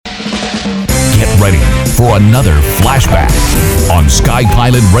ready for another flashback on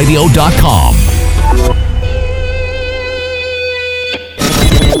SkyPilotRadio.com.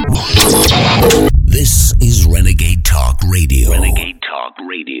 This is Renegade Talk Radio. Renegade Talk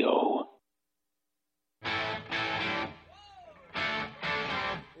Radio.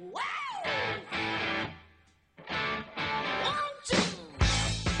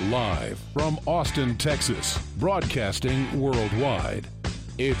 Live from Austin, Texas, broadcasting worldwide,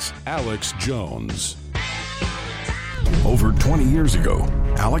 it's Alex Jones. Over 20 years ago,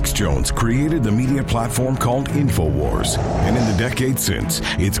 Alex Jones created the media platform called InfoWars. And in the decades since,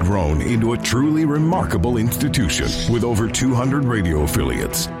 it's grown into a truly remarkable institution with over 200 radio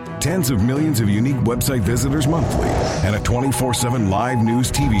affiliates, tens of millions of unique website visitors monthly, and a 24/7 live news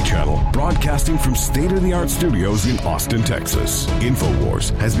TV channel broadcasting from state-of-the-art studios in Austin, Texas.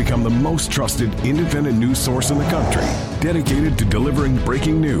 InfoWars has become the most trusted independent news source in the country, dedicated to delivering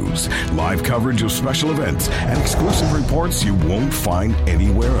breaking news, live coverage of special events, and exclusive reports you won't find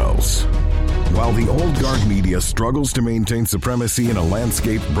anywhere else. While the old guard media struggles to maintain supremacy in a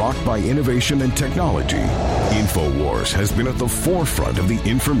landscape rocked by innovation and technology, InfoWars has been at the forefront of the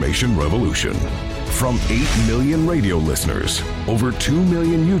information revolution. From 8 million radio listeners, over 2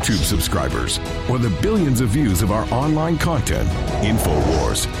 million YouTube subscribers, or the billions of views of our online content,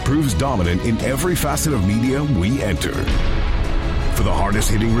 InfoWars proves dominant in every facet of media we enter. For the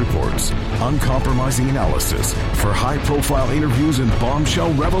hardest-hitting reports, uncompromising analysis, for high-profile interviews and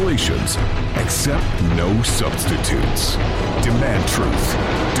bombshell revelations, accept no substitutes. Demand truth.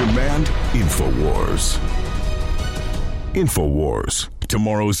 Demand InfoWars. InfoWars.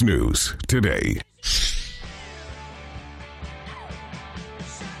 Tomorrow's news today.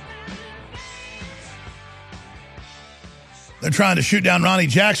 They're trying to shoot down Ronnie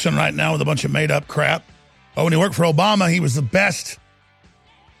Jackson right now with a bunch of made-up crap. Oh, when he worked for Obama, he was the best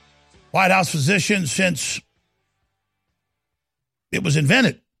White House physician since it was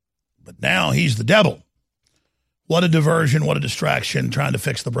invented. But now he's the devil. What a diversion, what a distraction, trying to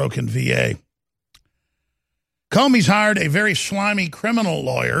fix the broken VA. Comey's hired a very slimy criminal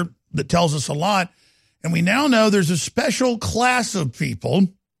lawyer that tells us a lot. And we now know there's a special class of people.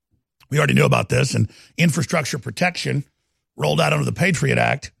 We already knew about this, and infrastructure protection rolled out under the Patriot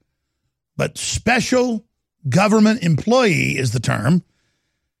Act. But special government employee is the term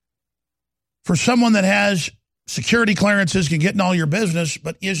for someone that has security clearances, can get in all your business,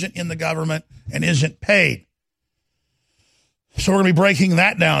 but isn't in the government and isn't paid. So we're going to be breaking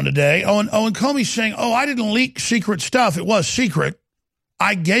that down today. And Comey's saying, I didn't leak secret stuff. It was secret.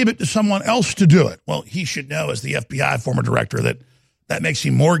 I gave it to someone else to do it. Well, he should know as the FBI former director that makes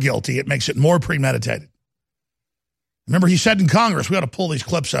him more guilty. It makes it more premeditated. Remember, he said in Congress, we ought to pull these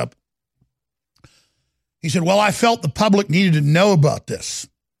clips up. He said, I felt the public needed to know about this.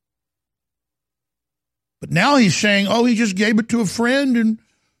 But now he's saying, he just gave it to a friend and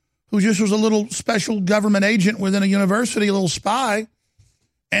who just was a little special government agent within a university, a little spy,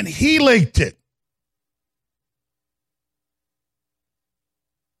 and he leaked it.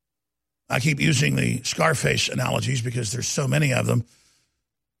 I keep using the Scarface analogies because there's so many of them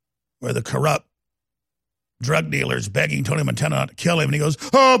where the corrupt drug dealers begging Tony Montana not to kill him. And he goes,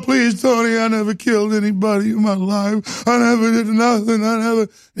 please, Tony, I never killed anybody in my life. I never did nothing. And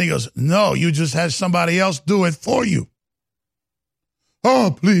he goes, no, you just had somebody else do it for you.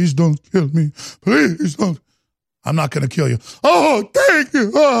 Please don't kill me. Please don't. I'm not going to kill you. Thank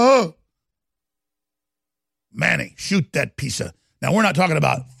you. Manny, shoot that piece of. Now, we're not talking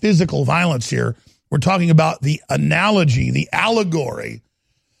about physical violence here. We're talking about the analogy, the allegory.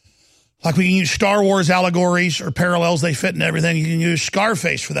 Like we can use Star Wars allegories or parallels, they fit in everything. You can use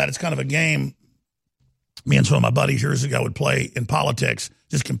Scarface for that. It's kind of a game me and some of my buddies years ago would play in politics,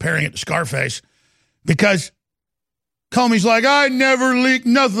 just comparing it to Scarface. Because Comey's like, I never leaked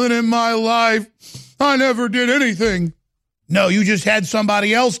nothing in my life. I never did anything. No, you just had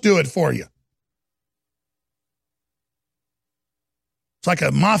somebody else do it for you. It's like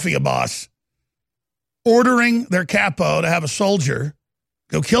a mafia boss ordering their capo to have a soldier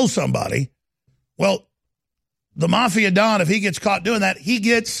go kill somebody. Well, the mafia don, if he gets caught doing that, he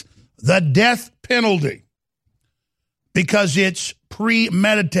gets the death penalty because it's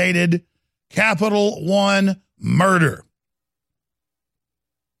premeditated capital one murder.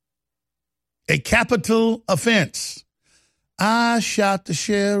 A capital offense. I shot the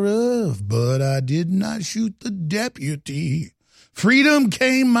sheriff, but I did not shoot the deputy. Freedom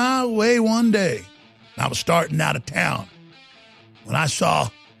came my way one day. I was starting out of town when I saw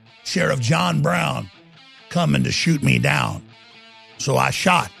Sheriff John Brown coming to shoot me down. So I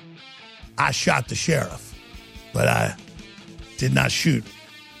shot the sheriff, but I did not shoot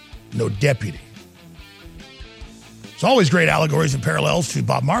no deputy. It's always great allegories and parallels to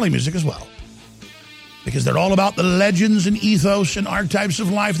Bob Marley music as well, because they're all about the legends and ethos and archetypes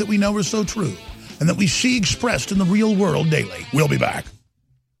of life that we know are so true and that we see expressed in the real world daily. We'll be back.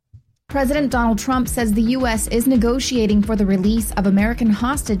 President Donald Trump says the U.S. is negotiating for the release of American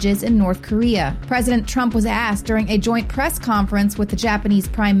hostages in North Korea. President Trump was asked during a joint press conference with the Japanese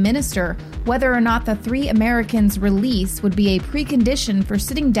Prime Minister whether or not the 3 Americans' release would be a precondition for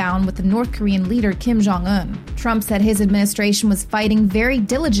sitting down with the North Korean leader Kim Jong-un. Trump said his administration was fighting very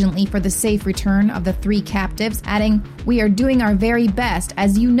diligently for the safe return of the 3 captives, adding, "We are doing our very best.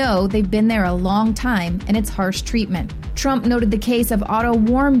 As you know, they've been there a long time, and it's harsh treatment." Trump noted the case of Otto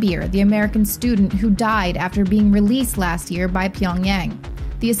Warmbier, the American student who died after being released last year by Pyongyang.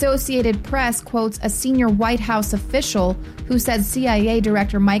 The Associated Press quotes a senior White House official who said CIA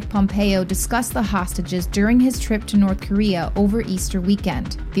Director Mike Pompeo discussed the hostages during his trip to North Korea over Easter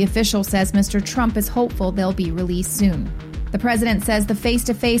weekend. The official says Mr. Trump is hopeful they'll be released soon. The president says the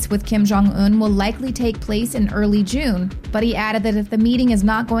face-to-face with Kim Jong-un will likely take place in early June, but he added that if the meeting is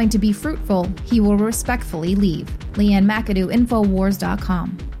not going to be fruitful, he will respectfully leave. Leanne McAdoo,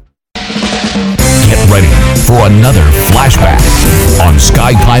 Infowars.com. Get ready for another flashback on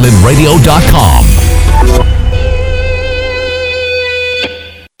SkyPilotRadio.com.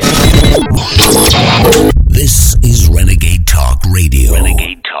 This is Renegade Talk Radio.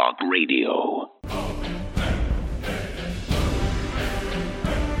 Renegade Talk Radio.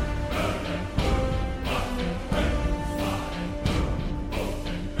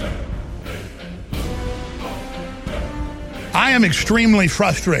 I am extremely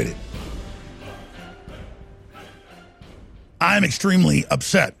frustrated. I am extremely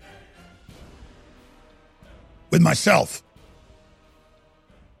upset with myself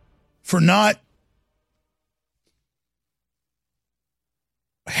for not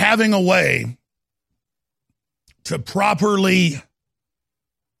having a way to properly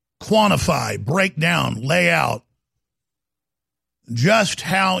quantify, break down, lay out just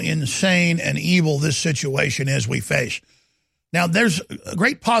how insane and evil this situation is we face. Now, there's a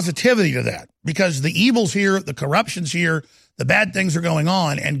great positivity to that because the evil's here, the corruption's here, the bad things are going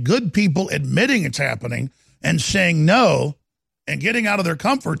on, and good people admitting it's happening and saying no and getting out of their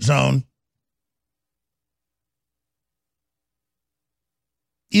comfort zone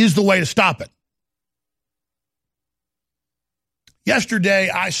is the way to stop it. Yesterday,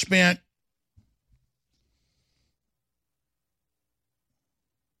 I spent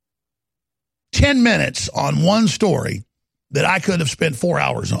ten minutes on one story that I could have spent 4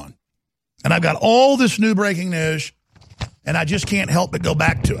 hours on. And I've got all this new breaking news, and I just can't help but go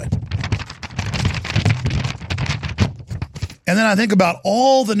back to it. And then I think about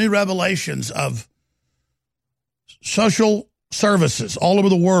all the new revelations of social services all over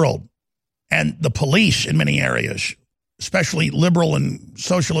the world and the police in many areas, especially liberal and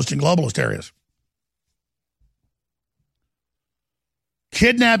socialist and globalist areas.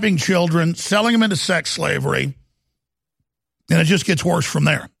 Kidnapping children, selling them into sex slavery, and it just gets worse from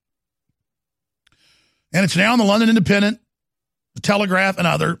there. And it's now in the London Independent, the Telegraph, and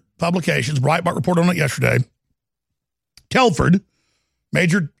other publications. Breitbart reported on it yesterday. Telford,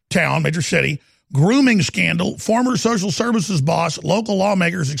 major town, major city, grooming scandal, former social services boss, local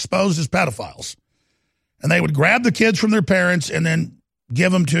lawmakers exposed as pedophiles. And they would grab the kids from their parents and then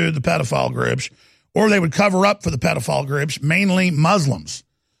give them to the pedophile groups, or they would cover up for the pedophile groups, mainly Muslims,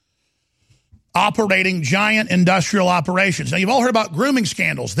 operating giant industrial operations. Now, you've all heard about grooming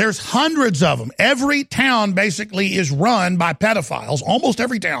scandals. There's hundreds of them. Every town basically is run by pedophiles, almost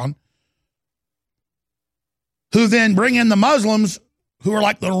every town, who then bring in the Muslims who are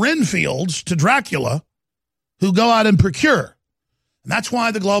like the Renfields to Dracula, who go out and procure. And that's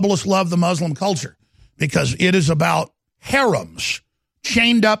why the globalists love the Muslim culture, because it is about harems,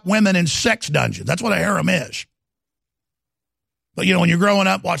 chained up women in sex dungeons. That's what a harem is. But, you know, when you're growing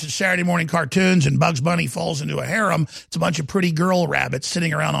up watching Saturday morning cartoons and Bugs Bunny falls into a harem, it's a bunch of pretty girl rabbits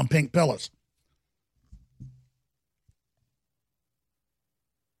sitting around on pink pillows.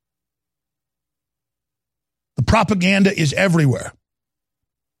 The propaganda is everywhere.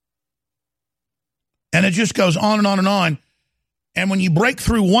 And it just goes on and on and on. And when you break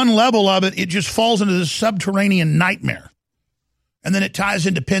through one level of it, it just falls into this subterranean nightmare. And then it ties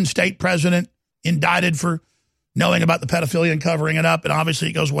into Penn State president indicted for knowing about the pedophilia and covering it up. And obviously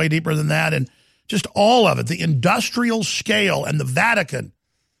it goes way deeper than that. And just all of it, the industrial scale and the Vatican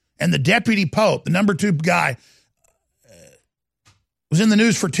and the deputy pope, the number 2 guy, was in the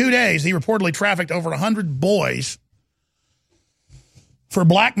news for 2 days. He reportedly trafficked over 100 boys for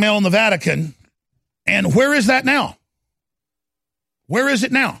blackmail in the Vatican. And where is that now? Where is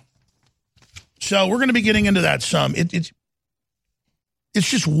it now? So we're going to be getting into that some. It's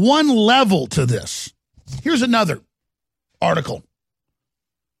just one level to this. Here's another article.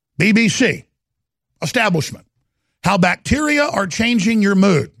 BBC, establishment, how bacteria are changing your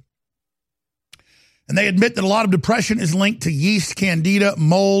mood. And they admit that a lot of depression is linked to yeast, candida,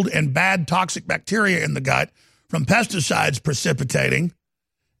 mold, and bad toxic bacteria in the gut from pesticides precipitating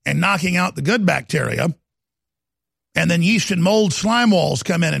and knocking out the good bacteria. And then yeast and mold slime walls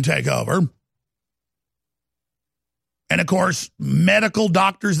come in and take over. And, of course, medical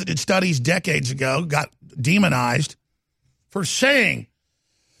doctors that did studies decades ago got demonized for saying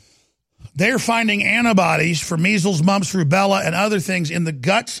they're finding antibodies for measles, mumps, rubella, and other things in the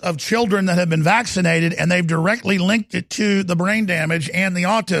guts of children that have been vaccinated, and they've directly linked it to the brain damage and the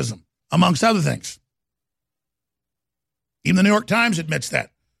autism, amongst other things. Even the New York Times admits that.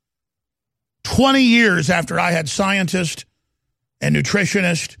 20 years after I had scientists and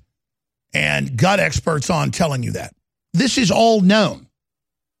nutritionists and gut experts on telling you that. This is all known.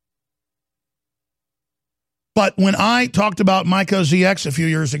 But when I talked about MycoZX a few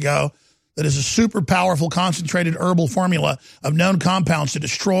years ago, that is a super powerful concentrated herbal formula of known compounds to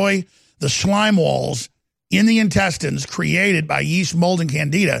destroy the slime walls in the intestines created by yeast, mold, and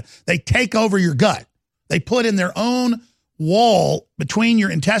candida, they take over your gut. They put in their own wall between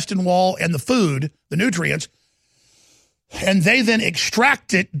your intestine wall and the food, the nutrients, and they then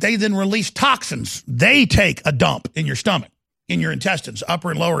extract it. They then release toxins. They take a dump in your stomach, in your intestines,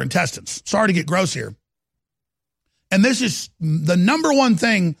 upper and lower intestines. Sorry to get gross here. And this is the number one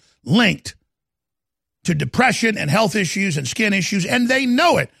thing linked to depression and health issues and skin issues, and they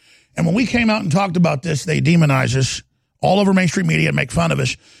know it. And when we came out and talked about this, they demonized us all over mainstream media and make fun of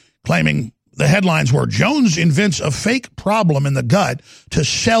us, claiming the headlines were, Jones invents a fake problem in the gut to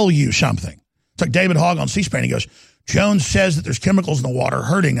sell you something. It's like David Hogg on C-SPAN. He goes, Jones says that there's chemicals in the water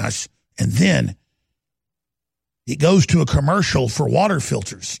hurting us, and then he goes to a commercial for water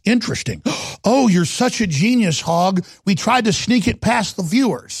filters. Interesting. Oh, you're such a genius, Hogg. We tried to sneak it past the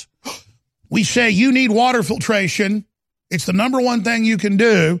viewers. We say you need water filtration. It's the number one thing you can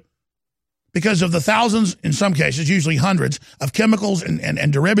do because of the thousands, in some cases, usually hundreds, of chemicals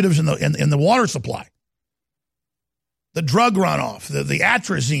and derivatives in the water supply. The drug runoff, the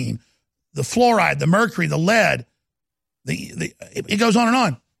atrazine, the fluoride, the mercury, the lead, it goes on and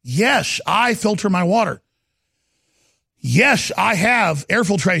on. Yes, I filter my water. Yes, I have air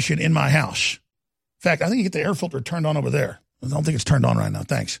filtration in my house. In fact, I think you get the air filter turned on over there. I don't think it's turned on right now.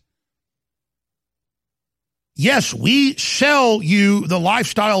 Thanks. Yes, we sell you the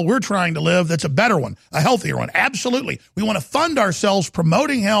lifestyle we're trying to live that's a better one, a healthier one. Absolutely. We want to fund ourselves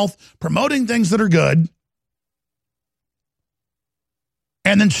promoting health, promoting things that are good,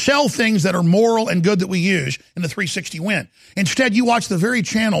 and then sell things that are moral and good that we use in the 360 win. Instead, you watch the very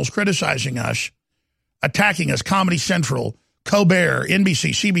channels criticizing us, attacking us, Comedy Central, Colbert, NBC,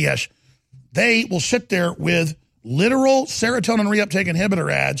 CBS. They will sit there with literal serotonin reuptake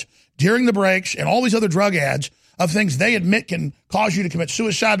inhibitor ads during the breaks and all these other drug ads of things they admit can cause you to commit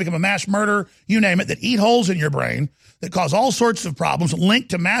suicide, become a mass murderer, you name it, that eat holes in your brain, that cause all sorts of problems linked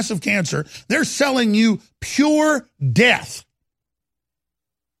to massive cancer. They're selling you pure death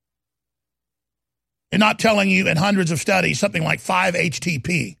and not telling you in hundreds of studies something like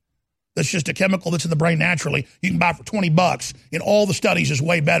 5-HTP. That's just a chemical that's in the brain naturally. You can buy for $20. In all the studies is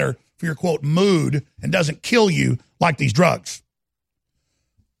way better for your, quote, mood and doesn't kill you like these drugs.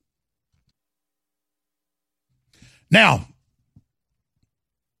 Now,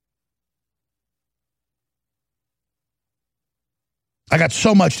 I got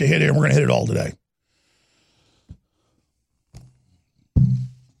so much to hit here, and we're going to hit it all today.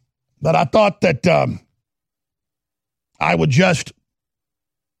 But I thought that I would just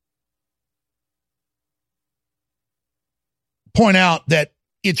point out that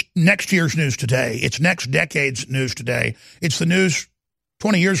it's next year's news today. It's next decade's news today. It's the news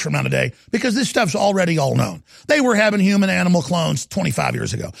 20 years from now today, because this stuff's already all known. They were having human-animal clones 25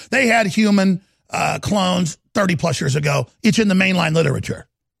 years ago. They had human clones 30-plus years ago. It's in the mainline literature.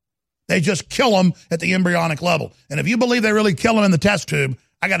 They just kill them at the embryonic level. And if you believe they really kill them in the test tube,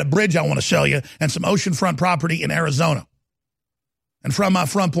 I got a bridge I want to sell you and some oceanfront property in Arizona. And from my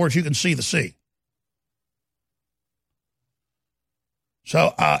front porch, you can see the sea.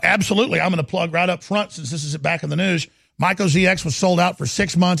 So absolutely, I'm going to plug right up front, since this is back in the news. MycoZX was sold out for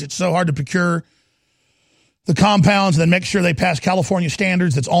 6 months. It's so hard to procure the compounds and then make sure they pass California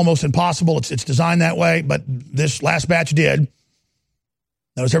standards. It's almost impossible. It's designed that way, but this last batch did.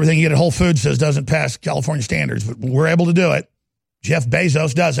 Notice everything you get at Whole Foods says doesn't pass California standards, but we're able to do it. Jeff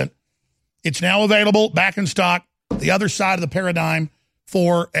Bezos doesn't. It's now available, back in stock, the other side of the paradigm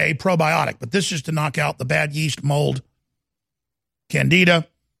for a probiotic. But this is to knock out the bad yeast, mold, candida,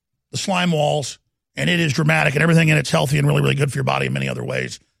 the slime walls, and it is dramatic, and everything in it's healthy and really, really good for your body in many other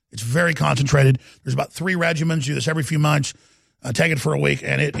ways. It's very concentrated. There's about 3 regimens. Do this every few months. Take it for a week,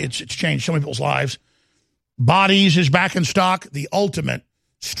 and it's changed so many people's lives. Bodies is back in stock. The ultimate,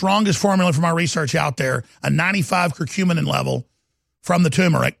 strongest formula from our research out there, a 95 curcumin level from the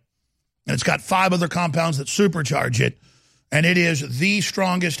turmeric. And it's got 5 other compounds that supercharge it. And it is the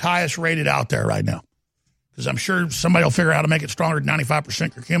strongest, highest rated out there right now. Because I'm sure somebody will figure out how to make it stronger than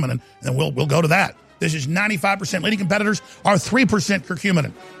 95% curcumin, and then we'll go to that. This is 95%. Leading competitors are 3%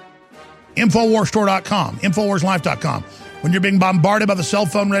 curcumin. Infowarsstore.com, Infowarslife.com. When you're being bombarded by the cell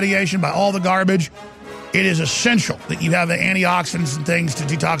phone radiation, by all the garbage, it is essential that you have the antioxidants and things to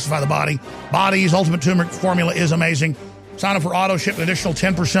detoxify the body. Body's Ultimate Turmeric Formula is amazing. Sign up for auto ship, an additional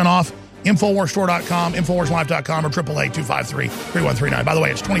 10% off. Infowarsstore.com, Infowarslife.com, or 888-253-3139. By the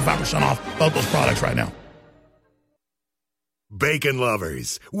way, it's 25% off both those products right now. Bacon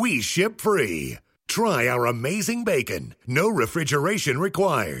lovers, we ship free. Try our amazing bacon. No refrigeration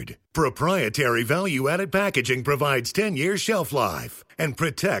required. Proprietary value-added packaging provides 10-year shelf life and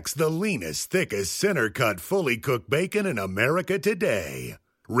protects the leanest, thickest, center-cut, fully cooked bacon in America today.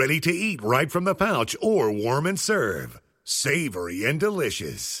 Ready to eat right from the pouch or warm and serve. Savory and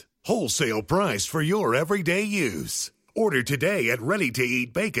delicious. Wholesale price for your everyday use. Order today at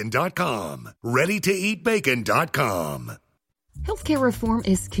readytoeatbacon.com. readytoeatbacon.com. Healthcare reform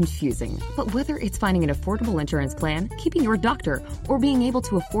is confusing, but whether it's finding an affordable insurance plan, keeping your doctor, or being able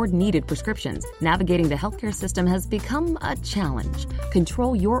to afford needed prescriptions, navigating the healthcare system has become a challenge.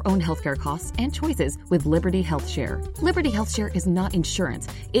 Control your own healthcare costs and choices with Liberty HealthShare. Liberty HealthShare is not insurance.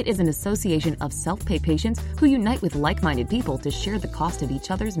 It is an association of self-pay patients who unite with like-minded people to share the cost of each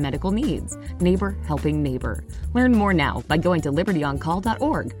other's medical needs. Neighbor helping neighbor. Learn more now by going to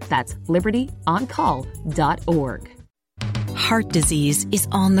libertyoncall.org. That's libertyoncall.org. Heart disease is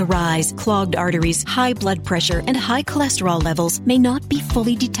on the rise. Clogged arteries, high blood pressure, and high cholesterol levels may not be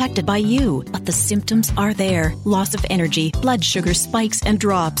fully detected by you, but the symptoms are there. Loss of energy, blood sugar spikes and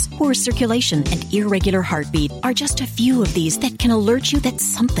drops, poor circulation, and irregular heartbeat are just a few of these that can alert you that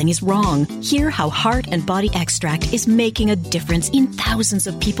something is wrong. Hear how Heart and Body Extract is making a difference in thousands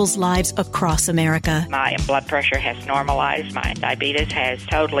of people's lives across America. My blood pressure has normalized. My diabetes has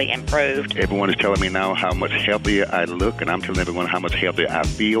totally improved. Everyone is telling me now how much healthier I look, and I'm telling everyone how much healthier I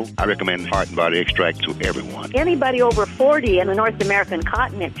feel. I recommend Heart and Body Extract to everyone. Anybody over 40 in the North American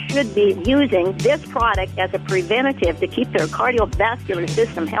continent should be using this product as a preventative to keep their cardiovascular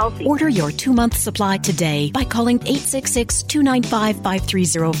system healthy. Order your 2-month supply today by calling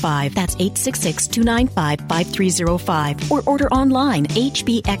 866-295-5305. That's 866-295-5305. Or order online,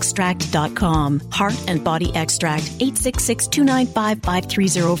 hbextract.com. Heart and Body Extract,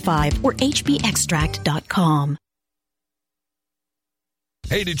 866-295-5305 or hbextract.com.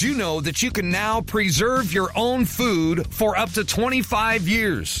 Hey, did you know that you can now preserve your own food for up to 25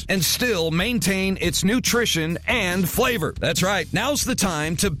 years and still maintain its nutrition and flavor? That's right. Now's the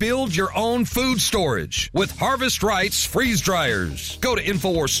time to build your own food storage with Harvest Right's freeze dryers. Go to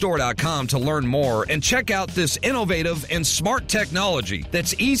InfoWarsStore.com to learn more and check out this innovative and smart technology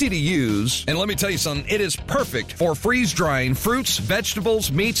that's easy to use. And let me tell you something, it is perfect for freeze drying fruits, vegetables,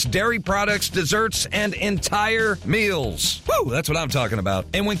 meats, dairy products, desserts, and entire meals. Woo, that's what I'm talking about.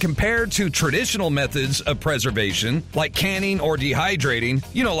 And when compared to traditional methods of preservation, like canning or dehydrating,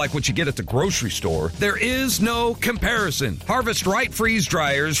 you know, like what you get at the grocery store, there is no comparison. Harvest Right freeze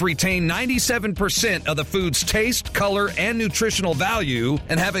dryers retain 97% of the food's taste, color, and nutritional value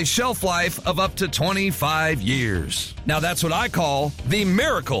and have a shelf life of up to 25 years. Now that's what I call the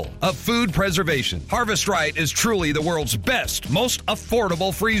miracle of food preservation. Harvest Right is truly the world's best, most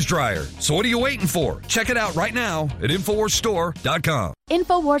affordable freeze dryer. So what are you waiting for? Check it out right now at InfoWarsStore.com.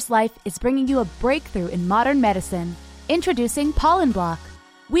 InfoWars Life is bringing you a breakthrough in modern medicine. Introducing Pollen Block.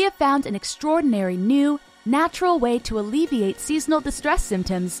 We have found an extraordinary new, natural way to alleviate seasonal distress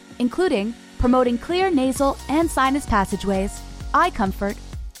symptoms, including promoting clear nasal and sinus passageways, eye comfort,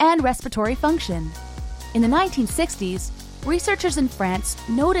 and respiratory function. In the 1960s, researchers in France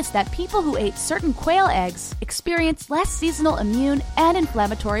noticed that people who ate certain quail eggs experienced less seasonal immune and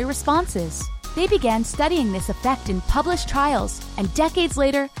inflammatory responses. They began studying this effect in published trials, and decades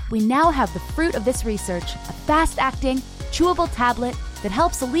later, we now have the fruit of this research, a fast-acting, chewable tablet that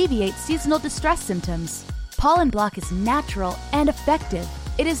helps alleviate seasonal distress symptoms. Pollen Block is natural and effective.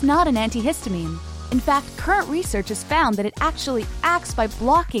 It is not an antihistamine. In fact, current research has found that it actually acts by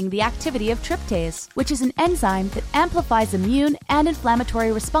blocking the activity of tryptase, which is an enzyme that amplifies immune and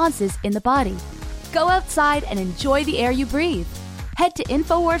inflammatory responses in the body. Go outside and enjoy the air you breathe. Head to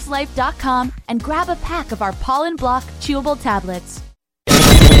InfoWarsLife.com and grab a pack of our Pollen Block chewable tablets.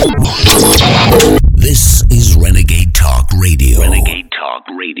 This is Renegade Talk Radio. Renegade Talk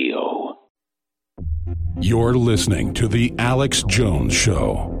Radio. You're listening to The Alex Jones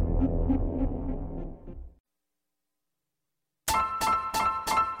Show.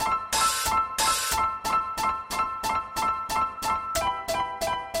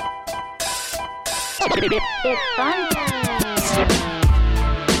 It's fun time.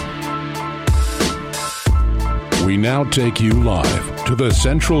 We now take you live to the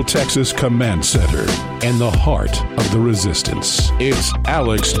Central Texas Command Center and the heart of the resistance. It's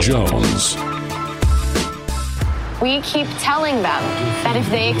Alex Jones. We keep telling them that if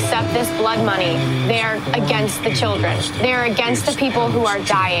they accept this blood money, they're against the children. They're against the people who are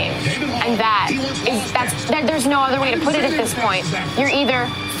dying. And there's no other way to put it at this point. You're either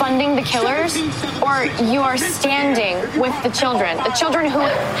funding the killers or you are standing with the children who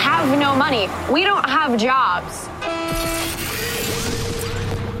have no money. We don't have jobs.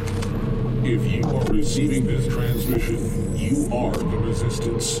 If you are receiving this transmission, you are the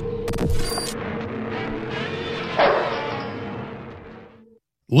resistance.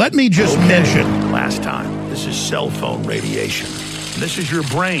 Let me just mention last time, this is cell phone radiation. This is your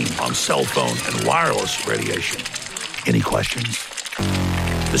brain on cell phone and wireless radiation. Any questions?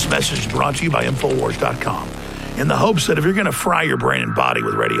 This message is brought to you by Infowars.com in the hopes that if you're going to fry your brain and body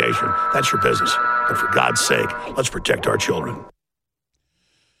with radiation, that's your business. But for God's sake, let's protect our children.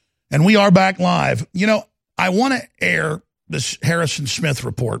 And we are back live. You know, I want to air this Harrison Smith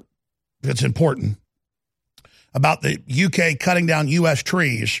report. It's important. About the UK cutting down U.S.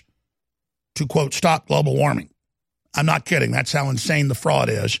 trees to, quote, stop global warming. I'm not kidding. That's how insane the fraud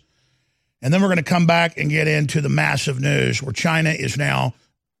is. And then we're going to come back and get into the massive news where China is now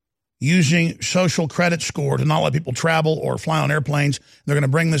using social credit score to not let people travel or fly on airplanes. They're going to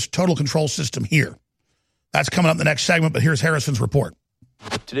bring this total control system here. That's coming up in the next segment, but here's Harrison's report.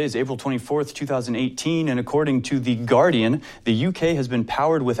 Today is April 24th, 2018, and according to The Guardian, the UK has been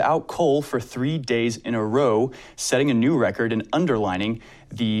powered without coal for 3 days in a row, setting a new record and underlining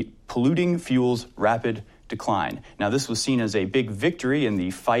the polluting fuel's rapid decline. Now, this was seen as a big victory in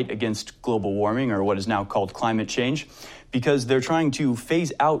the fight against global warming, or what is now called climate change, because they're trying to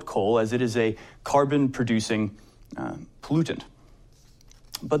phase out coal as it is a carbon-producing pollutant.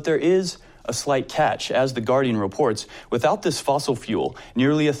 But there is a slight catch. As The Guardian reports, without this fossil fuel,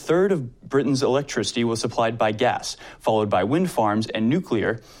 nearly a third of Britain's electricity was supplied by gas, followed by wind farms and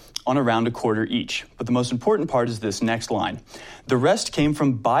nuclear on around a quarter each. But the most important part is this next line. The rest came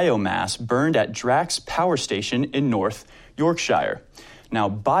from biomass burned at Drax Power Station in North Yorkshire. Now,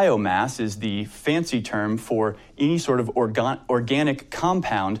 biomass is the fancy term for any sort of organic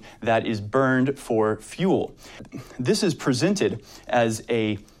compound that is burned for fuel. This is presented as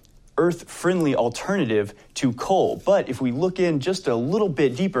a earth-friendly alternative to coal. But if we look in just a little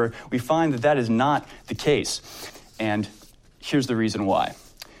bit deeper, we find that that is not the case. And here's the reason why.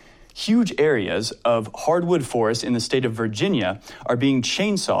 Huge areas of hardwood forest in the state of Virginia are being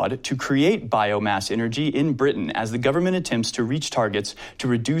chainsawed to create biomass energy in Britain as the government attempts to reach targets to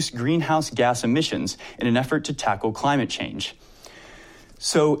reduce greenhouse gas emissions in an effort to tackle climate change.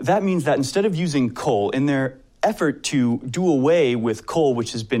 So that means that instead of using coal in their effort to do away with coal,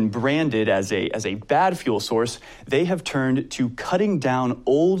 which has been branded as a bad fuel source, they have turned to cutting down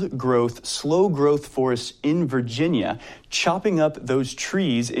old growth, slow growth forests in Virginia, chopping up those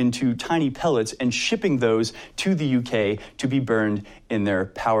trees into tiny pellets and shipping those to the UK to be burned in their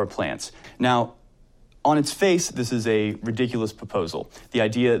power plants. Now, on its face, this is a ridiculous proposal. The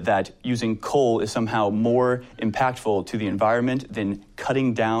idea that using coal is somehow more impactful to the environment than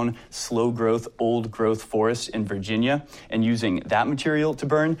cutting down slow-growth, old-growth forests in Virginia and using that material to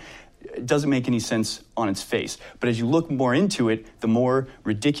burn doesn't make any sense on its face. But as you look more into it, the more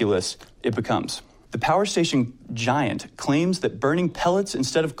ridiculous it becomes. The power station giant claims that burning pellets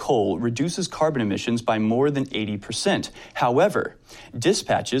instead of coal reduces carbon emissions by more than 80%. However,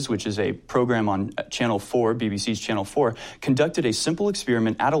 Dispatches, which is a program on Channel 4, BBC's Channel 4, conducted a simple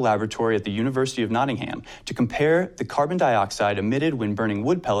experiment at a laboratory at the University of Nottingham to compare the carbon dioxide emitted when burning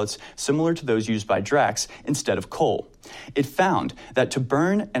wood pellets similar to those used by Drax instead of coal. It found that to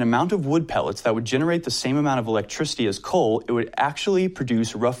burn an amount of wood pellets that would generate the same amount of electricity as coal, it would actually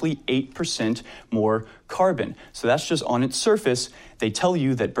produce roughly 8% more carbon. So that's just on its surface. They tell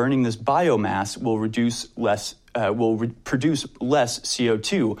you that burning this biomass will produce less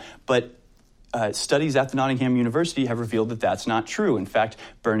CO2, but studies at the Nottingham University have revealed that that's not true. In fact,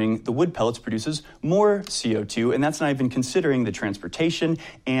 burning the wood pellets produces more CO2, and that's not even considering the transportation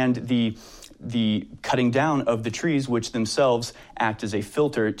and the the cutting down of the trees, which themselves act as a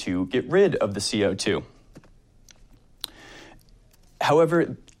filter to get rid of the CO2.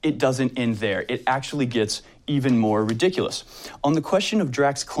 However, it doesn't end there. It actually gets even more ridiculous. On the question of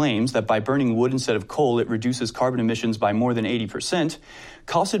Drax's claims that by burning wood instead of coal, it reduces carbon emissions by more than 80%,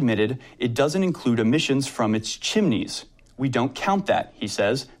 Koss admitted it doesn't include emissions from its chimneys. We don't count that, he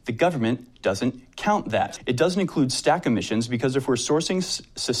says. The government doesn't count that. It doesn't include stack emissions because if we're sourcing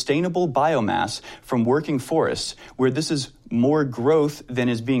sustainable biomass from working forests, where this is more growth than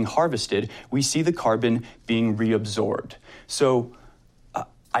is being harvested, we see the carbon being reabsorbed. So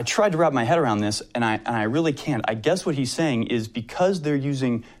I tried to wrap my head around this, and I really can't. I guess what he's saying is because they're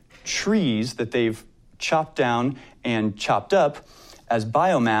using trees that they've chopped down and chopped up as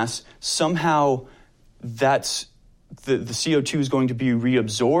biomass, somehow that's the CO2 is going to be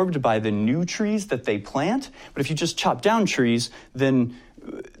reabsorbed by the new trees that they plant. But if you just chop down trees, then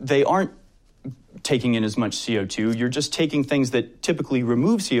they aren't taking in as much CO2. You're just taking things that typically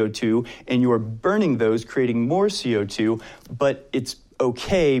remove CO2 and you're burning those, creating more CO2. But it's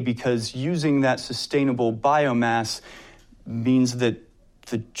okay because using that sustainable biomass means that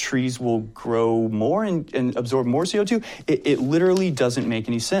the trees will grow more and absorb more CO2. It literally doesn't make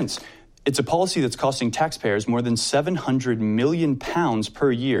any sense. It's a policy that's costing taxpayers more than £700 million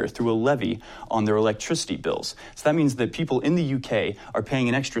per year through a levy on their electricity bills. So that means that people in the UK are paying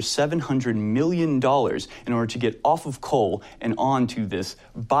an extra $700 million in order to get off of coal and onto this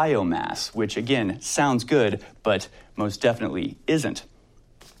biomass, which again sounds good, but most definitely isn't.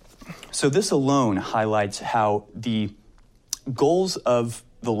 So this alone highlights how the goals of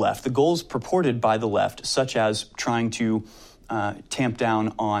the left, the goals purported by the left, such as trying to tamp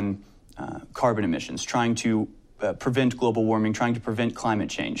down on carbon emissions, trying to prevent global warming, trying to prevent climate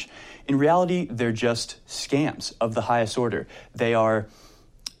change. In reality, they're just scams of the highest order. They are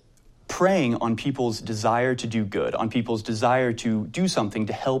preying on people's desire to do good, on people's desire to do something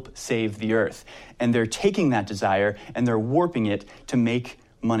to help save the earth. And they're taking that desire and they're warping it to make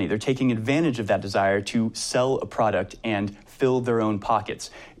money. They're taking advantage of that desire to sell a product and fill their own pockets.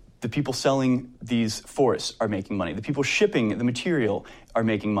 The people selling these forests are making money. The people shipping the material are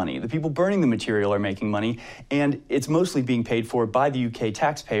making money. The people burning the material are making money. And it's mostly being paid for by the UK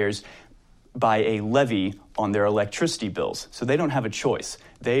taxpayers by a levy on their electricity bills. So they don't have a choice.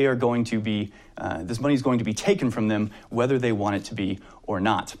 They are going to be, this money is going to be taken from them whether they want it to be or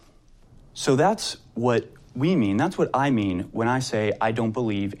not. So that's what we mean, that's what I mean when I say I don't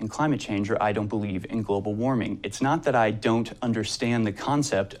believe in climate change or I don't believe in global warming. It's not that I don't understand the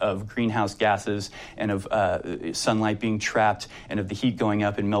concept of greenhouse gases and of sunlight being trapped and of the heat going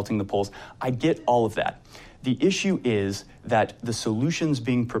up and melting the poles. I get all of that. The issue is that the solutions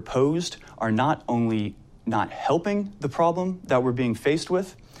being proposed are not only not helping the problem that we're being faced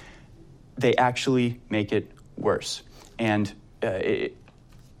with, they actually make it worse. And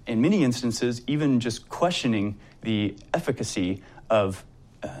in many instances, even just questioning the efficacy of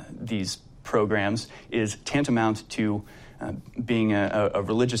these programs is tantamount to being a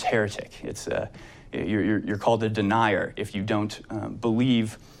religious heretic. It's you're called a denier if you don't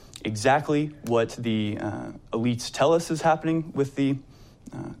believe exactly what the elites tell us is happening with the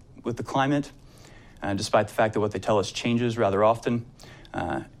climate, despite the fact that what they tell us changes rather often.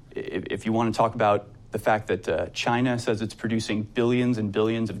 If you want to talk about the fact that China says it's producing billions and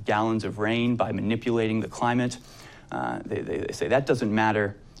billions of gallons of rain by manipulating the climate, they say that doesn't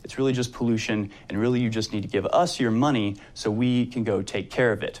matter. It's really just pollution, and really you just need to give us your money so we can go take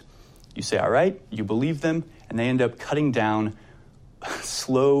care of it. You say, all right, you believe them, and they end up cutting down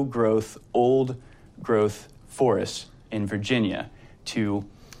slow growth, old growth forests in Virginia to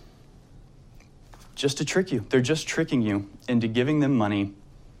trick you. They're just tricking you into giving them money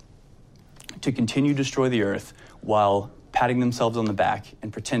to continue to destroy the earth while patting themselves on the back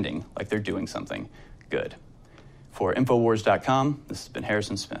and pretending like they're doing something good. For Infowars.com, this has been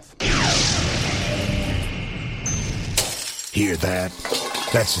Harrison Smith. Hear that?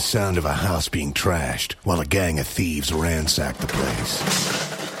 That's the sound of a house being trashed while a gang of thieves ransack the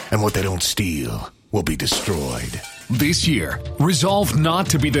place. And what they don't steal will be destroyed. This year, resolve not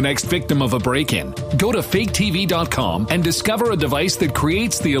to be the next victim of a break-in. Go to faketv.com and discover a device that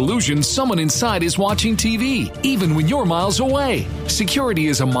creates the illusion someone inside is watching TV, even when you're miles away. Security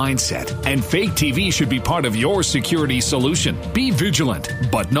is a mindset, and Fake TV should be part of your security solution. Be vigilant,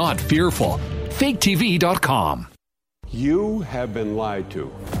 but not fearful. faketv.com. You have been lied to.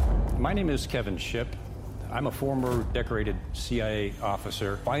 My name is Kevin Shipp. I'm a former decorated CIA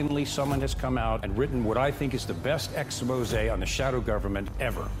officer. Finally, someone has come out and written what I think is the best expose on the shadow government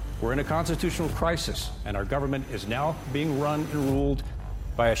ever. We're in a constitutional crisis, and our government is now being run and ruled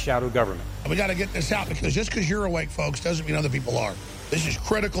by a shadow government. And we got to get this out, because just because you're awake, folks, doesn't mean other people are. This is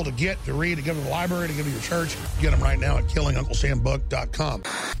critical to get, to read, to give to the library, to give to your church. Get them right now at killingunclesambook.com.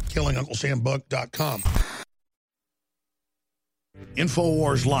 killingunclesambook.com.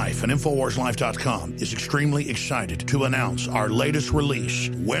 InfoWars Life and InfoWarsLife.com is extremely excited to announce our latest release,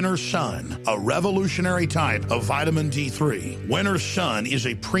 Winter Sun, a revolutionary type of vitamin D3. Winter Sun is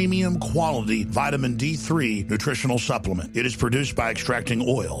a premium quality vitamin D3 nutritional supplement. It is produced by extracting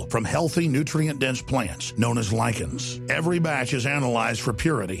oil from healthy, nutrient-dense plants known as lichens. Every batch is analyzed for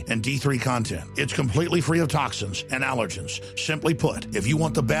purity and D3 content. It's completely free of toxins and allergens. Simply put, if you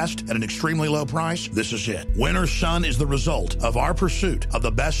want the best at an extremely low price, this is it. Winter Sun is the result of our pursuit of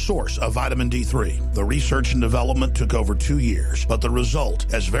the best source of vitamin D3. The research and development took over 2 years, but the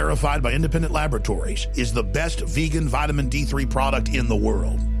result, as verified by independent laboratories, is the best vegan vitamin D3 product in the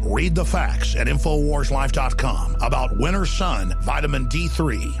world. Read the facts at InfoWarsLife.com about Winter Sun Vitamin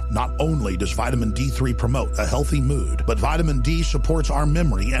D3. Not only does vitamin D3 promote a healthy mood, but vitamin D supports our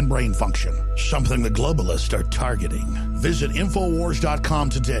memory and brain function, something the globalists are targeting. Visit InfoWars.com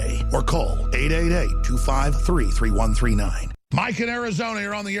today or call 888-253-3139. Mike in Arizona,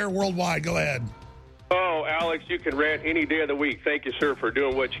 you're on the air worldwide. Go ahead. Oh, Alex, you can rant any day of the week. Thank you, sir, for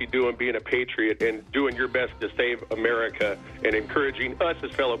doing what you do and being a patriot and doing your best to save America and encouraging us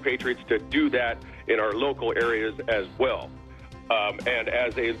as fellow patriots to do that in our local areas as well. And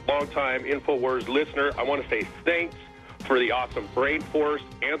as a longtime InfoWars listener, I want to say thanks for the awesome Brain Force,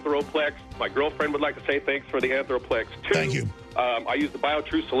 Anthroplex. My girlfriend would like to say thanks for the Anthroplex, too. Thank you. I use the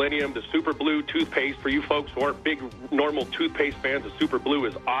BioTrue Selenium, the Super Blue toothpaste. For you folks who aren't big normal toothpaste fans, the Super Blue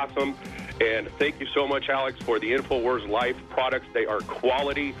is awesome. And thank you so much, Alex, for the InfoWars Life products. They are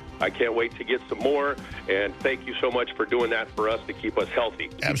quality. I can't wait to get some more. And thank you so much for doing that for us to keep us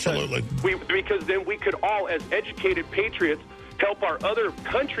healthy. Absolutely. Because then we could all, as educated patriots, help our other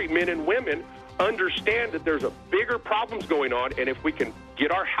countrymen and women understand that there's a bigger problems going on, and if we can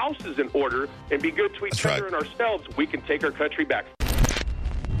get our houses in order and be good to each other and ourselves, we can take our country back.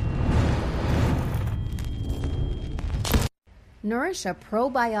 Nourish a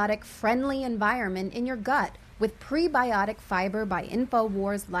probiotic-friendly environment in your gut with Prebiotic Fiber by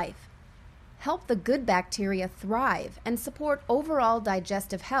InfoWars Life. Help the good bacteria thrive and support overall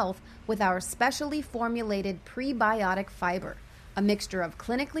digestive health with our specially formulated prebiotic fiber, a mixture of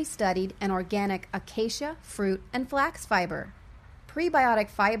clinically studied and organic acacia, fruit, and flax fiber. Prebiotic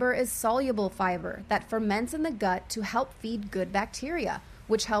fiber is soluble fiber that ferments in the gut to help feed good bacteria,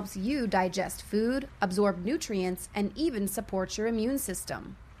 which helps you digest food, absorb nutrients, and even supports your immune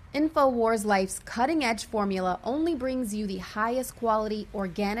system. InfoWars Life's cutting-edge formula only brings you the highest quality,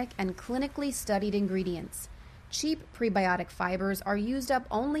 organic, and clinically studied ingredients. Cheap prebiotic fibers are used up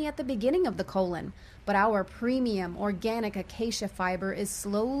only at the beginning of the colon, but our premium organic acacia fiber is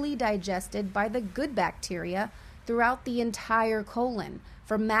slowly digested by the good bacteria throughout the entire colon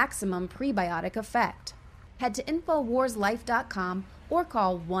for maximum prebiotic effect. Head to InfoWarsLife.com or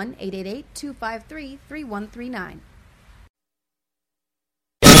call 1-888-253-3139.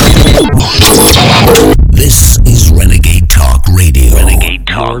 This is Renegade Talk Radio. Renegade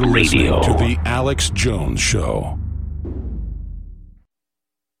Talk You're Radio. listening to The Alex Jones Show.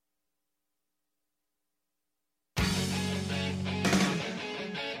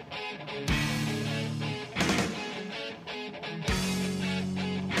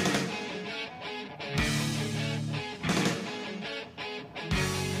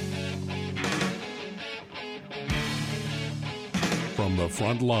 From the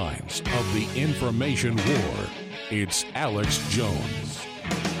front lines of the information war, it's Alex Jones.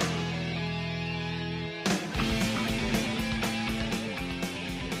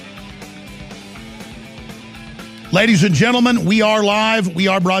 Ladies and gentlemen, we are live. We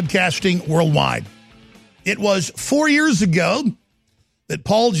are broadcasting worldwide. It was 4 years ago that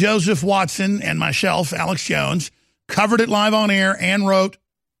Paul Joseph Watson and myself, Alex Jones, covered it live on air and wrote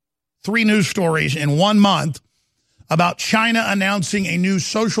 3 news stories in 1 month about China announcing a new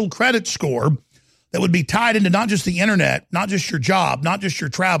social credit score that would be tied into not just the internet, not just your job, not just your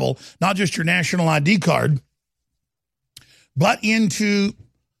travel, not just your national ID card, but into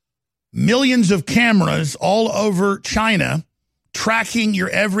millions of cameras all over China tracking your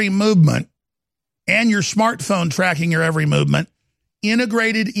every movement and your smartphone tracking your every movement,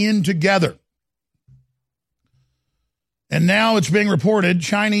 integrated in together. And now it's being reported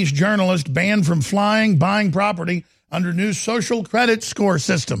Chinese journalists banned from flying, buying property under new social credit score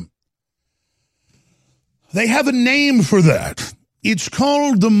system. They have a name for that. It's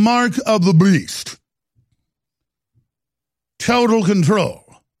called the Mark of the Beast. Total control.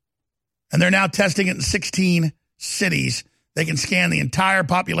 And they're now testing it in 16 cities They can scan the entire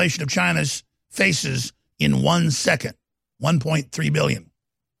population of China's faces in 1 second, 1.3 billion.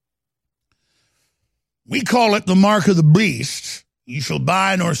 We call it the mark of the beast. You shall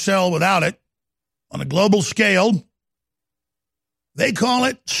buy nor sell without it. On a global scale, they call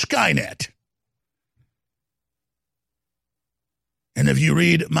it Skynet. And if you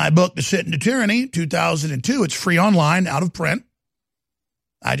read my book, Descent into Tyranny, 2002, it's free online, out of print.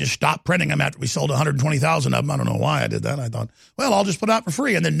 I just stopped printing them after we sold 120,000 of them. I don't know why I did that. I thought, well, I'll just put it out for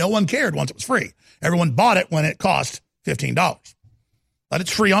free. And then no one cared once it was free. Everyone bought it when it cost $15. But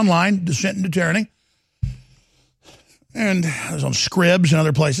it's free online, Descent into Tyranny. And it was on Scribs and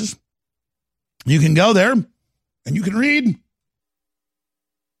other places. You can go there and you can read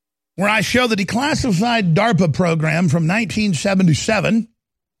where I show the declassified DARPA program from 1977,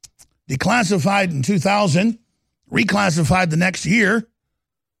 declassified in 2000, reclassified the next year,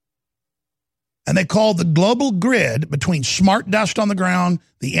 and they called the global grid between smart dust on the ground,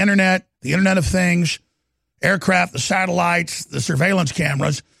 the Internet of Things, aircraft, the satellites, the surveillance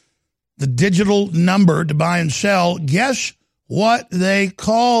cameras, the digital number to buy and sell. Guess what they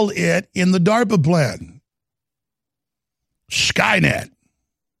called it in the DARPA plan? Skynet.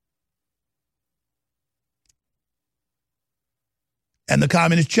 And the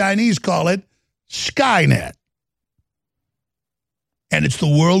Communist Chinese call it Skynet. And it's the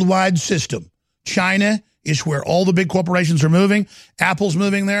worldwide system. China is where all the big corporations are moving. Apple's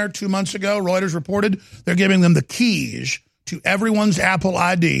moving there 2 months ago. Reuters reported they're giving them the keys to everyone's Apple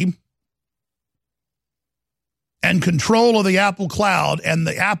ID and control of the Apple cloud. And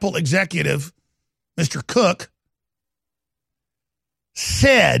the Apple executive, Mr. Cook,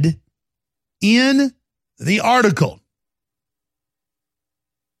 said in the article,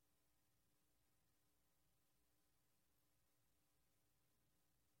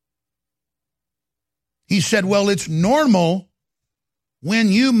 he said, well, it's normal when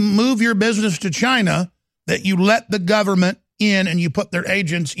you move your business to China that you let the government in and you put their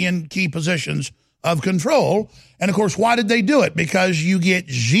agents in key positions of control. And, of course, why did they do it? Because you get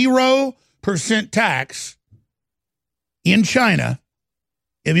 0% tax in China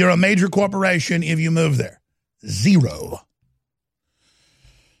if you're a major corporation if you move there. 0.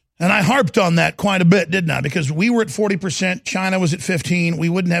 And I harped on that quite a bit, didn't I? Because we were at 40%. China was at 15%. We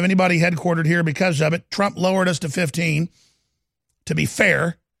wouldn't have anybody headquartered here because of it. Trump lowered us to 15%. To be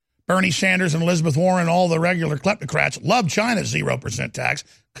fair, Bernie Sanders and Elizabeth Warren, all the regular kleptocrats, love China's 0% tax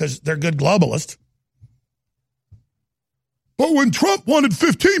because they're good globalists. But when Trump wanted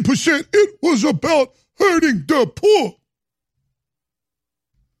 15%, it was about hurting the poor.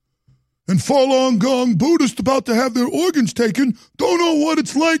 And Falun Gong Buddhists about to have their organs taken don't know what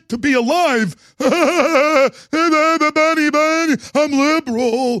it's like to be alive. I'm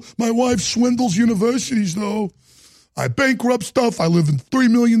liberal. My wife swindles universities, though. I bankrupt stuff. I live in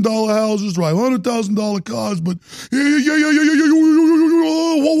 $3 million houses, drive $100,000 cars, but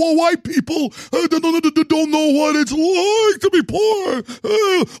white people don't know what it's like to be poor.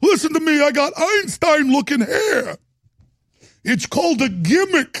 Listen to me. I got Einstein-looking hair. It's called a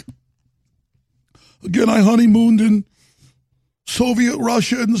gimmick. Again, I honeymooned in Soviet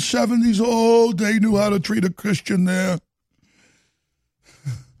Russia in the 70s. Oh, they knew how to treat a Christian there.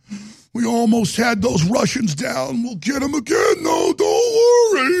 We almost had those Russians down. We'll get them again. No, don't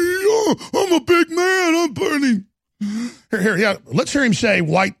worry. I'm a big man. I'm Bernie. Here, yeah. Let's hear him say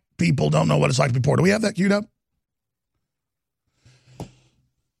white people don't know what it's like to be poor. Do we have that queued up?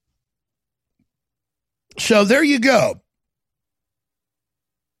 So there you go.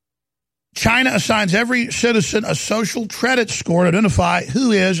 China assigns every citizen a social credit score to identify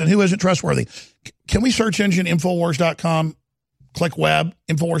who is and who isn't trustworthy. Can we search engine Infowars.com, click web,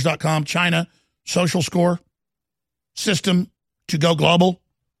 Infowars.com, China social score system to go global,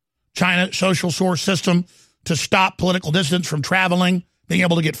 China social score system to stop political dissidents from traveling, being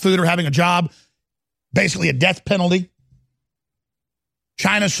able to get food or having a job, basically a death penalty.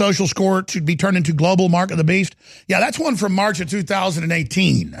 China social score to be turned into global mark of the beast. Yeah, that's one from March of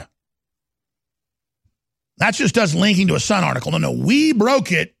 2018. That's just us linking to a Sun article. No, we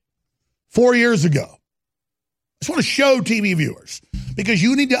broke it 4 years ago. I just want to show TV viewers because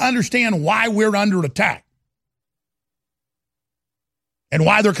you need to understand why we're under attack and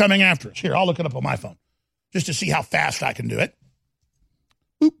why they're coming after us. Here, I'll look it up on my phone just to see how fast I can do it.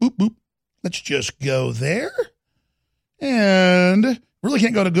 Boop, boop, boop. Let's just go there. And really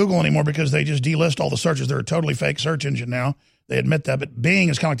can't go to Google anymore because they just delist all the searches. They're a totally fake search engine now. They admit that, but Bing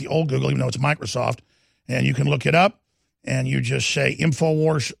is kind of like the old Google, even though it's Microsoft. And you can look it up, and you just say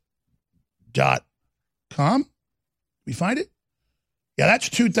Infowars.com. We find it? Yeah, that's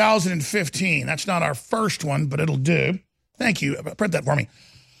 2015. That's not our first one, but it'll do. Thank you. Print that for me.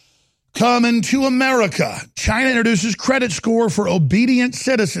 Coming to America. China introduces credit score for obedient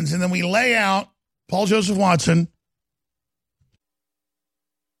citizens. And then we lay out, Paul Joseph Watson,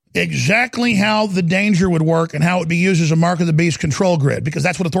 exactly how the danger would work and how it would be used as a mark of the beast control grid, because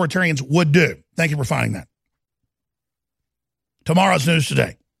that's what authoritarians would do. Thank you for finding that. Tomorrow's news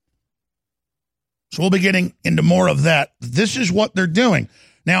today. So we'll be getting into more of that. This is what they're doing.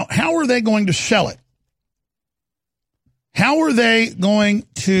 Now, how are they going to sell it? How are they going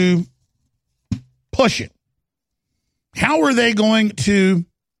to push it? How are they going to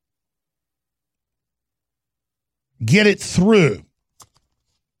get it through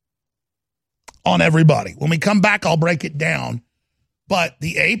on everybody? When we come back, I'll break it down. But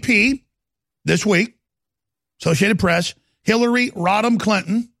the AP this week, Associated Press, Hillary Rodham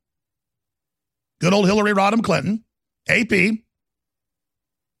Clinton, good old Hillary Rodham Clinton, AP,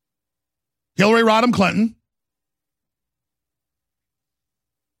 Hillary Rodham Clinton,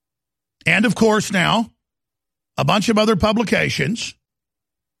 and of course now a bunch of other publications,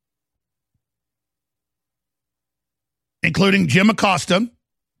 including Jim Acosta,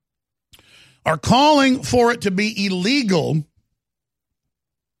 are calling for it to be illegal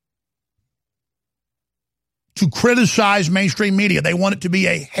to criticize mainstream media. They want it to be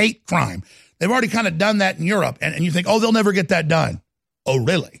a hate crime. They've already kind of done that in Europe, and you think, oh, they'll never get that done. Oh,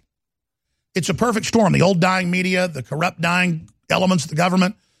 really? It's a perfect storm. The old dying media, the corrupt dying elements of the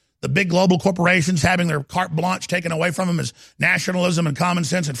government, the big global corporations having their carte blanche taken away from them as nationalism and common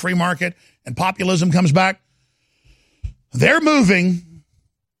sense and free market and populism comes back. They're moving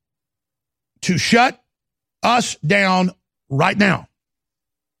to shut us down right now.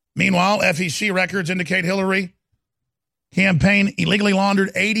 Meanwhile, FEC records indicate Hillary campaign illegally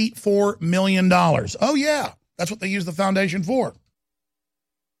laundered $84 million. Oh, yeah. That's what they use the foundation for.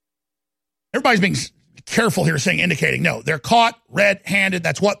 Everybody's being careful here saying indicating. No, they're caught red-handed.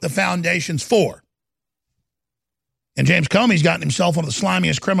 That's what the foundation's for. And James Comey's gotten himself one of the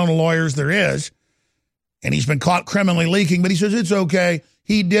slimiest criminal lawyers there is. And he's been caught criminally leaking, but he says it's okay.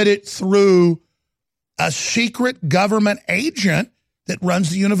 He did it through a secret government agent that runs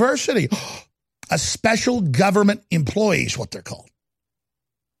the university. A special government employee is what they're called.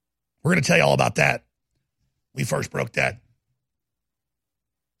 We're going to tell you all about that. We first broke that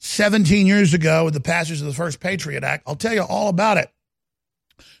 17 years ago with the passage of the first Patriot Act. I'll tell you all about it.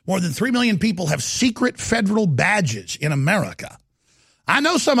 More than 3 million people have secret federal badges in America. I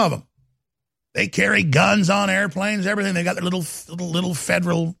know some of them. They carry guns on airplanes, everything. They got their little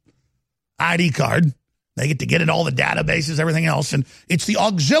federal ID card. They get to get in all the databases, everything else. And it's the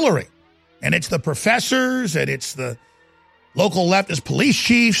auxiliary. And it's the professors, and it's the local leftist police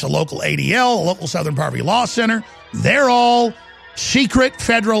chiefs, the local ADL, the local Southern Poverty Law Center. They're all secret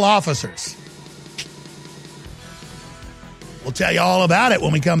federal officers. We'll tell you all about it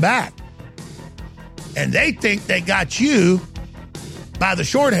when we come back. And they think they got you by the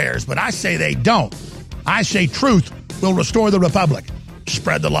short hairs, but I say they don't. I say truth will restore the republic.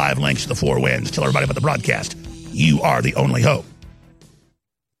 Spread the live links to the four winds. Tell everybody about the broadcast. You are the only hope.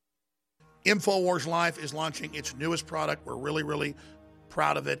 InfoWars Life is launching its newest product. We're really, really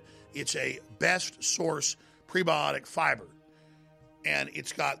proud of it. It's a best source prebiotic fiber. And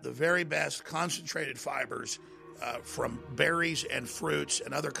it's got the very best concentrated fibers from berries and fruits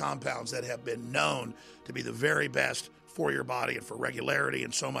and other compounds that have been known to be the very best for your body and for regularity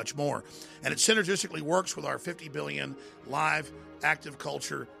and so much more. And it synergistically works with our 50 billion live active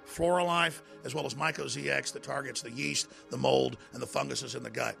culture FloraLife, as well as MycoZX that targets the yeast, the mold, and the funguses in the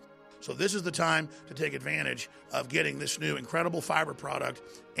gut. So this is the time to take advantage of getting this new incredible fiber product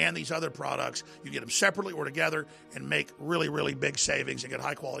and these other products. You get them separately or together and make really, really big savings and get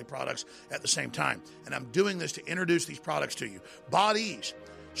high-quality products at the same time. And I'm doing this to introduce these products to you. Bodease,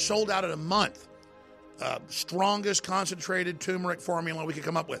 sold out in a month. Strongest concentrated turmeric formula we could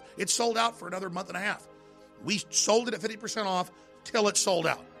come up with. It's sold out for another month and a half. We sold it at 50% off till it's sold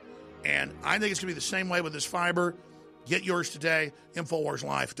out. And I think it's going to be the same way with this fiber. Get yours today,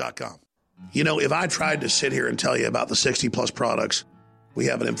 InfoWarsLife.com. You know, if I tried to sit here and tell you about the 60-plus products we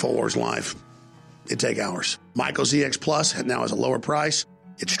have at InfoWars Life, it'd take hours. MycoZX Plus now has a lower price.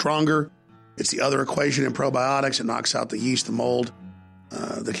 It's stronger. It's the other equation in probiotics. It knocks out the yeast, the mold,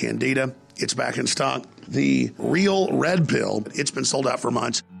 the candida. It's back in stock. The Real Red Pill, it's been sold out for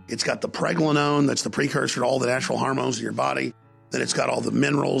months. It's got the pregnenolone, that's the precursor to all the natural hormones in your body. Then it's got all the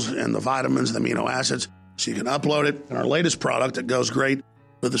minerals and the vitamins and the amino acids. So you can upload it. And our latest product that goes great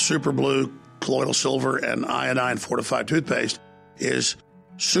with the Super Blue Colloidal Silver and Iodine Fortified Toothpaste is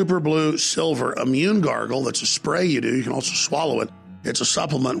Super Blue Silver Immune Gargle. That's a spray you do. You can also swallow it. It's a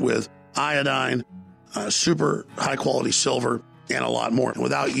supplement with iodine, super high-quality silver, and a lot more. And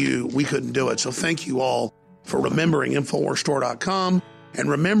without you, we couldn't do it. So thank you all for remembering InfoWarsStore.com and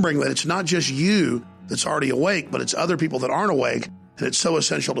remembering that it's not just you that's already awake, but it's other people that aren't awake, and it's so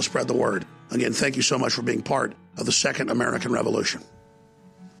essential to spread the word. Again, thank you so much for being part of the Second American Revolution.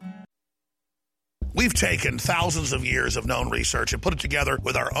 We've taken thousands of years of known research and put it together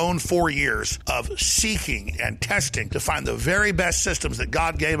with our own 4 years of seeking and testing to find the very best systems that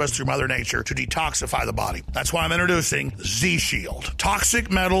God gave us through Mother Nature to detoxify the body. That's why I'm introducing Z-Shield,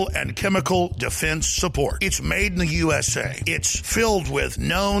 toxic metal and chemical defense support. It's made in the USA. It's filled with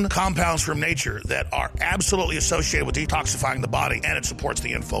known compounds from nature that are absolutely associated with detoxifying the body, and it supports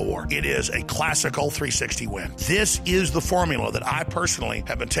the InfoWar. It is a classical 360 win. This is the formula that I personally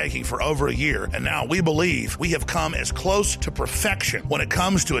have been taking for over a year, and now we believe we have come as close to perfection when it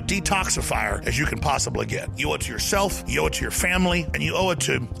comes to a detoxifier as you can possibly get. You owe it to yourself, you owe it to your family, and you owe it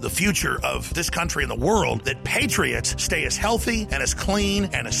to the future of this country and the world that patriots stay as healthy and as clean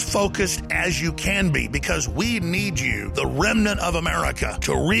and as focused as you can be, because we need you, the remnant of America,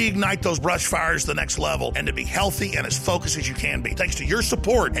 to reignite those brush fires to the next level and to be healthy and as focused as you can be. Thanks to your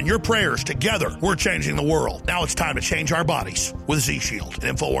support and your prayers, together, we're changing the world. Now it's time to change our bodies with Z-Shield at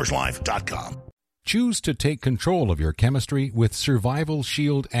InfoWarsLife.com. Choose to take control of your chemistry with Survival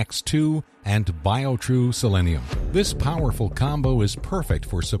Shield X2 and BioTrue Selenium. This powerful combo is perfect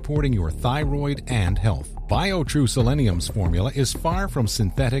for supporting your thyroid and health. BioTrue Selenium's formula is far from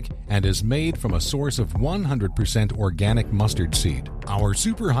synthetic and is made from a source of 100% organic mustard seed. Our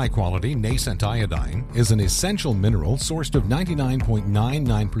super high-quality nascent iodine is an essential mineral sourced of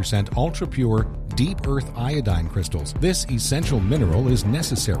 99.99% ultra-pure deep earth iodine crystals. This essential mineral is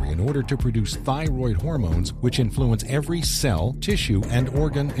necessary in order to produce thyroid hormones, which influence every cell, tissue, and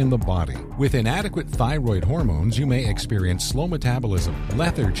organ in the body. With inadequate thyroid hormones, you may experience slow metabolism,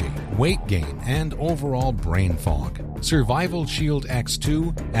 lethargy, weight gain, and overall brain fog. Survival Shield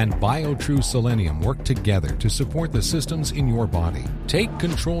X2 and BioTrue Selenium work together to support the systems in your body. Take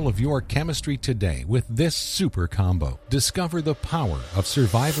control of your chemistry today with this super combo. Discover the power of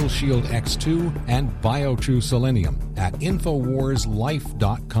Survival Shield X2 and BioTrue Selenium at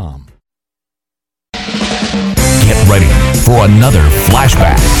InfoWarsLife.com. Get ready for another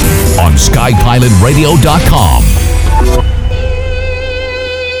flashback on SkyPilotRadio.com.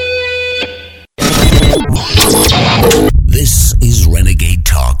 This is Renegade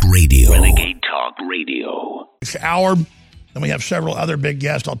Talk Radio. Renegade Talk Radio. It's hour. Then we have several other big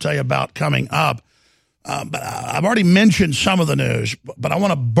guests I'll tell you about coming up. But I've already mentioned some of the news, but I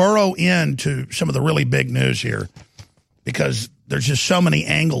want to burrow into some of the really big news here because there's just so many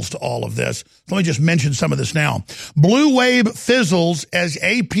angles to all of this. Let me just mention some of this now. Blue wave fizzles as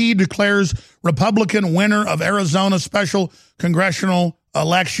AP declares Republican winner of Arizona special congressional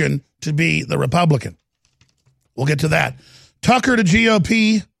election to be the Republican. We'll get to that. Tucker to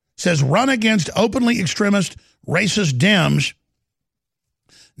GOP says run against openly extremist, racist Dems,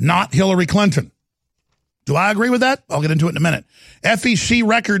 not Hillary Clinton. Do I agree with that? I'll get into it in a minute. FEC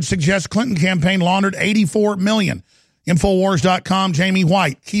records suggest Clinton campaign laundered $84 million. Infowars.com, Jamie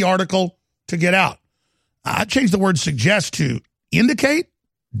White, key article to get out. I changed the word suggest to indicate,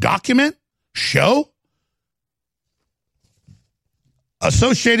 document, show.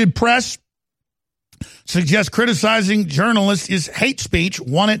 Associated Press suggests criticizing journalists is hate speech,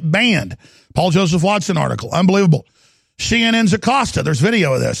 want it banned. Paul Joseph Watson article, unbelievable. CNN's Acosta, there's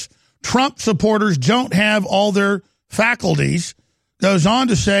video of this. Trump supporters don't have all their faculties. Goes on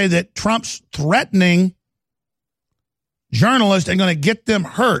to say that Trump's threatening journalists and going to get them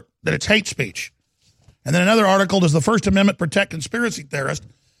hurt, that it's hate speech. And then another article, does the First Amendment protect conspiracy theorists?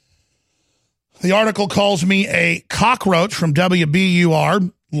 The article calls me a cockroach from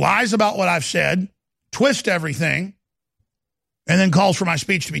WBUR, lies about what I've said, twist everything, and then calls for my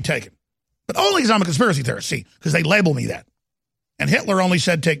speech to be taken. But only because I'm a conspiracy theorist, see, because they label me that. And Hitler only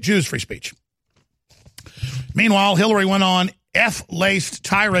said take Jews free speech. Meanwhile, Hillary went on F-laced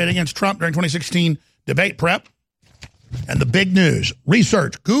tirade against Trump during 2016 debate prep. And the big news,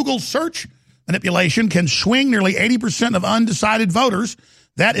 research, Google search manipulation can swing nearly 80% of undecided voters.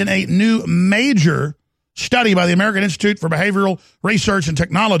 That in a new major study by the American Institute for Behavioral Research and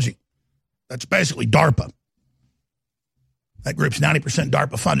Technology. That's basically DARPA. That group's 90%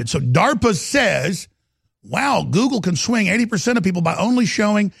 DARPA funded. So DARPA says, wow, Google can swing 80% of people by only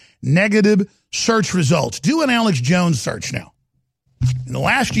showing negative search results. Do an Alex Jones search now. In the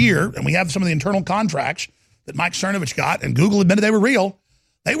last year, and we have some of the internal contracts that Mike Cernovich got, and Google admitted they were real,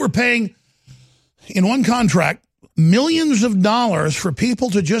 they were paying, in one contract, millions of dollars for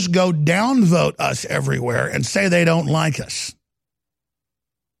people to just go downvote us everywhere and say they don't like us.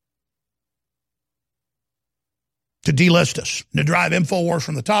 to delist us, to drive InfoWars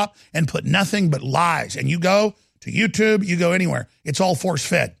from the top and put nothing but lies. And you go to YouTube, you go anywhere. It's all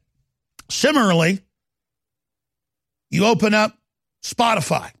force-fed. Similarly, you open up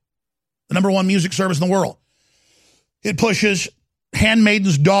Spotify, the #1 music service in the world. It pushes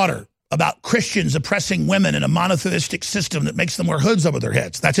Handmaid's Daughter about Christians oppressing women in a monotheistic system that makes them wear hoods over their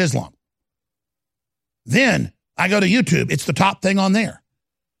heads. That's Islam. Then I go to YouTube. It's the top thing on there.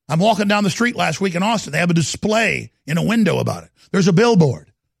 I'm walking down the street last week in Austin. They have a display in a window about it. There's a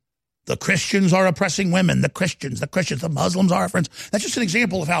billboard. The Christians are oppressing women. The Christians, the Muslims are our friends. That's just an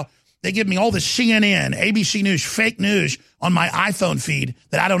example of how they give me all this CNN, ABC News, fake news on my iPhone feed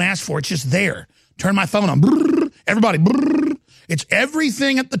that I don't ask for. It's just there. Turn my phone on. Brrr, everybody. Brrr. It's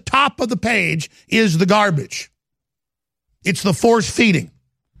everything at the top of the page is the garbage. It's the force feeding.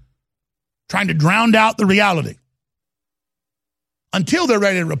 Trying to drown out the reality. Until they're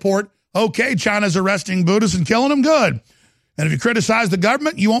ready to report, okay, China's arresting Buddhists and killing them, good. And if you criticize the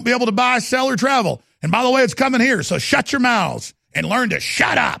government, you won't be able to buy, sell, or travel. And by the way, it's coming here, so shut your mouths and learn to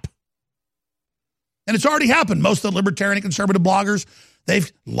shut up. And it's already happened. Most of the libertarian and conservative bloggers,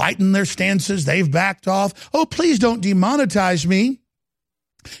 they've lightened their stances. They've backed off. Oh, please don't demonetize me.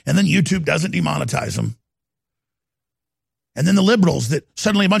 And then YouTube doesn't demonetize them. And then the liberals, that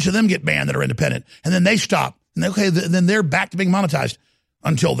suddenly a bunch of them get banned that are independent. And then they stop. And then they're back to being monetized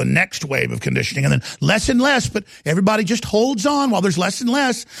until the next wave of conditioning. And then less and less, but everybody just holds on while there's less and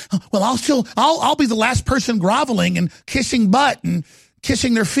less. Well, I'll be the last person groveling and kissing butt and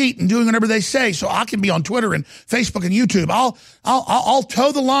kissing their feet and doing whatever they say, so I can be on Twitter and Facebook and YouTube. I'll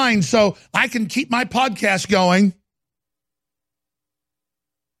toe the line so I can keep my podcast going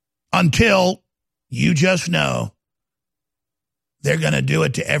until you just know they're going to do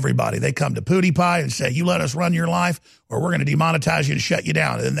it to everybody. They come to PewDiePie and say, you let us run your life or we're going to demonetize you and shut you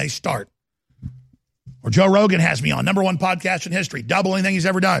down. And then they start. Or Joe Rogan has me on, #1 podcast in history, double anything he's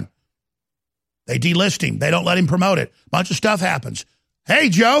ever done. They delist him. They don't let him promote it. Bunch of stuff happens. Hey,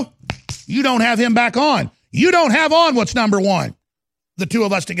 Joe, you don't have him back on. You don't have on what's #1, the two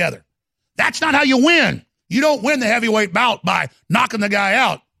of us together. That's not how you win. You don't win the heavyweight bout by knocking the guy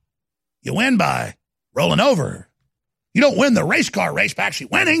out. You win by rolling over. You don't win the race car race by actually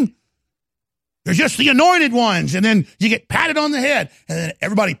winning. You're just the anointed ones, and then you get patted on the head, and then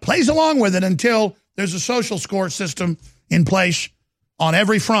everybody plays along with it until there's a social score system in place on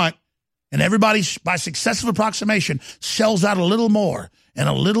every front. And everybody, by successive approximation, sells out a little more and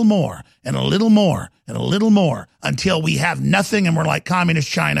a little more and a little more and a little more until we have nothing and we're like communist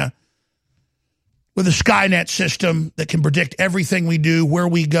China with a Skynet system that can predict everything we do, where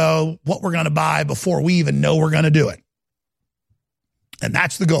we go, what we're going to buy before we even know we're going to do it. And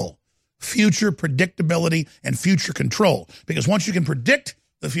that's the goal. Future predictability and future control. Because once you can predict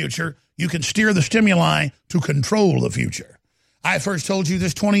the future, you can steer the stimuli to control the future. I first told you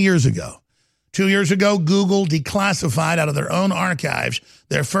this 20 years ago. 2 years ago, Google declassified out of their own archives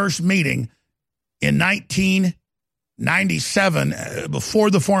their first meeting in 1997, before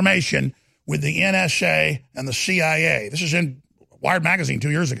the formation, with the NSA and the CIA. This is in Wired Magazine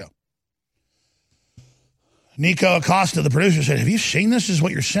 2 years ago. Nico Acosta, the producer, said, have you seen this? This is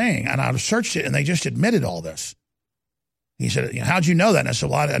what you're saying. And I searched it, and they just admitted all this. He said, how'd you know that? And I said,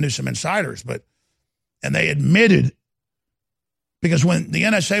 well, I knew some insiders. And they admitted, because when the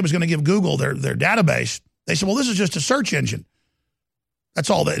NSA was going to give Google their database, they said, well, this is just a search engine. That's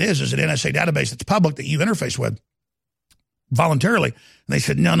all that is an NSA database that's public that you interface with voluntarily. And they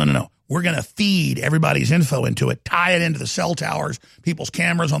said, no. We're going to feed everybody's info into it, tie it into the cell towers, people's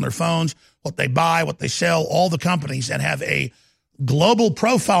cameras on their phones, what they buy, what they sell, all the companies, and have a global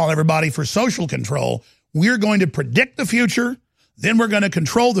profile on everybody for social control. We're going to predict the future. Then we're going to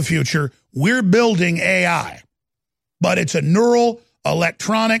control the future. We're building AI. But it's a neural,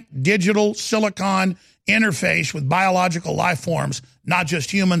 electronic, digital, silicon interface with biological life forms, not just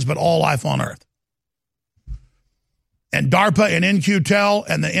humans, but all life on Earth. And DARPA and In-Q-Tel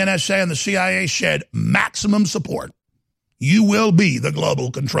and the NSA and the CIA shed maximum support. You will be the global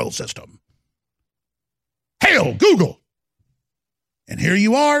control system. Hail, Google! And here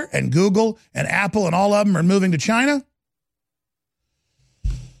you are, and Google and Apple and all of them are moving to China.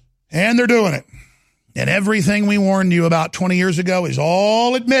 And they're doing it. And everything we warned you about 20 years ago is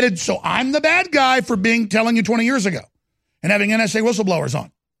all admitted. So I'm the bad guy for telling you 20 years ago and having NSA whistleblowers on.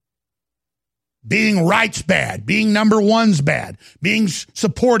 Being right's bad. Being #1's bad. Being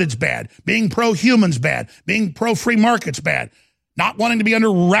supported's bad. Being pro-human's bad. Being pro-free market's bad. Not wanting to be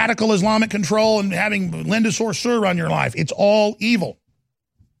under radical Islamic control and having Linda Sarsour run your life. It's all evil.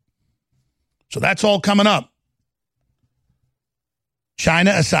 So that's all coming up.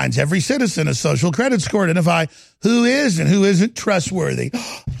 China assigns every citizen a social credit score to identify who is and who isn't trustworthy.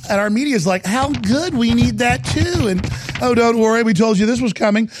 And our media is like, how good, we need that too. And, oh, don't worry, we told you this was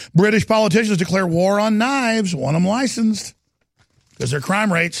coming. British politicians declare war on knives, want them licensed. Because their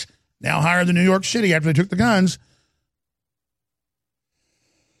crime rates now higher than New York City after they took the guns.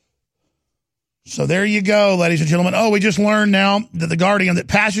 So there you go, ladies and gentlemen. Oh, we just learned now that The Guardian, that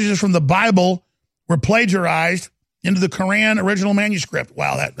passages from the Bible were plagiarized into the Quran original manuscript.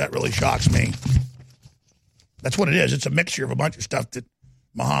 Wow, that really shocks me. That's what it is. It's a mixture of a bunch of stuff that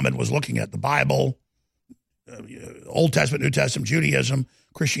Muhammad was looking at. The Bible, Old Testament, New Testament, Judaism,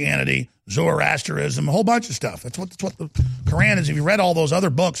 Christianity, Zoroastrianism, a whole bunch of stuff. That's what the Quran is. If you read all those other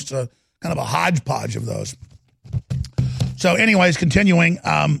books, it's a kind of a hodgepodge of those. So anyways, continuing,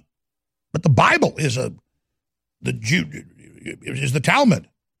 but the Bible is the Talmud.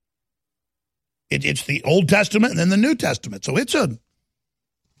 It's the Old Testament and then the New Testament. So it's a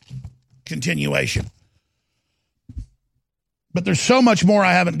continuation. But there's so much more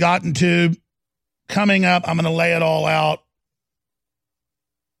I haven't gotten to. Coming up, I'm going to lay it all out.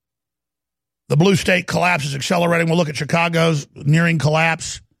 The blue state collapse is accelerating. We'll look at Chicago's nearing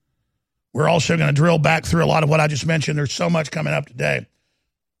collapse. We're also going to drill back through a lot of what I just mentioned. There's so much coming up today.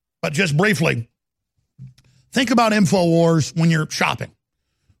 But just briefly, think about InfoWars when you're shopping.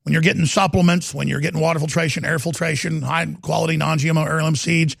 When you're getting supplements, when you're getting water filtration, air filtration, high-quality non-GMO heirloom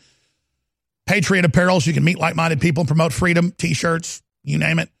seeds, Patriot apparel so you can meet like-minded people and promote freedom, T-shirts, you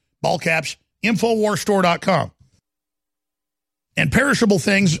name it, ball caps, InfoWarsStore.com. And perishable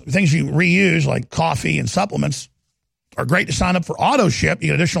things you reuse like coffee and supplements are great to sign up for auto ship. You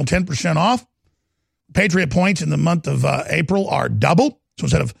get additional 10% off. Patriot points in the month of April are double. So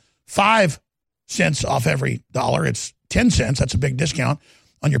instead of 5 cents off every dollar, it's 10 cents. That's a big discount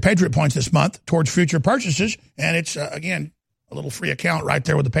on your Patriot points this month towards future purchases. And it's, again, a little free account right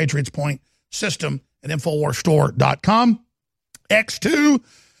there with the Patriots point system at InfoWarsStore.com. X2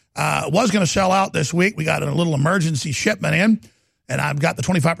 was going to sell out this week. We got a little emergency shipment in, and I've got the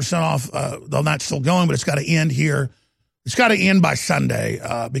 25% off, though that's still going, but it's got to end here. It's got to end by Sunday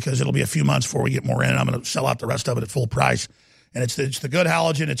because it'll be a few months before we get more in, and I'm going to sell out the rest of it at full price. And it's the good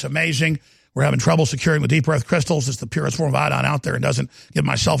halogen. It's amazing. We're having trouble securing the deep earth crystals. It's the purest form of iodine out there and doesn't give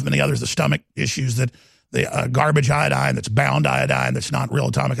myself and many others the stomach issues that the garbage iodine, that's bound iodine, that's not real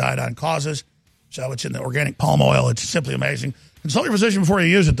atomic iodine causes. So it's in the organic palm oil. It's simply amazing. Consult your physician before you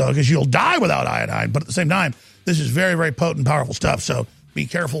use it, though, because you'll die without iodine. But at the same time, this is very, very potent, powerful stuff. So be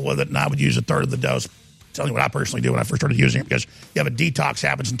careful with it, and I would use a third of the dose. It's only what I personally do when I first started using it, because you have a detox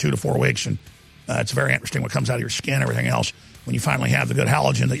happens in 2 to 4 weeks, and it's very interesting what comes out of your skin, everything else, when you finally have the good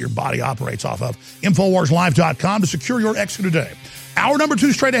halogen that your body operates off of. InfoWarsLive.com to secure your extra today. Hour number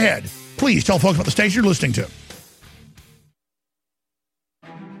 2 straight ahead. Please tell folks about the station you're listening to.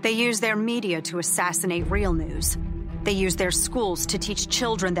 They use their media to assassinate real news. They use their schools to teach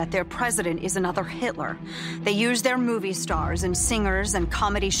children that their president is another Hitler. They use their movie stars and singers and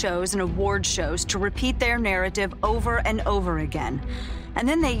comedy shows and award shows to repeat their narrative over and over again. And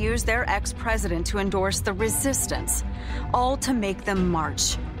then they use their ex-president to endorse the resistance, all to make them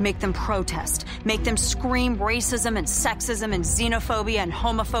march, make them protest, make them scream racism and sexism and xenophobia and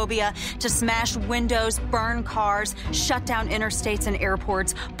homophobia, to smash windows, burn cars, shut down interstates and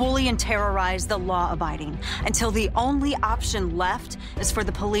airports, bully and terrorize the law-abiding, until the only option left is for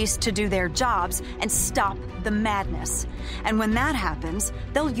the police to do their jobs and stop the madness. And when that happens,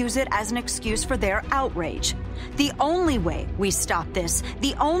 they'll use it as an excuse for their outrage. The only way we stop this,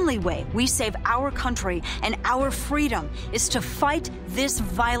 the only way we save our country and our freedom, is to fight this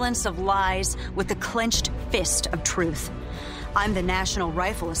violence of lies with the clenched fist of truth. I'm the National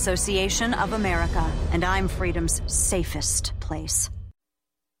Rifle Association of America, and I'm freedom's safest place.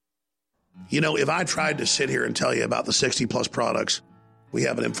 You know, if I tried to sit here and tell you about the 60-plus products we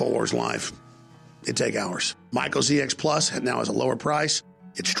have at InfoWars Live, it'd take hours. Myco ZX Plus now has a lower price.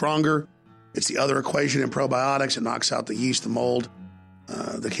 It's stronger. It's the other equation in probiotics. It knocks out the yeast, the mold,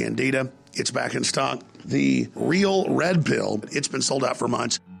 the candida. It's back in stock. The Real Red Pill, it's been sold out for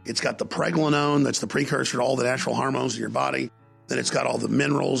months. It's got the pregnenolone, that's the precursor to all the natural hormones in your body. Then it's got all the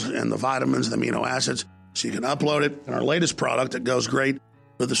minerals and the vitamins and the amino acids, so you can upload it. And our latest product that goes great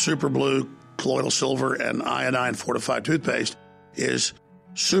with the Super Blue, colloidal silver, and iodine fortified toothpaste is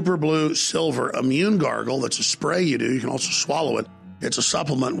Super Blue Silver Immune Gargle. That's a spray you do. You can also swallow it. It's a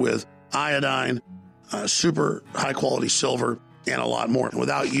supplement with iodine, super high-quality silver, and a lot more. And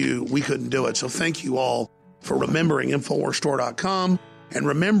without you, we couldn't do it. So thank you all for remembering InfoWarsStore.com and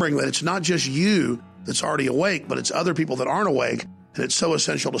remembering that it's not just you that's already awake, but it's other people that aren't awake, and it's so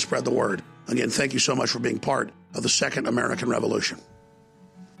essential to spread the word. Again, thank you so much for being part of the Second American Revolution.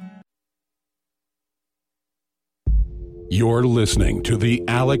 You're listening to The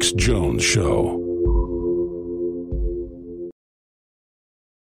Alex Jones Show.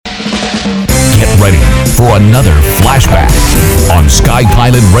 Get ready for another flashback on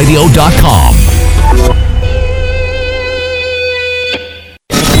SkyPilotRadio.com.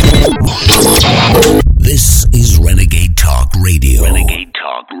 This is Renegade Talk Radio. Renegade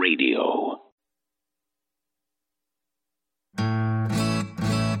Talk Radio.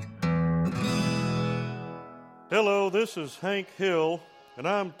 Hello, this is Hank Hill, and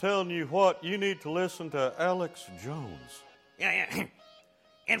I'm telling you what, you need to listen to Alex Jones. Yeah.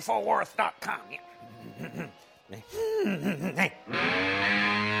 Infowars.com.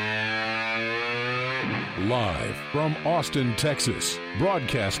 Live from Austin, Texas,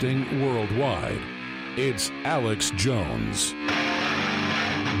 broadcasting worldwide, it's Alex Jones.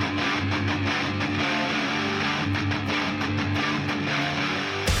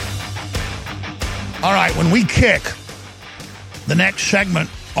 All right, when we kick the next segment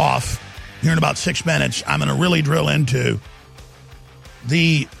off here in about 6 minutes, I'm going to really drill into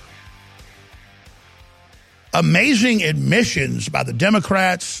the amazing admissions by the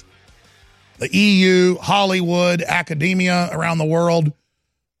Democrats, the EU, Hollywood, academia around the world,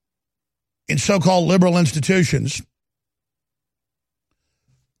 in so-called liberal institutions.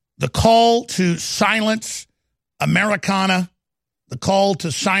 The call to silence Americana, the call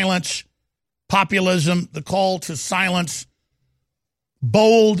to silence populism, the call to silence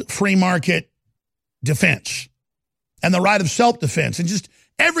bold free market defense and the right of self-defense and just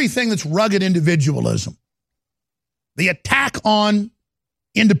everything that's rugged individualism. The attack on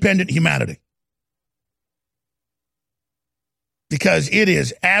independent humanity. Because it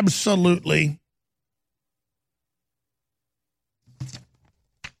is absolutely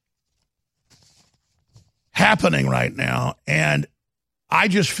happening right now. And I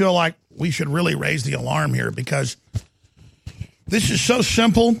just feel like we should really raise the alarm here because this is so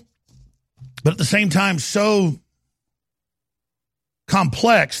simple, but at the same time so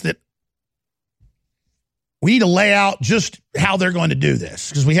complex that we need to lay out just how they're going to do this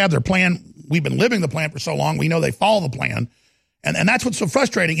because we have their plan. We've been living the plan for so long. We know they follow the plan. And that's what's so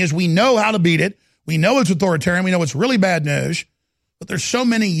frustrating is we know how to beat it. We know it's authoritarian. We know it's really bad news. But there's so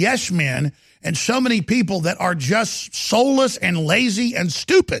many yes men and so many people that are just soulless and lazy and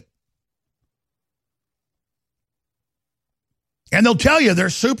stupid. And they'll tell you they're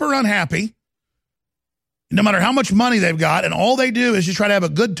super unhappy no matter how much money they've got, and all they do is just try to have a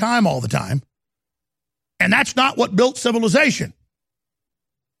good time all the time. And that's not what built civilization.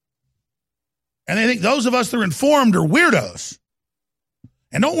 And they think those of us that are informed are weirdos.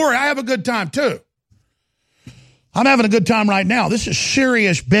 And don't worry, I have a good time too. I'm having a good time right now. This is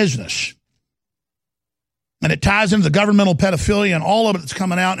serious business. And it ties into the governmental pedophilia and all of it that's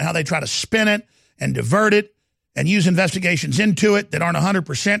coming out and how they try to spin it and divert it and use investigations into it that aren't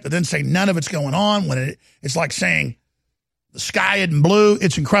 100%, but then say none of it's going on when it's like saying the sky isn't blue.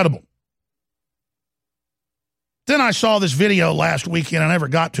 It's incredible. Then I saw this video last weekend. I never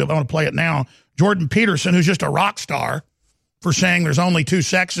got to it, but I want to play it now. Jordan Peterson, who's just a rock star for saying there's only two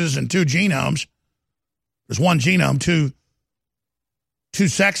sexes and two genomes. There's one genome, two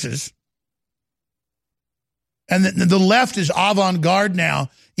sexes. And the left is avant-garde now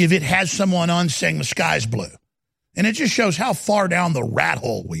if it has someone on saying the sky's blue. And it just shows how far down the rat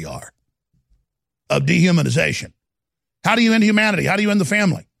hole we are of dehumanization. How do you end humanity? How do you end the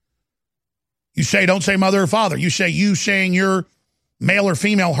family? You say, don't say mother or father. You say you saying you're male or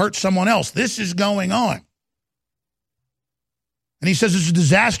female hurts someone else. This is going on. And he says it's a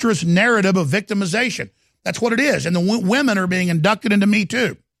disastrous narrative of victimization. That's what it is. And the women are being inducted into Me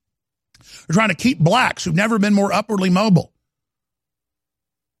Too. They're trying to keep blacks who've never been more upwardly mobile.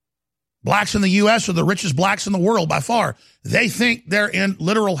 Blacks in the U.S. are the richest blacks in the world by far. They think they're in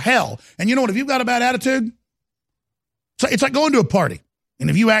literal hell. And you know what? If you've got a bad attitude, it's like going to a party.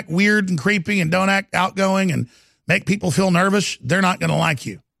 And if you act weird and creepy and don't act outgoing and make people feel nervous, they're not going to like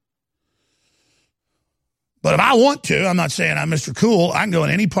you. But if I want to, I'm not saying I'm Mr. Cool. I can go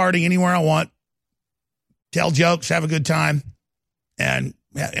in any party anywhere I want, tell jokes, have a good time, and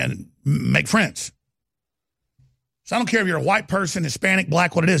make friends. So I don't care if you're a white person, Hispanic,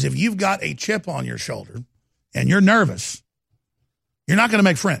 black, what it is. If you've got a chip on your shoulder and you're nervous, you're not going to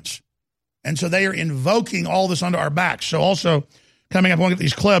make friends. And so they are invoking all this onto our backs. So also coming up, I want to get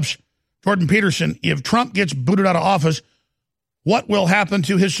these clips. Jordan Peterson, if Trump gets booted out of office, what will happen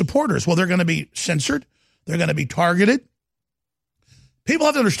to his supporters? Well, they're going to be censored. They're going to be targeted. People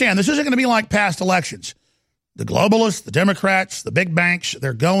have to understand this isn't going to be like past elections. The globalists, the Democrats, the big banks,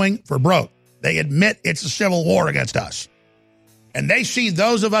 they're going for broke. They admit it's a civil war against us. And they see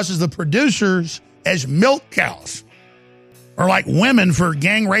those of us as the producers as milk cows. are like women for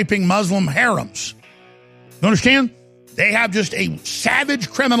gang-raping Muslim harems. You understand? They have just a savage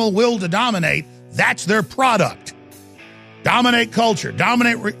criminal will to dominate. That's their product. Dominate culture,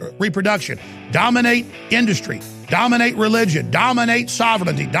 dominate reproduction, dominate industry, dominate religion, dominate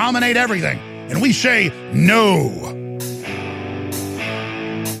sovereignty, dominate everything. And we say no.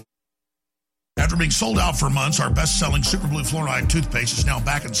 After being sold out for months, our best-selling Super Blue Fluoride toothpaste is now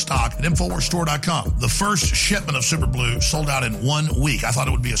back in stock at InfoWarsStore.com. The first shipment of Super Blue sold out in 1 week. I thought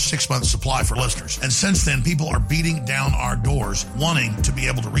it would be a 6-month supply for listeners. And since then, people are beating down our doors wanting to be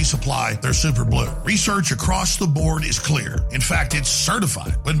able to resupply their Super Blue. Research across the board is clear. In fact, it's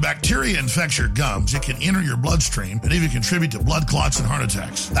certified. When bacteria infects your gums, it can enter your bloodstream and even contribute to blood clots and heart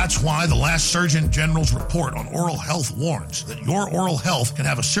attacks. That's why the last Surgeon General's report on oral health warns that your oral health can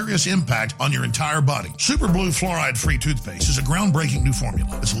have a serious impact on your entire body. Super Blue Fluoride-Free toothpaste is a groundbreaking new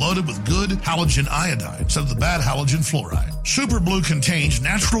formula. It's loaded with good halogen iodine instead of the bad halogen fluoride. Super Blue contains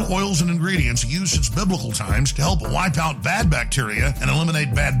natural oils and ingredients used since biblical times to help wipe out bad bacteria and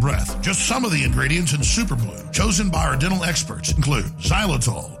eliminate bad breath. Just some of the ingredients in Super Blue, chosen by our dental experts, include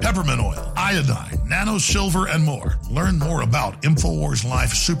xylitol, peppermint oil, iodine, nano silver, and more. Learn more about InfoWars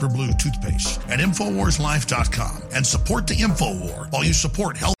Life Super Blue toothpaste at InfoWarsLife.com and support the InfoWar while you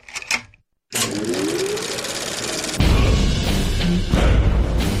support health.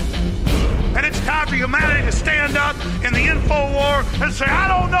 And it's time for humanity to stand up in the info war and say, I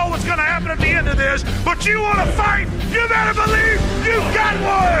don't know what's going to happen at the end of this, but you want to fight, you better believe you got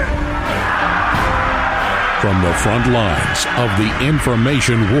one! From the front lines of the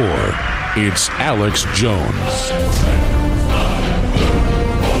information war, it's Alex Jones.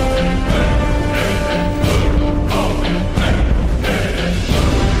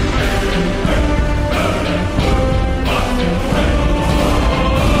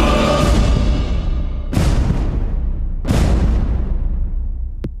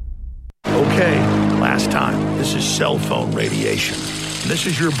 This is cell phone radiation. And this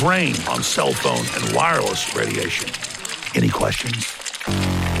is your brain on cell phone and wireless radiation. Any questions?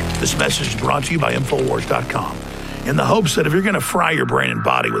 This message is brought to you by InfoWars.com in the hopes that if you're going to fry your brain and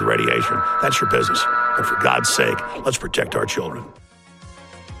body with radiation, that's your business. But for God's sake, let's protect our children.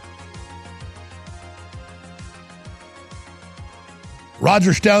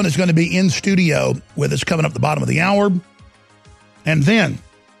 Roger Stone is going to be in studio with us coming up the bottom of the hour. And then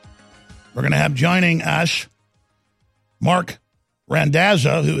we're going to have joining us Mark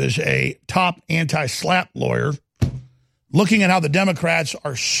Randazza, who is a top anti-SLAPP lawyer, looking at how the Democrats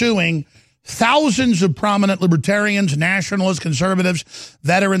are suing thousands of prominent libertarians, nationalists, conservatives,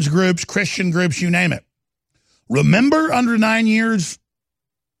 veterans groups, Christian groups, you name it. Remember under 9 years? It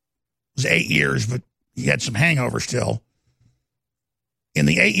was 8 years, but he had some hangover still. In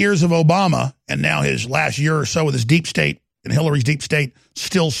the 8 years of Obama, and now his last year or so with his deep state and Hillary's deep state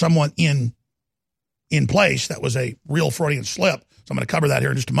still somewhat in place. That was a real Freudian slip. So I'm going to cover that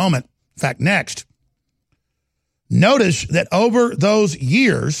here in just a moment. In fact, next. Notice that over those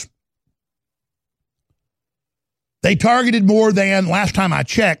years, they targeted more than, last time I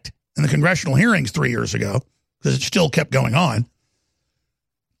checked, in the congressional hearings 3 years ago, because it still kept going on,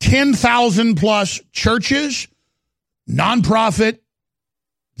 10,000 plus churches, nonprofit,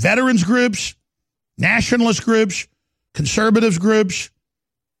 veterans groups, nationalist groups, conservatives groups,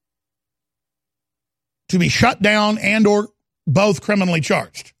 to be shut down and or both criminally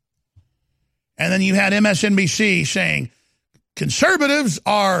charged. And then you had MSNBC saying conservatives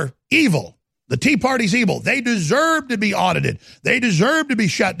are evil. The Tea Party's evil. They deserve to be audited. They deserve to be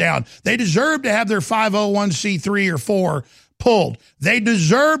shut down. They deserve to have their 501c3 or 4 pulled. They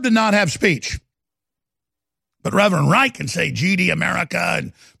deserve to not have speech. But Reverend Wright can say GD America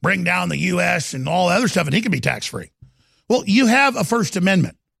and bring down the U.S. and all the other stuff, and he can be tax-free. Well, you have a First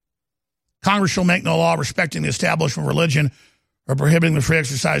Amendment. Congress shall make no law respecting the establishment of religion or prohibiting the free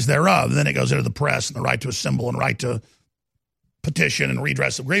exercise thereof. And then it goes into the press and the right to assemble and right to petition and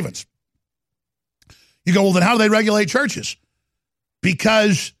redress of grievance. You go, well, then how do they regulate churches?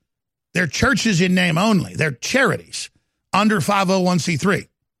 Because they're churches in name only. They're charities under 501c3.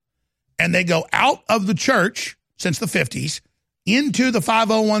 And they go out of the church since the 50s into the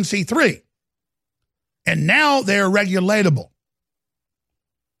 501c3. And now they're regulatable.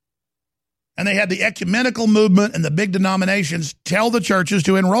 And they had the ecumenical movement and the big denominations tell the churches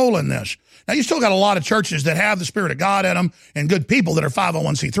to enroll in this. Now, you still got a lot of churches that have the Spirit of God in them and good people that are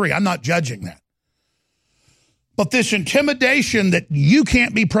 501c3. I'm not judging that. But this intimidation that you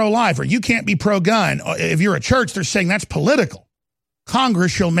can't be pro-life or you can't be pro-gun, if you're a church, they're saying that's political.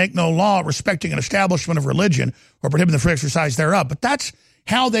 Congress shall make no law respecting an establishment of religion or prohibiting the free exercise thereof. But that's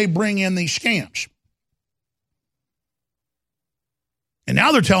how they bring in these scams. And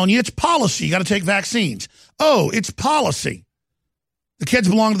now they're telling you it's policy. You got to take vaccines. Oh, it's policy. The kids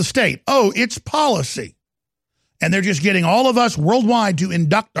belong to the state. Oh, it's policy. And they're just getting all of us worldwide to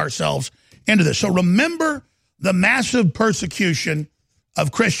induct ourselves into this. So remember the massive persecution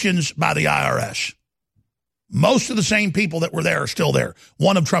of Christians by the IRS. Most of the same people that were there are still there.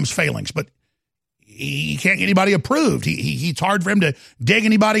 One of Trump's failings, but he can't get anybody approved. It's hard for him to dig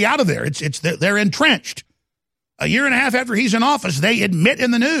anybody out of there. They're entrenched. A year and a half after he's in office, they admit in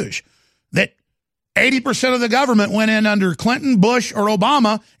the news that 80% of the government went in under Clinton, Bush, or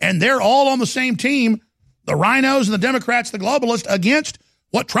Obama, and they're all on the same team, the rhinos and the Democrats, the globalists, against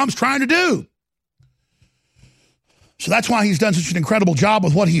what Trump's trying to do. So that's why he's done such an incredible job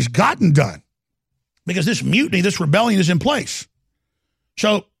with what he's gotten done, because this mutiny, this rebellion is in place.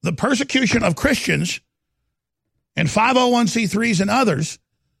 So the persecution of Christians and 501c3s and others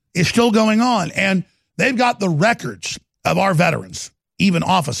is still going on, and they've got the records of our veterans, even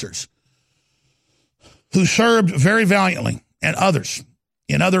officers, who served very valiantly, and others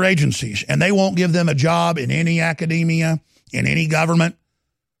in other agencies, and they won't give them a job in any academia, in any government.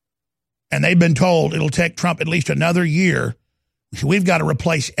 And they've been told it'll take Trump at least another year. So we've got to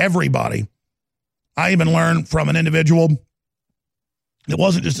replace everybody. I even learned from an individual that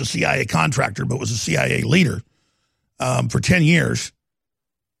wasn't just a CIA contractor, but was a CIA leader for 10 years.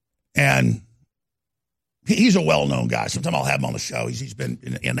 And he's a well-known guy. Sometimes I'll have him on the show. He's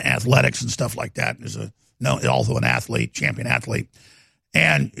been in athletics and stuff like that. He's also an athlete, champion athlete.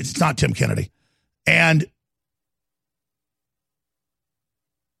 And it's not Tim Kennedy. And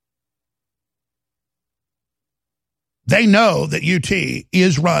they know that UT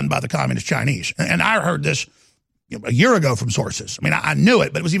is run by the Communist Chinese. And I heard this a year ago from sources. I mean, I knew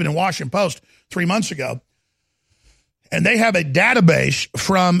it, but it was even in Washington Post 3 months ago. And they have a database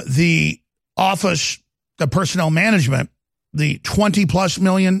from the Office of Personnel Management, the 20-plus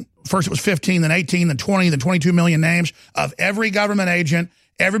million, first it was 15, then 18, then 20, then 22 million names of every government agent,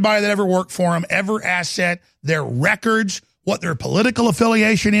 everybody that ever worked for them, every asset, their records, what their political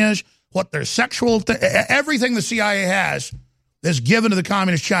affiliation is, what their sexual, everything the CIA has that's given to the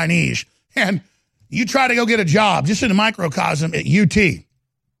Communist Chinese. And you try to go get a job just in a microcosm at UT.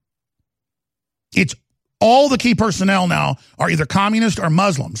 It's all the key personnel now are either communist or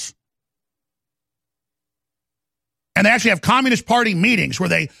Muslims. And they actually have Communist Party meetings where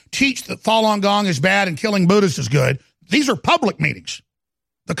they teach that Falun Gong is bad and killing Buddhists is good. These are public meetings.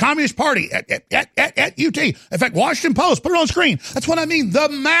 The Communist Party at UT. In fact, Washington Post, put it on screen. That's what I mean. The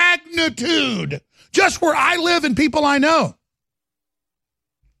magnitude. Just where I live and people I know.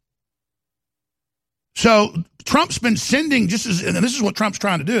 So Trump's been sending, and this is what Trump's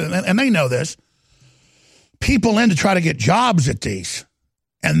trying to do, and they know this, people in to try to get jobs at these.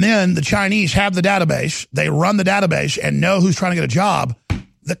 And then the Chinese have the database. They run the database and know who's trying to get a job.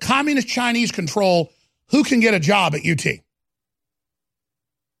 The Communist Chinese control who can get a job at UT.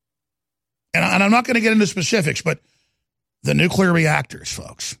 And I'm not going to get into specifics, but the nuclear reactors,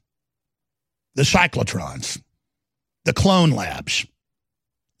 folks, the cyclotrons, the clone labs.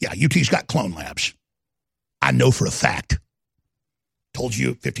 Yeah, UT's got clone labs. I know for a fact. Told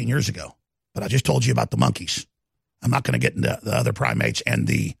you 15 years ago, but I just told you about the monkeys. I'm not going to get into the other primates and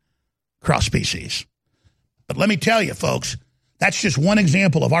the cross species. But let me tell you, folks, that's just one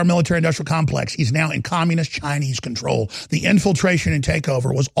example of our military-industrial complex. He's now in Communist Chinese control. The infiltration and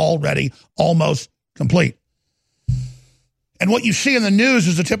takeover was already almost complete. And what you see in the news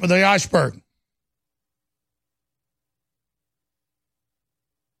is the tip of the iceberg.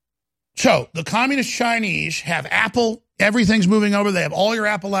 So the Communist Chinese have Apple. Everything's moving over. They have all your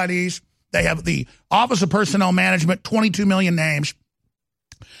Apple IDs. They have the Office of Personnel Management, 22 million names.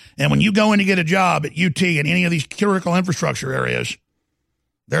 And when you go in to get a job at UT in any of these critical infrastructure areas,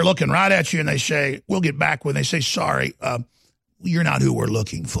 they're looking right at you and they say, we'll get back when they say, sorry, you're not who we're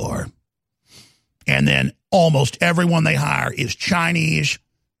looking for. And then almost everyone they hire is Chinese,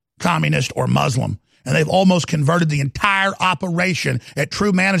 communist, or Muslim. And they've almost converted the entire operation at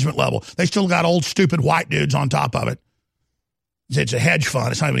true management level. They still got old, stupid white dudes on top of it. It's a hedge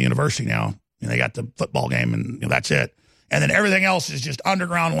fund. It's not even a university now. They got the football game and that's it. And then everything else is just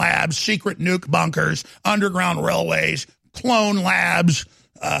underground labs, secret nuke bunkers, underground railways, clone labs,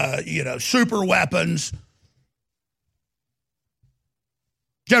 super weapons.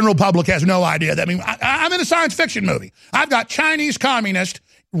 General public has no idea. I'm in a science fiction movie. I've got Chinese communists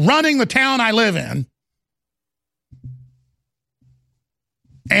running the town I live in.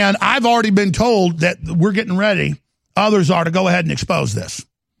 And I've already been told that we're getting ready. Others are to go ahead and expose this. In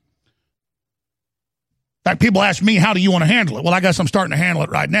fact, people ask me, how do you want to handle it? Well, I guess I'm starting to handle it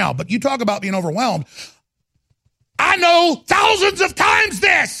right now. But you talk about being overwhelmed. I know thousands of times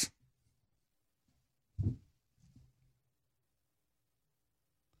this.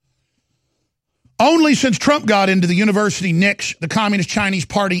 Only since Trump got into the university niche, the Communist Chinese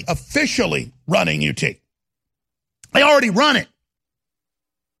Party officially running UT. They already run it.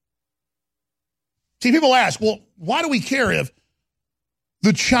 See, people ask, well, why do we care if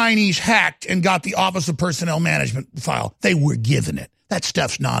the Chinese hacked and got the Office of Personnel Management file? They were given it. That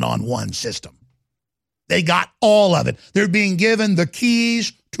stuff's not on one system. They got all of it. They're being given the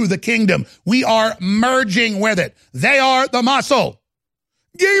keys to the kingdom. We are merging with it. They are the muscle.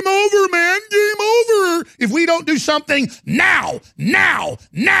 Game over, man. Game over. If we don't do something now.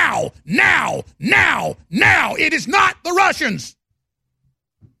 It is not the Russians.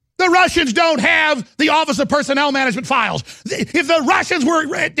 The Russians don't have the Office of Personnel Management files. If the Russians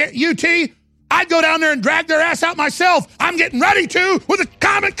were at UT, I'd go down there and drag their ass out myself. I'm getting ready to with the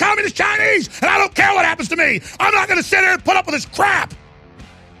Communist Chinese, and I don't care what happens to me. I'm not going to sit there and put up with this crap.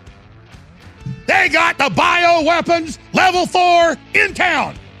 They got the bioweapons level 4 in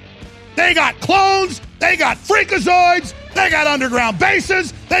town. They got clones. They got freakazoids. They got underground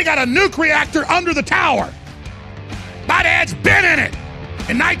bases. They got a nuke reactor under the tower. My dad's been in it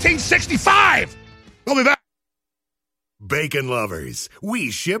in 1965. We'll be back. Bacon lovers,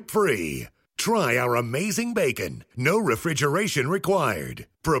 we ship free. Try our amazing bacon. No refrigeration required.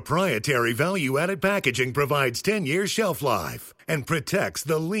 Proprietary value-added packaging provides 10-year shelf life and protects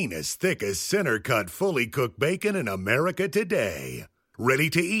the leanest, thickest, center-cut, fully cooked bacon in America today. Ready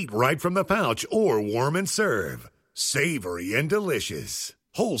to eat right from the pouch or warm and serve. Savory and delicious.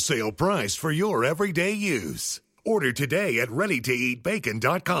 Wholesale price for your everyday use. Order today at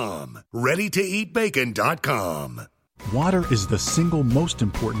readytoeatbacon.com. readytoeatbacon.com. Water is the single most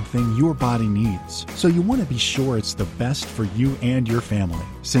important thing your body needs, so you want to be sure it's the best for you and your family.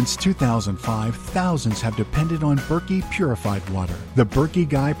 Since 2005, thousands have depended on Berkey purified water. The Berkey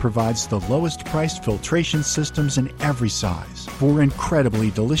Guy provides the lowest priced filtration systems in every size. For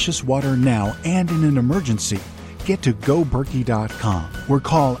incredibly delicious water now and in an emergency, get to GoBerkey.com or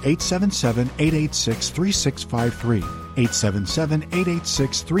call 877-886-3653.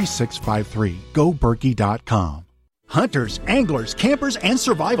 877-886-3653. GoBerkey.com. Hunters, anglers, campers, and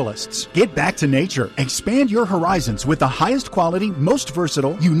survivalists. Get back to nature. Expand your horizons with the highest quality, most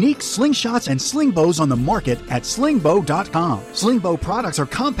versatile, unique slingshots and sling bows on the market at slingbow.com. Slingbow products are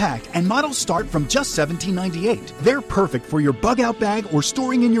compact and models start from just $17.98. They're perfect for your bug out bag or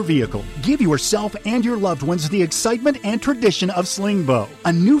storing in your vehicle. Give yourself and your loved ones the excitement and tradition of Slingbow,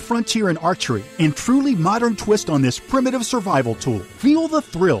 a new frontier in archery and truly modern twist on this primitive survival tool. Feel the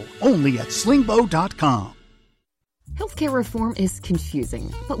thrill only at slingbow.com. Healthcare reform is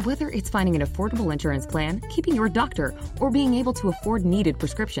confusing, but whether it's finding an affordable insurance plan, keeping your doctor, or being able to afford needed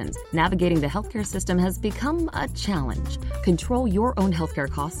prescriptions, navigating the healthcare system has become a challenge. Control your own healthcare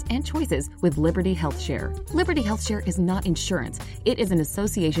costs and choices with Liberty HealthShare. Liberty HealthShare is not insurance. It is an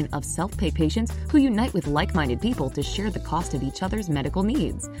association of self-pay patients who unite with like-minded people to share the cost of each other's medical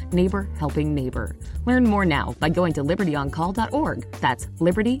needs. Neighbor helping neighbor. Learn more now by going to libertyoncall.org. That's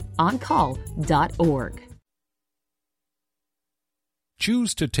libertyoncall.org.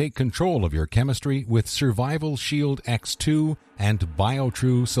 Choose to take control of your chemistry with Survival Shield X2 and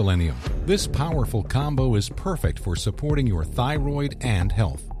BioTrue Selenium. This powerful combo is perfect for supporting your thyroid and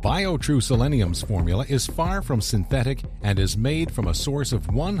health. BioTrue Selenium's formula is far from synthetic and is made from a source of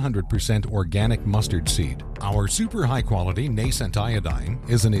 100% organic mustard seed. Our super high-quality nascent iodine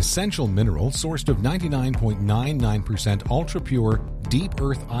is an essential mineral sourced of 99.99% ultra-pure deep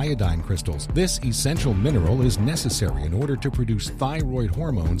earth iodine crystals. This essential mineral is necessary in order to produce thyroid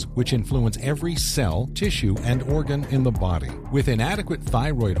hormones, which influence every cell, tissue, and organ in the body. With inadequate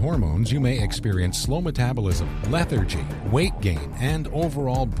thyroid hormones, you may experience slow metabolism, lethargy, weight gain, and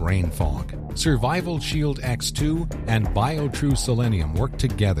overall brain fog. Survival Shield X2 and BioTrue Selenium work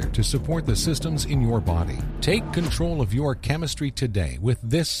together to support the systems in your body. Take control of your chemistry today with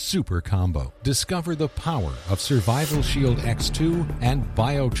this super combo. Discover the power of Survival Shield X2 and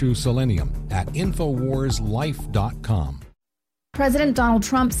BioTrue Selenium at InfoWarsLife.com. President Donald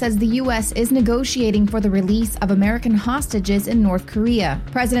Trump says the U.S. is negotiating for the release of American hostages in North Korea.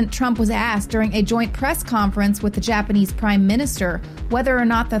 President Trump was asked during a joint press conference with the Japanese Prime Minister whether or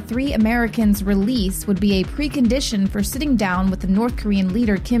not the 3 Americans' release would be a precondition for sitting down with the North Korean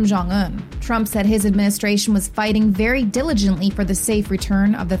leader Kim Jong-un. Trump said his administration was fighting very diligently for the safe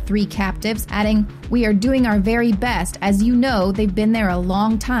return of the 3 captives, adding, "We are doing our very best. As you know, they've been there a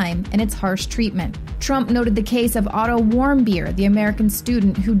long time, and it's harsh treatment." Trump noted the case of Otto Warmbier, the American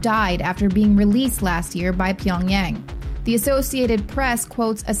student who died after being released last year by Pyongyang. The Associated Press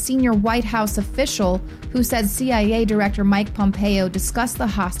quotes a senior White House official who said CIA Director Mike Pompeo discussed the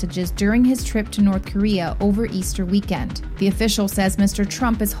hostages during his trip to North Korea over Easter weekend. The official says Mr.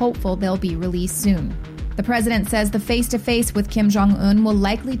 Trump is hopeful they'll be released soon. The president says the face-to-face with Kim Jong-un will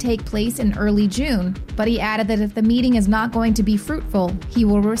likely take place in early June, but he added that if the meeting is not going to be fruitful, he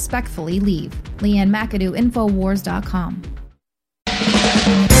will respectfully leave. Leanne McAdoo, Infowars.com.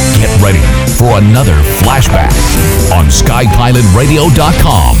 Get ready for another flashback on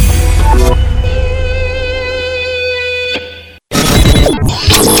SkyPilotRadio.com.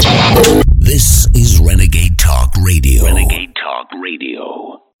 This is Renegade Talk Radio. Renegade Talk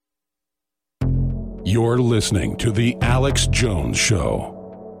Radio. You're listening to The Alex Jones Show.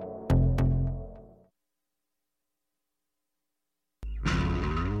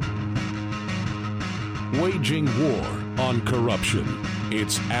 Waging war on corruption.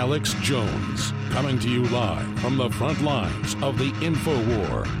 It's Alex Jones coming to you live from the front lines of the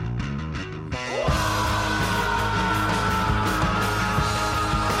InfoWar.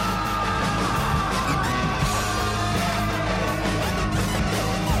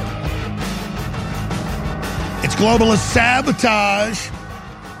 It's globalist sabotage.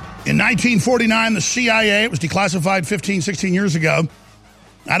 In 1949, the CIA, it was declassified 15, 16 years ago.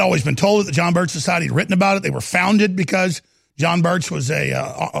 I'd always been told that the John Birch Society had written about it. They were founded because John Birch was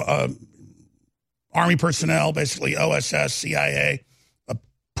a Army personnel, basically OSS, CIA, a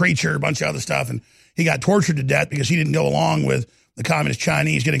preacher, a bunch of other stuff. And he got tortured to death because he didn't go along with the communist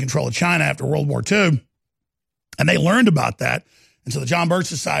Chinese getting control of China after World War II. And they learned about that. And so the John Birch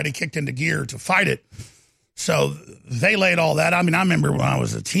Society kicked into gear to fight it. So they laid all that. I mean, I remember when I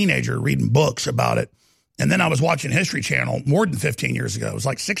was a teenager reading books about it. And then I was watching History Channel more than 15 years ago. It was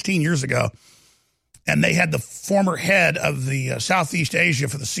like 16 years ago. And they had the former head of the Southeast Asia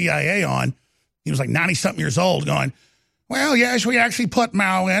for the CIA on. He was like 90-something years old going, well, yes, we actually put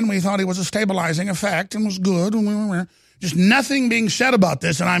Mao in. We thought he was a stabilizing effect and was good. Just nothing being said about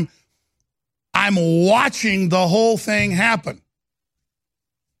this. And I'm watching the whole thing happen.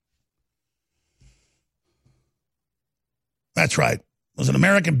 That's right. Was an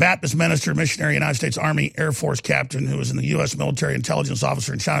American Baptist minister, missionary, United States Army Air Force captain who was in the U.S. military intelligence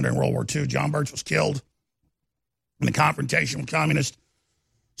officer in China during World War II. John Birch was killed in a confrontation with communist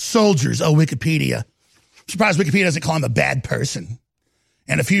soldiers. Oh, Wikipedia. I'm surprised Wikipedia doesn't call him a bad person.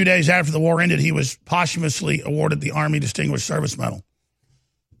 And a few days after the war ended, he was posthumously awarded the Army Distinguished Service Medal.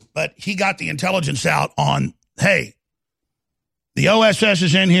 But he got the intelligence out on, hey, the OSS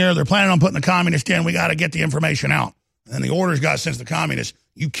is in here. They're planning on putting the communists in. We got to get the information out. And the orders got sent to the communists.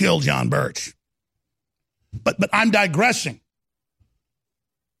 You killed John Birch. But I'm digressing.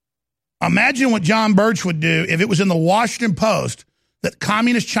 Imagine what John Birch would do if it was in the Washington Post that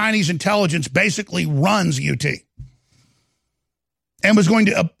communist Chinese intelligence basically runs UT and was going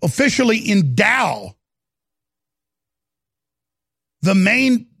to officially endow the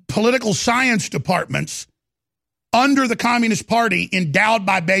main political science departments under the Communist Party endowed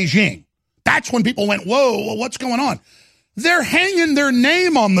by Beijing. That's when people went, whoa, what's going on? They're hanging their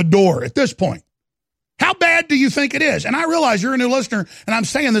name on the door at this point. How bad do you think it is? And I realize you're a new listener, and I'm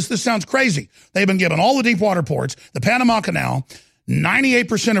saying this sounds crazy. They've been given all the deep water ports, the Panama Canal,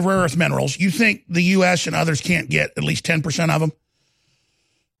 98% of rare earth minerals. You think the U.S. and others can't get at least 10% of them?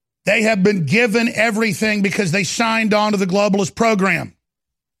 They have been given everything because they signed on to the globalist program.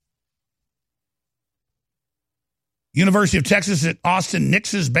 University of Texas at Austin,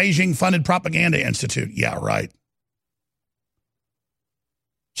 Nix's Beijing-funded propaganda institute. Yeah, right.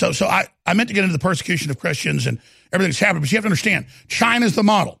 So I meant to get into the persecution of Christians and everything that's happened, but you have to understand, China's the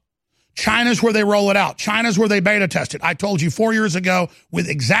model. China's where they roll it out. China's where they beta test it. I told you 4 years ago with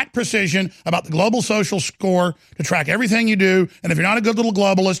exact precision about the global social score to track everything you do, and if you're not a good little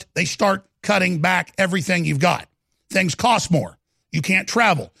globalist, they start cutting back everything you've got. Things cost more. You can't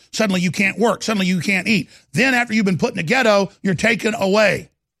travel. Suddenly you can't work. Suddenly you can't eat. Then after you've been put in a ghetto, you're taken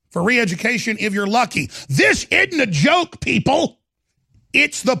away for re-education if you're lucky. This isn't a joke, people.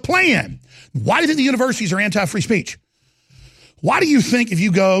 It's the plan. Why do you think the universities are anti-free speech? Why do you think if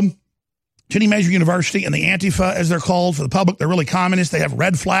you go to any major university and the Antifa, as they're called for the public, they're really communist, they have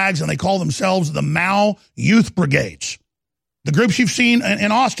red flags, and they call themselves the Mao Youth Brigades? The groups you've seen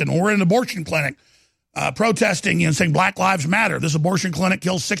in Austin, when we're in an abortion clinic, protesting and saying Black Lives Matter. This abortion clinic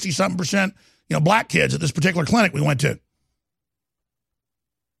kills 60-something%, black kids at this particular clinic we went to.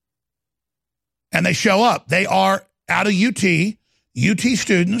 And they show up. They are out of UT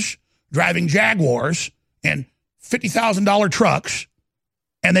students driving Jaguars and $50,000 trucks,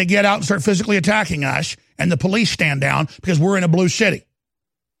 and they get out and start physically attacking us, and the police stand down because we're in a blue city.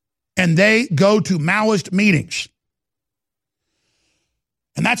 And they go to Maoist meetings.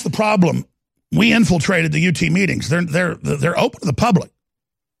 And that's the problem. We infiltrated the UT meetings. They're open to the public.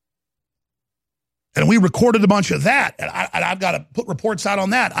 And we recorded a bunch of that. And I've got to put reports out on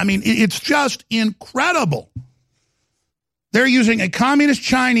that. I mean, it's just incredible. They're using a communist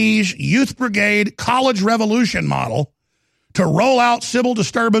Chinese youth brigade college revolution model to roll out civil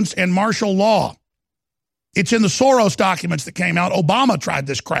disturbance and martial law. It's in the Soros documents that came out. Obama tried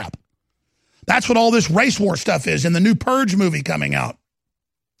this crap. That's what all this race war stuff is in the new Purge movie coming out,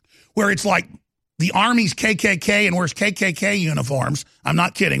 where it's like the Army's KKK and wears KKK uniforms. I'm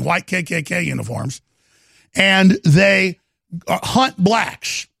not kidding, white KKK uniforms. And they hunt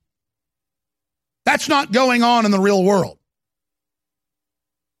blacks. That's not going on in the real world.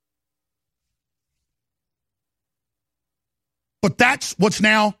 But that's what's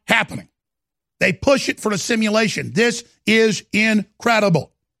now happening. They push it for a simulation. This is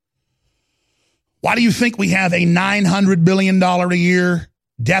incredible. Why do you think we have a $900 billion a year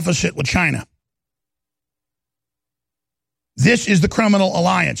deficit with China? This is the criminal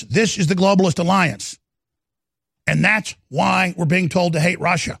alliance. This is the globalist alliance. And that's why we're being told to hate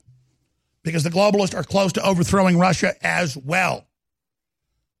Russia. Because the globalists are close to overthrowing Russia as well.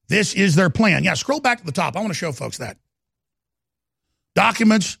 This is their plan. Yeah, scroll back to the top. I want to show folks that.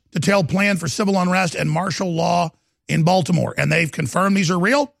 Documents detailed plan for civil unrest and martial law in Baltimore. And they've confirmed these are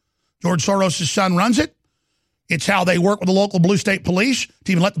real. George Soros' son runs it. It's how they work with the local blue state police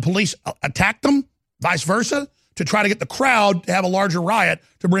to even let the police attack them, vice versa, to try to get the crowd to have a larger riot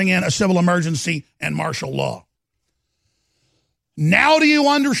to bring in a civil emergency and martial law. Now do you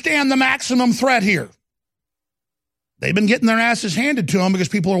understand the maximum threat here? They've been getting their asses handed to them because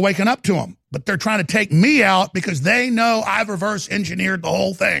people are waking up to them. But they're trying to take me out because they know I've reverse engineered the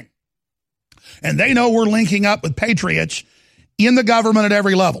whole thing. And they know we're linking up with patriots in the government at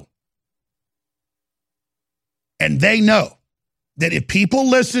every level. And they know that if people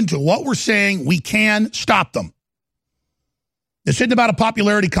listen to what we're saying, we can stop them. This isn't about a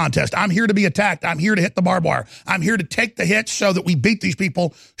popularity contest. I'm here to be attacked. I'm here to hit the barbed wire. I'm here to take the hits so that we beat these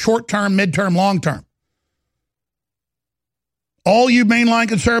people short-term, mid-term, long-term. All you mainline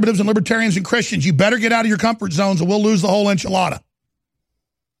conservatives and libertarians and Christians, you better get out of your comfort zones or we'll lose the whole enchilada.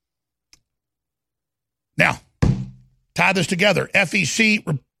 Now, tie this together. FEC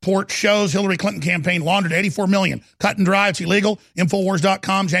report shows Hillary Clinton campaign laundered $84 million. Cut and dry, it's illegal.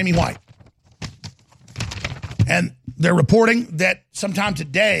 Infowars.com, Jamie White. And they're reporting that sometime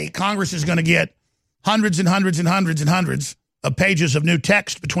today, Congress is going to get hundreds and hundreds and hundreds and hundreds of pages of new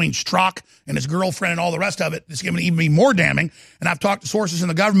text between Strzok and his girlfriend and all the rest of it. It's going to even be more damning. And I've talked to sources in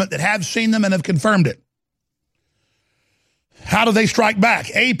the government that have seen them and have confirmed it. How do they strike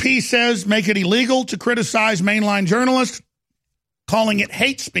back? AP says make it illegal to criticize mainline journalists, calling it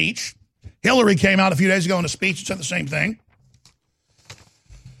hate speech. Hillary came out a few days ago in a speech and said the same thing.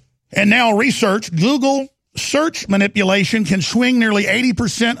 And now research, Google search manipulation can swing nearly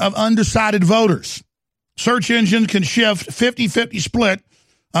 80% of undecided voters. Search engines can shift 50-50 split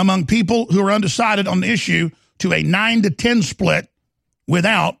among people who are undecided on the issue to a 9-10 split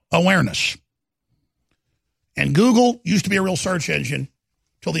without awareness. And Google used to be a real search engine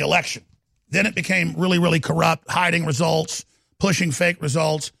till the election. Then it became really, really corrupt, hiding results, pushing fake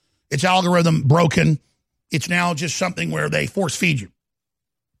results. Its algorithm broken. It's now just something where they force feed you.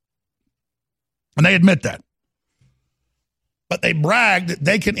 And they admit that. But they brag that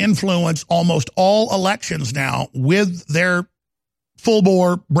they can influence almost all elections now with their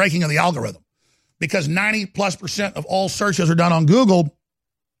full-bore breaking of the algorithm. Because 90+% of all searches are done on Google.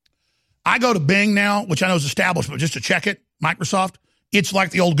 I go to Bing now, which I know is established, but just to check it, Microsoft, it's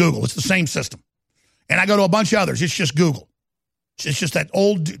like the old Google. It's the same system. And I go to a bunch of others. It's just Google. It's just that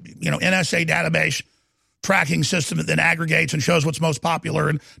old, NSA database tracking system that then aggregates and shows what's most popular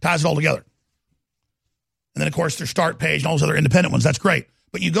and ties it all together. And then, of course, their start page and all those other independent ones. That's great.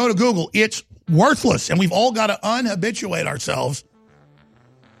 But you go to Google, it's worthless. And we've all got to unhabituate ourselves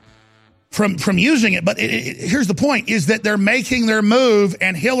from using it. But here's the point, is that they're making their move,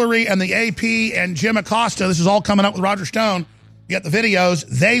 and Hillary and the AP and Jim Acosta, this is all coming up with Roger Stone, you got the videos,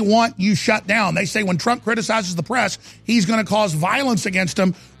 they want you shut down. They say when Trump criticizes the press, he's going to cause violence against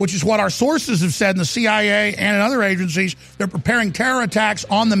them, which is what our sources have said in the CIA and in other agencies. They're preparing terror attacks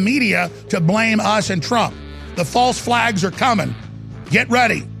on the media to blame us and Trump. The false flags are coming. Get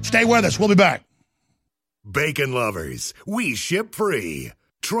ready. Stay with us. We'll be back. Bacon lovers, we ship free.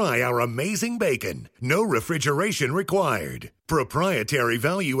 Try our amazing bacon. No refrigeration required. Proprietary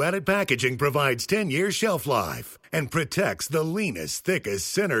value-added packaging provides 10-year shelf life and protects the leanest,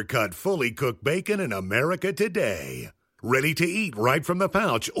 thickest, center-cut, fully cooked bacon in America today. Ready to eat right from the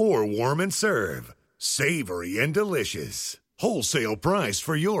pouch or warm and serve. Savory and delicious. Wholesale price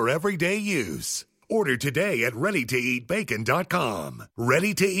for your everyday use. Order today at readytoeatbacon.com.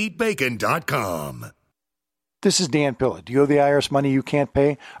 readytoeatbacon.com. This is Dan Pilla. Do you owe the IRS money you can't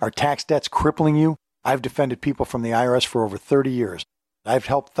pay? Are tax debts crippling you? I've defended people from the IRS for over 30 years. I've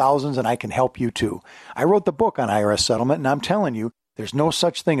helped thousands, and I can help you too. I wrote the book on IRS settlement, and I'm telling you, there's no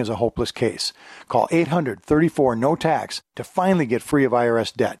such thing as a hopeless case. Call 800-34-NO-TAX to finally get free of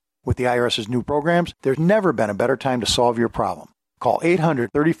IRS debt. With the IRS's new programs, there's never been a better time to solve your problem. Call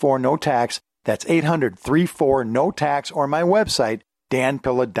 800-34-NO-TAX. That's 800-34-NO-TAX, or my website,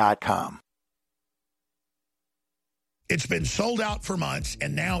 danpilla.com. It's been sold out for months,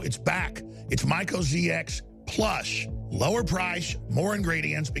 and now it's back. It's MycoZX Plus. Lower price, more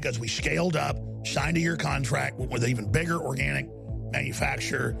ingredients, because we scaled up, signed a year contract with an even bigger organic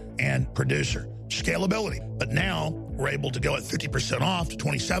manufacturer and producer. Scalability. But now we're able to go at 50% off to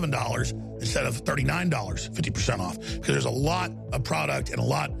 $27 instead of $39, 50% off. Because there's a lot of product and a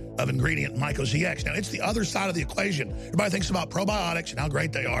lot of ingredient in MycoZX. Now, it's the other side of the equation. Everybody thinks about probiotics and how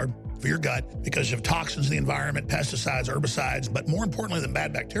great they are for your gut because of toxins in the environment, pesticides, herbicides, but more importantly than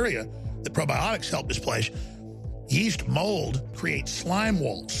bad bacteria that probiotics help displace, yeast mold creates slime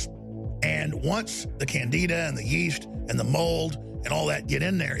walls. And once the candida and the yeast and the mold and all that get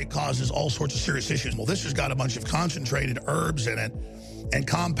in there, it causes all sorts of serious issues. Well, this has got a bunch of concentrated herbs in it and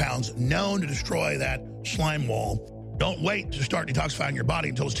compounds known to destroy that slime wall. Don't wait to start detoxifying your body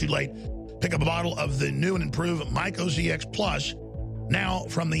until it's too late. Pick up a bottle of the new and improved MycoZX Plus now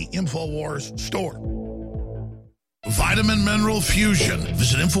from the InfoWars store. Vitamin Mineral Fusion.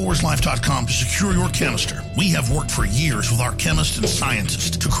 Visit InfoWarsLife.com to secure your canister. We have worked for years with our chemists and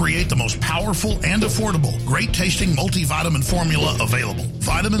scientists to create the most powerful and affordable, great-tasting multivitamin formula available.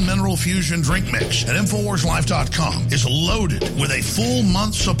 Vitamin Mineral Fusion Drink Mix at InfoWarsLife.com is loaded with a full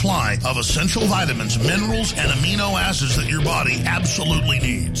month's supply of essential vitamins, minerals, and amino acids that your body absolutely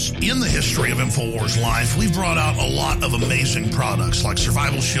needs. In the history of InfoWars Life, we've brought out a lot of amazing products like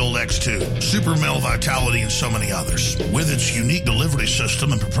Survival Shield X2, Super Male Vitality, and so many others. With its unique delivery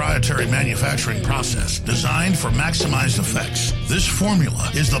system and proprietary manufacturing process designed for maximized effects, this formula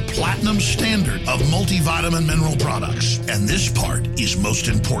is the platinum standard of multivitamin mineral products. And this part is most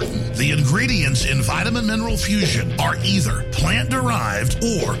important. The ingredients in Vitamin Mineral Fusion are either plant-derived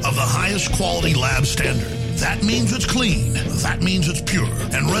or of the highest quality lab standard. That means it's clean. That means it's pure.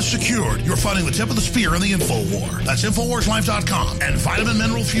 And rest assured, you're fighting the tip of the spear in the info war. That's InfoWarsLife.com and Vitamin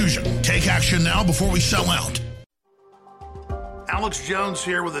Mineral Fusion. Take action now before we sell out. Alex Jones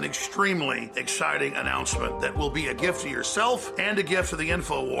here with an extremely exciting announcement that will be a gift to yourself and a gift to the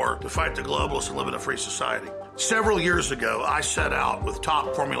InfoWar to fight the globalists and live in a free society. Several years ago, I set out with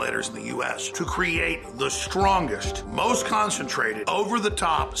top formulators in the U.S. to create the strongest, most concentrated,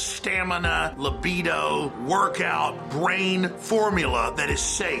 over-the-top stamina, libido, workout, brain formula that is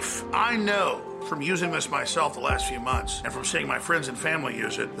safe. I know from using this myself the last few months and from seeing my friends and family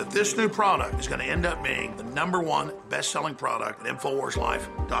use it, that this new product is going to end up being the #1 best-selling product at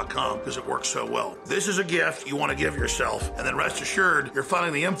InfoWarsLife.com because it works so well. This is a gift you want to give yourself, and then rest assured you're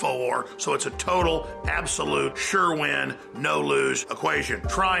fighting the InfoWar, so it's a total, absolute, sure-win, no-lose equation.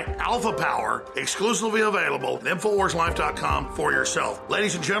 Try Alpha Power, exclusively available at InfoWarsLife.com for yourself.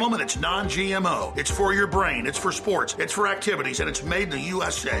 Ladies and gentlemen, it's non-GMO. It's for your brain. It's for sports. It's for activities, and it's made in the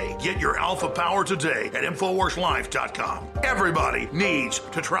USA. Get your Alpha Power today at InfoWarsLife.com. Everybody needs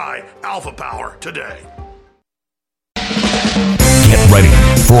to try Alpha Power today. Get ready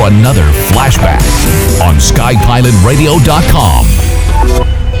for another flashback on SkyPilotRadio.com.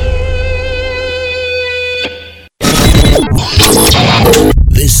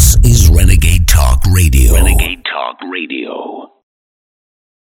 This is Renegade Talk Radio. Renegade Talk Radio.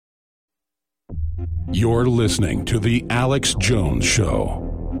 You're listening to The Alex Jones Show.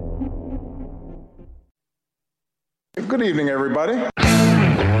 Good evening, everybody. There's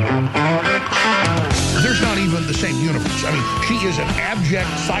not even the same universe. I mean, she is an abject,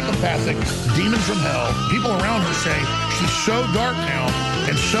 psychopathic demon from hell. People around her say she's so dark now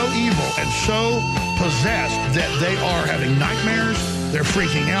and so evil and so possessed that they are having nightmares. They're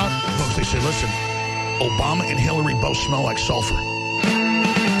freaking out. Folks, they say, listen, Obama and Hillary both smell like sulfur.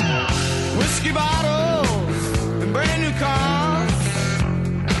 Whiskey bottles and brand new cars.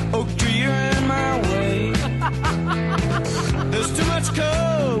 Oak tree, you're in my way. There's too much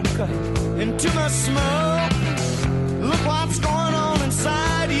coke and too much smoke. Look what's going on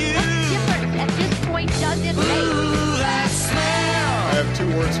inside you. What difference at this point does it make? Ooh, that smell. I have 2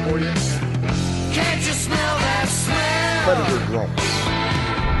 words for you. Can't you smell that smell? Predator drone.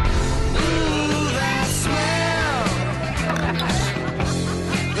 Ooh, that smell.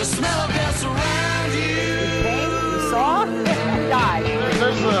 The smell of death around you. You saw?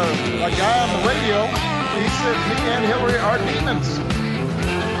 a guy on the radio, he said me and Hillary are demons.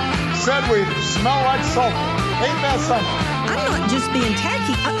 Said we smell like sulfur. Ain't that something? I'm not just being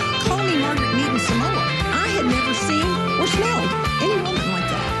tacky. Call me Margaret Mead Samoa. I had never seen or smelled any woman like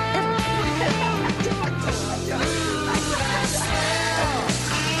that, ever.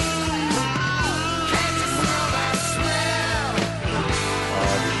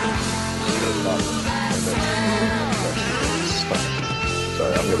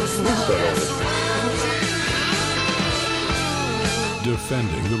 Sorry, I'm going to start over.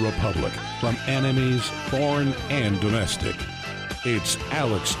 Defending the Republic from enemies, foreign and domestic. It's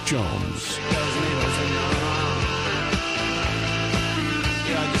Alex Jones.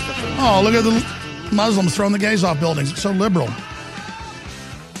 Oh, look at the Muslims throwing the gays off buildings. It's so liberal.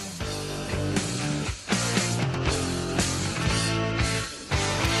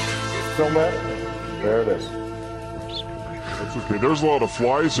 Film that? There it is. That's okay. There's a lot of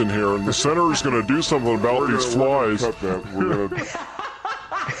flies in here, and the senator is going to do something about these flies. Cut that. We're going to...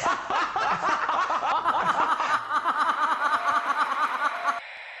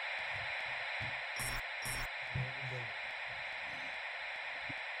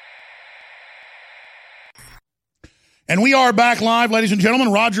 And we are back live, ladies and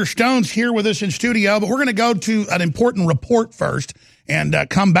gentlemen. Roger Stone's here with us in studio, but we're going to go to an important report first and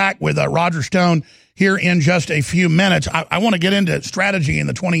come back with Roger Stone here in just a few minutes. I want to get into strategy in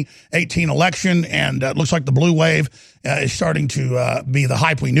the 2018 election, and it looks like the blue wave is starting to be the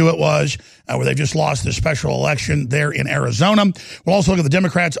hype we knew it was, where they just lost the special election there in Arizona. We'll also look at the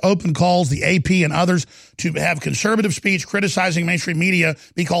Democrats' open calls, the AP and others, to have conservative speech criticizing mainstream media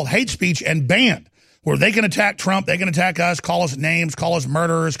be called hate speech and banned, where they can attack Trump, they can attack us, call us names, call us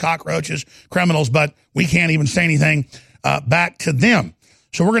murderers, cockroaches, criminals, but we can't even say anything back to them.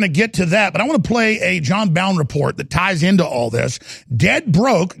 So we're going to get to that, but I want to play a John Bowne report that ties into all this. Dead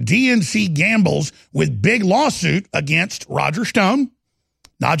broke, DNC gambles with big lawsuit against Roger Stone,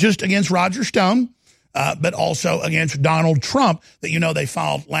 not just against Roger Stone, but also against Donald Trump that, you know, they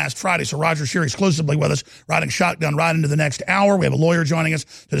filed last Friday. So Roger's here exclusively with us, riding shotgun right into the next hour. We have a lawyer joining us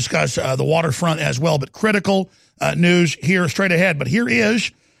to discuss the waterfront as well, but critical news here straight ahead. But here is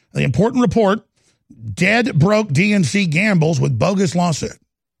the important report. Dead broke DNC gambles with bogus lawsuit.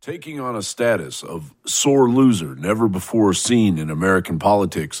 Taking on a status of sore loser never before seen in American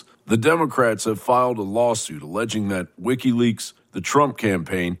politics, the Democrats have filed a lawsuit alleging that WikiLeaks, the Trump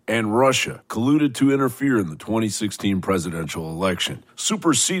campaign, and Russia colluded to interfere in the 2016 presidential election,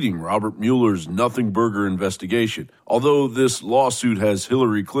 superseding Robert Mueller's Nothing Burger investigation. Although this lawsuit has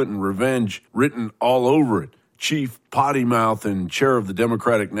Hillary Clinton revenge written all over it, Chief Potty Mouth and chair of the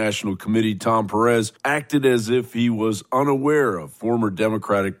Democratic National Committee, Tom Perez, acted as if he was unaware of former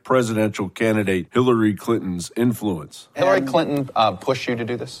Democratic presidential candidate Hillary Clinton's influence. Hillary Clinton pushed you to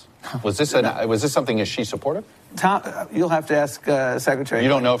do this? Was this something is she supportive? Tom, you'll have to ask Secretary. You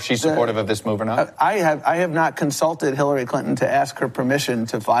don't know if she's supportive of this move or not? I have not consulted Hillary Clinton to ask her permission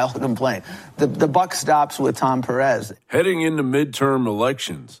to file a complaint. The buck stops with Tom Perez. Heading into midterm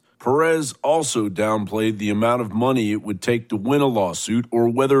elections, Perez also downplayed the amount of money it would take to win a lawsuit or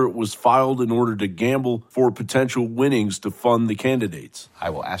whether it was filed in order to gamble for potential winnings to fund the candidates.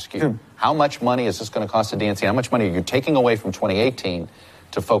 I will ask you, how much money is this going to cost the DNC? How much money are you taking away from 2018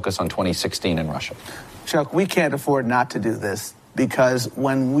 to focus on 2016 in Russia? Chuck, we can't afford not to do this because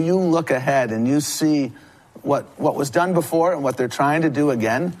when you look ahead and you see what was done before and what they're trying to do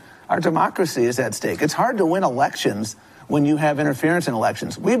again, our democracy is at stake. It's hard to win elections when you have interference in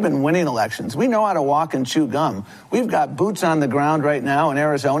elections. We've been winning elections. We know how to walk and chew gum. We've got boots on the ground right now in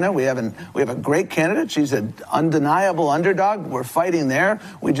Arizona. We have a great candidate. She's an undeniable underdog. We're fighting there.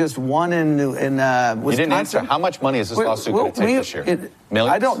 We just won in Wisconsin. You didn't answer. How much money is this lawsuit going to take this year?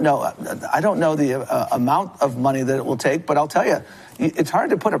 Millions? I don't know. I don't know the amount of money that it will take, but I'll tell you, it's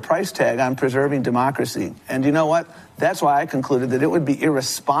hard to put a price tag on preserving democracy. And you know what? That's why I concluded that it would be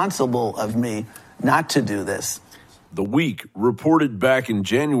irresponsible of me not to do this. The Week reported back in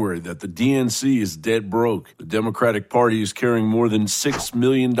January that the DNC is dead broke. The Democratic Party is carrying more than $6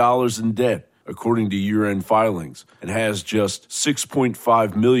 million in debt, according to year-end filings, and has just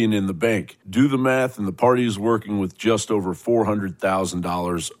 $6.5 million in the bank. Do the math, and the party is working with just over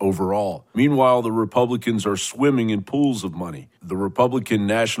 $400,000 overall. Meanwhile, the Republicans are swimming in pools of money. The Republican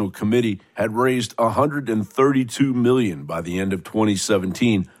National Committee had raised $132 million by the end of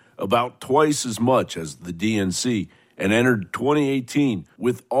 2017, about twice as much as the DNC, and entered 2018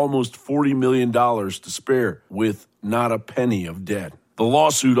 with almost $40 million to spare, with not a penny of debt. The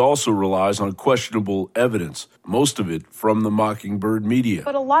lawsuit also relies on questionable evidence, most of it from the Mockingbird media.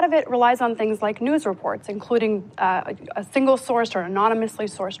 But a lot of it relies on things like news reports, including a single-sourced or anonymously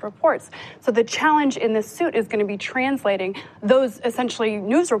sourced reports. So the challenge in this suit is going to be translating those essentially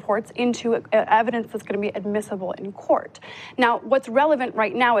news reports into evidence that's going to be admissible in court. Now, what's relevant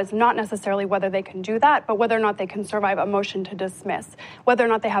right now is not necessarily whether they can do that, but whether or not they can survive a motion to dismiss, whether or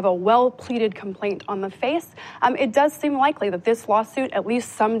not they have a well-pleaded complaint on the face. It does seem likely that this lawsuit, at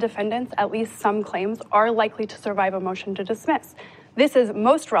least some defendants, at least some claims, are likely to survive a motion to dismiss. This is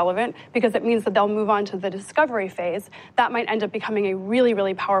most relevant because it means that they'll move on to the discovery phase. That might end up becoming a really,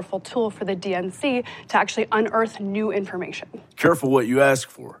 really powerful tool for the DNC to actually unearth new information. Careful what you ask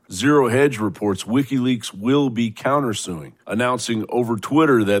for. Zero Hedge reports WikiLeaks will be countersuing, announcing over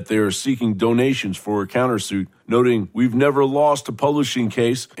Twitter that they are seeking donations for a countersuit, noting, "We've never lost a publishing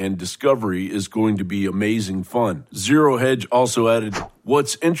case, and discovery is going to be amazing fun." Zero Hedge also added,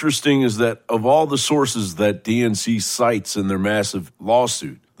 "What's interesting is that of all the sources that DNC cites in their massive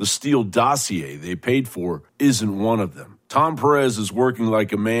lawsuit, the Steele dossier they paid for isn't one of them. Tom Perez is working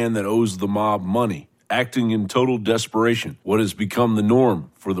like a man that owes the mob money, acting in total desperation, what has become the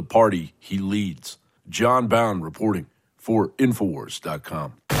norm for the party he leads." John Bound reporting for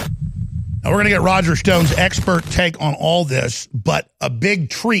Infowars.com. Now, we're going to get Roger Stone's expert take on all this, but a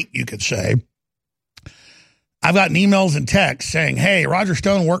big treat, you could say. I've gotten emails and texts saying, hey, Roger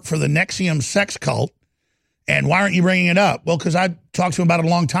Stone worked for the NXIVM sex cult, and why aren't you bringing it up? Well, because I talked to him about it a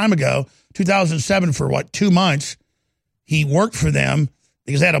long time ago, 2007, for 2 months. He worked for them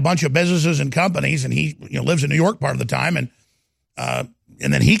because they had a bunch of businesses and companies, and he lives in New York part of the time, and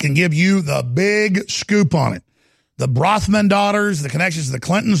then he can give you the big scoop on it. The Brothman daughters, the connections to the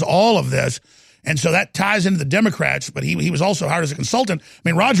Clintons, all of this. And so that ties into the Democrats, but he was also hired as a consultant. I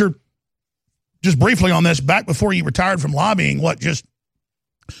mean, Roger, just briefly on this, back before you retired from lobbying, just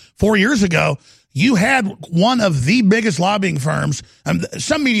 4 years ago, you had one of the biggest lobbying firms.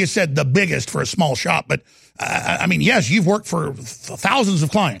 Some media said the biggest for a small shop, but I mean, yes, you've worked for thousands of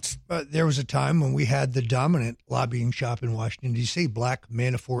clients. There was a time when we had the dominant lobbying shop in Washington, D.C., Black,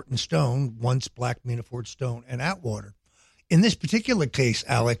 Manafort, and Stone, once Black, Manafort, Stone, and Atwater. In this particular case,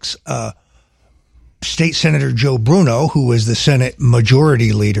 Alex, State Senator Joe Bruno, who was the Senate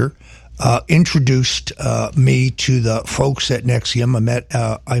Majority Leader, introduced me to the folks at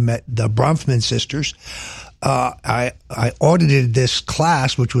NXIVM. I met the Bronfman sisters. I audited this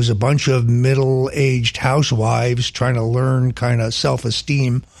class, which was a bunch of middle-aged housewives trying to learn kind of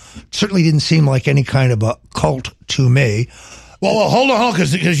self-esteem. Certainly didn't seem like any kind of a cult to me. Well, hold on,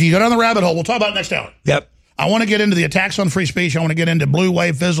 because you go down the rabbit hole. We'll talk about it next hour. Yep. I want to get into the attacks on free speech. I want to get into blue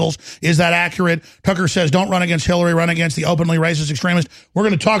wave fizzles. Is that accurate? Tucker says, don't run against Hillary, run against the openly racist extremist. We're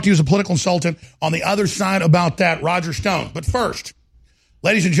going to talk to you as a political consultant on the other side about that, Roger Stone. But first,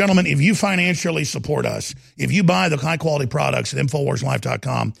 ladies and gentlemen, if you financially support us, if you buy the high-quality products at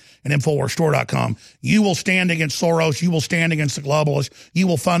InfoWarsLife.com and InfoWarsStore.com, you will stand against Soros. You will stand against the globalists. You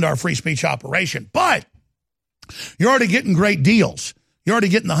will fund our free speech operation. But you're already getting great deals. You're already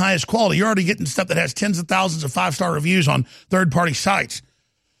getting the highest quality. You're already getting stuff that has tens of thousands of five-star reviews on third-party sites.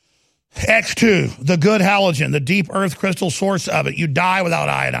 X2, the good halogen, the deep earth crystal source of it. You die without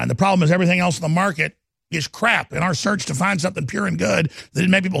iodine. The problem is everything else in the market is crap. In our search to find something pure and good that didn't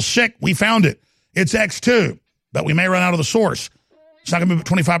make people sick, we found it. It's X2, but we may run out of the source. It's not going to be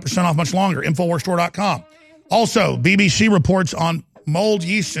 25% off much longer. InfoWarsStore.com. Also, BBC reports on mold,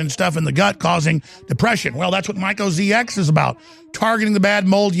 yeast, and stuff in the gut causing depression. Well, that's what MycoZX is about, targeting the bad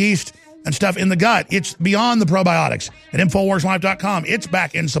mold, yeast, and stuff in the gut. It's beyond the probiotics at InfoWarsLife.com. It's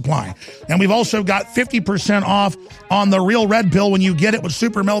back in supply. And we've also got 50% off on the Real Red Pill when you get it with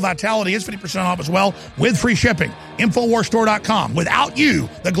Super Mel Vitality. It's 50% off as well with free shipping. InfoWarsStore.com. Without you,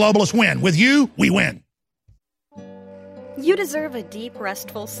 the globalists win. With you, we win. You deserve a deep,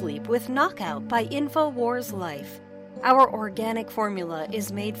 restful sleep with Knockout by InfoWars Life. Our organic formula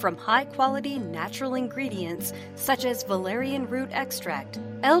is made from high-quality natural ingredients such as valerian root extract,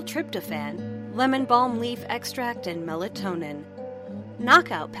 L-tryptophan, lemon balm leaf extract, and melatonin.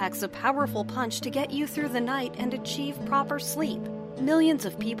 Knockout packs a powerful punch to get you through the night and achieve proper sleep. Millions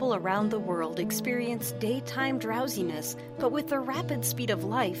of people around the world experience daytime drowsiness, but with the rapid speed of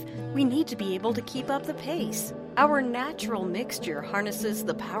life, we need to be able to keep up the pace. Our natural mixture harnesses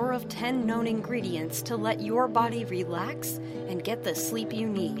the power of 10 known ingredients to let your body relax and get the sleep you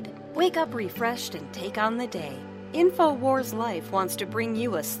need. Wake up refreshed and take on the day. InfoWars Life wants to bring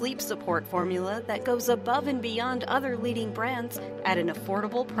you a sleep support formula that goes above and beyond other leading brands at an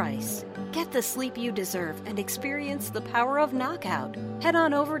affordable price. Get the sleep you deserve and experience the power of Knockout. Head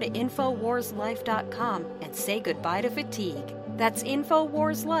on over to InfoWarsLife.com and say goodbye to fatigue. That's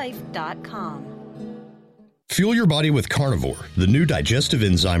InfoWarsLife.com. Fuel your body with Carnivore, the new digestive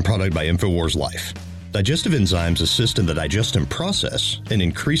enzyme product by InfoWars Life. Digestive enzymes assist in the digestion process and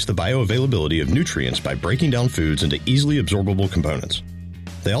increase the bioavailability of nutrients by breaking down foods into easily absorbable components.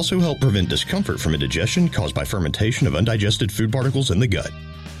 They also help prevent discomfort from indigestion caused by fermentation of undigested food particles in the gut.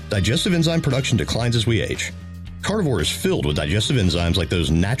 Digestive enzyme production declines as we age. Carnivore is filled with digestive enzymes like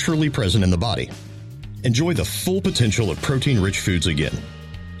those naturally present in the body. Enjoy the full potential of protein-rich foods again.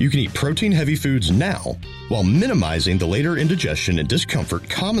 You can eat protein-heavy foods now while minimizing the later indigestion and discomfort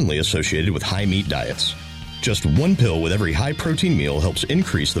commonly associated with high-meat diets. Just one pill with every high-protein meal helps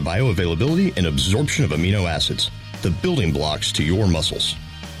increase the bioavailability and absorption of amino acids, the building blocks to your muscles.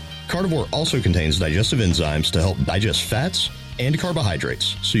 Carnivore also contains digestive enzymes to help digest fats and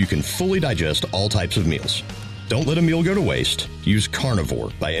carbohydrates so you can fully digest all types of meals. Don't let a meal go to waste. Use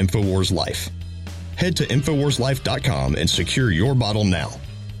Carnivore by InfoWars Life. Head to InfoWarsLife.com and secure your bottle now.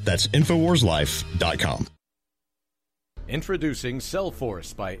 That's InfoWarsLife.com. Introducing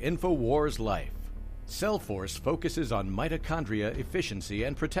CellForce by InfoWars Life. CellForce focuses on mitochondria efficiency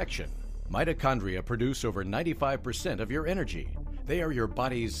and protection. Mitochondria produce over 95% of your energy. They are your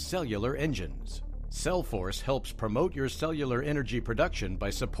body's cellular engines. CellForce helps promote your cellular energy production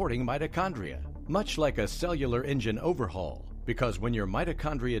by supporting mitochondria, much like a cellular engine overhaul. Because when your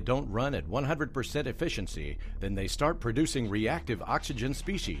mitochondria don't run at 100% efficiency, then they start producing reactive oxygen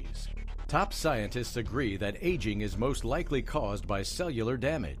species. Top scientists agree that aging is most likely caused by cellular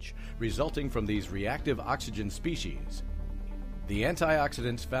damage, resulting from these reactive oxygen species. The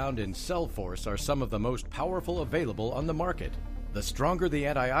antioxidants found in CellForce are some of the most powerful available on the market. The stronger the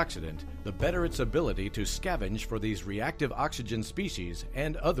antioxidant, the better its ability to scavenge for these reactive oxygen species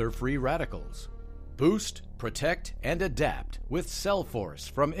and other free radicals. Boost, protect, and adapt with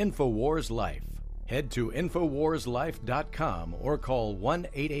CellForce from InfoWars Life. Head to InfoWarsLife.com or call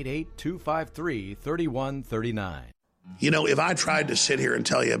 1-888-253-3139. You know, if I tried to sit here and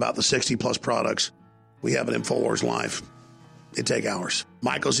tell you about the 60-plus products we have at InfoWars Life, it'd take hours.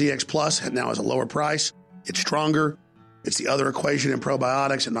 MycoZX Plus now has a lower price. It's stronger. It's the other equation in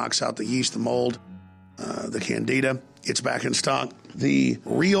probiotics. It knocks out the yeast, the mold, the candida. It's back in stock. The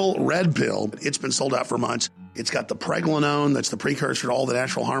Real Red Pill, it's been sold out for months. It's got the pregnenolone, that's the precursor to all the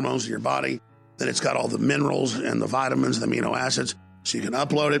natural hormones in your body. Then it's got all the minerals and the vitamins and the amino acids, so you can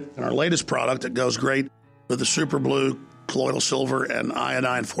upload it. And our latest product that goes great with the Super Blue, colloidal silver, and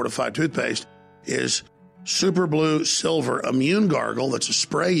iodine fortified toothpaste is Super Blue Silver Immune Gargle. That's a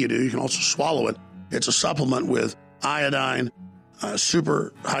spray you do. You can also swallow it. It's a supplement with iodine,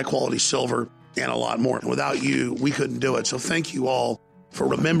 super high-quality silver, and a lot more. And without you, we couldn't do it. So thank you all for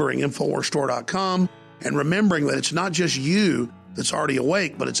remembering InfoWarsStore.com and remembering that it's not just you that's already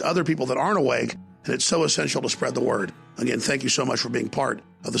awake, but it's other people that aren't awake, and it's so essential to spread the word. Again, thank you so much for being part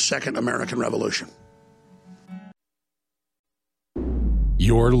of the Second American Revolution.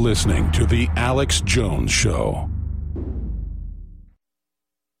 You're listening to The Alex Jones Show.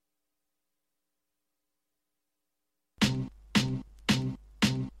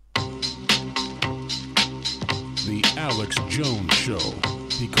 The Alex Jones Show,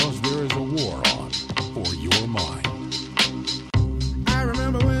 because there is a war on for your mind. I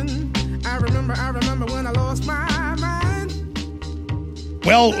remember when I lost my mind.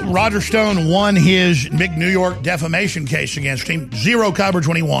 Well, Roger Stone won his big New York defamation case against him. Zero coverage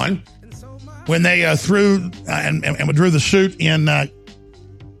when he won. When they threw and withdrew the suit in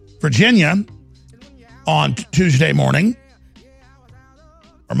Virginia on Tuesday morning,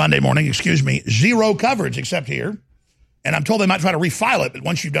 or Monday morning, excuse me, zero coverage except here. And I'm told they might try to refile it, but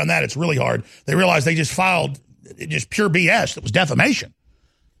once you've done that, it's really hard. They realized they just filed just pure BS. It was defamation.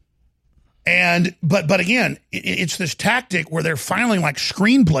 And but again, it's this tactic where they're filing like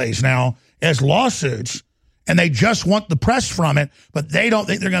screenplays now as lawsuits, and they just want the press from it, but they don't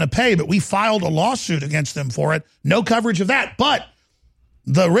think they're going to pay. But we filed a lawsuit against them for it. No coverage of that. But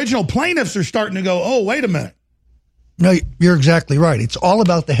the original plaintiffs are starting to go, oh, wait a minute. No, you're exactly right. It's all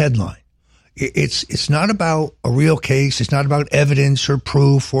about the headline. It's not about a real case. It's not about evidence or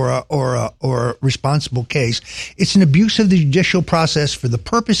proof or a responsible case. It's an abuse of the judicial process for the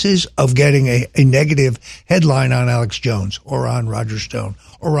purposes of getting a negative headline on Alex Jones or on Roger Stone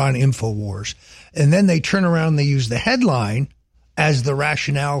or on InfoWars. And then they turn around and they use the headline as the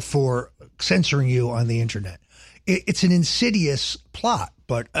rationale for censoring you on the internet. It's an insidious plot,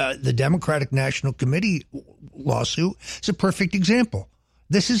 but the Democratic National Committee lawsuit is a perfect example.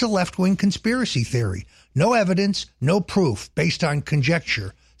 This is a left-wing conspiracy theory. No evidence, no proof, based on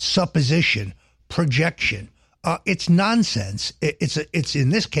conjecture, supposition, projection. It's nonsense. It's in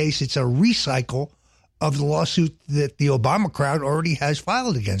this case, it's a recycle of the lawsuit that the Obama crowd already has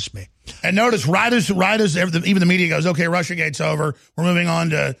filed against me. And notice, right as even the media goes, okay, Russiagate's over, we're moving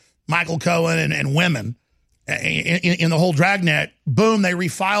on to Michael Cohen and women in the whole dragnet, boom, they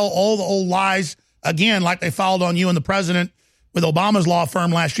refile all the old lies again, like they filed on you and the president with Obama's law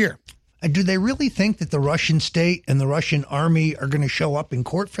firm last year. And do they really think that the Russian state and the Russian army are going to show up in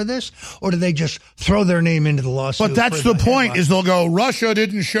court for this? Or do they just throw their name into the lawsuit? But that's the point, is they'll go, Russia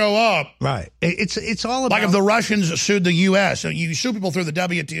didn't show up. Right. It's all about... Like if the Russians sued the U.S., you sue people through the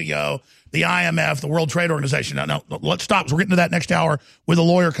WTO, the IMF, the World Trade Organization. Now, let's stop. We're getting to that next hour with a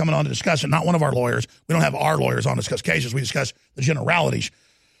lawyer coming on to discuss it. Not one of our lawyers. We don't have our lawyers on to discuss cases. We discuss the generalities.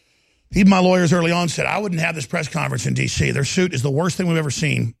 Even my lawyers early on said, I wouldn't have this press conference in D.C. Their suit is the worst thing we've ever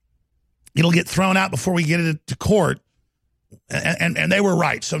seen. It'll get thrown out before we get it to court. And they were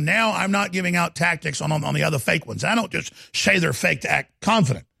right. So now I'm not giving out tactics on the other fake ones. I don't just say they're fake to act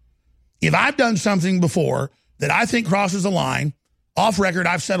confident. If I've done something before that I think crosses a line, off record,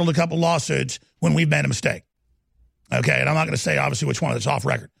 I've settled a couple lawsuits when we've made a mistake. Okay, and I'm not going to say, obviously, which one that's off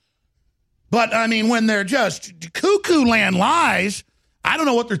record. But, I mean, when they're just cuckoo land lies, I don't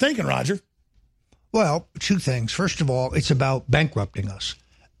know what they're thinking, Roger. Well, two things. First of all, it's about bankrupting us.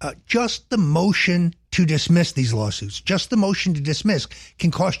 Just the motion to dismiss these lawsuits, just the motion to dismiss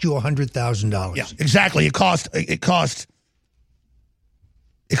can cost you $100,000. Yeah, exactly. It cost a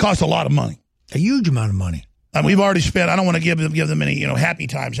lot of money. A huge amount of money. And we've already spent, I don't want to give them any, happy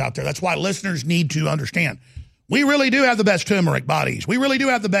times out there. That's why listeners need to understand. We really do have the best turmeric bodies. We really do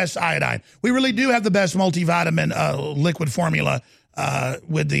have the best iodine. We really do have the best multivitamin liquid formula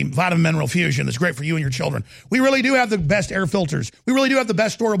with the vitamin mineral fusion that's great for you and your children. We really do have the best air filters. We really do have the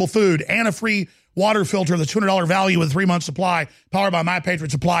best storable food and a free water filter, the $200 value with a 3-month supply, powered by My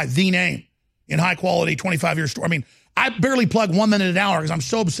Patriot Supply, the name in high quality 25-year store. I mean, I barely plug 1 minute an hour because I'm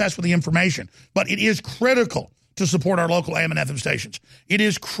so obsessed with the information. But it is critical to support our local AM and FM stations. It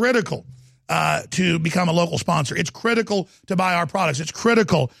is critical to become a local sponsor. It's critical to buy our products. It's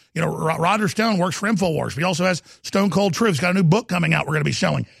critical. Roger Stone works for InfoWars. He also has Stone Cold Truth. He's got a new book coming out we're going to be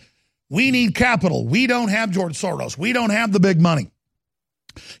selling. We need capital. We don't have George Soros. We don't have the big money.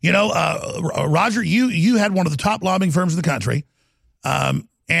 Roger, you had one of the top lobbying firms in the country.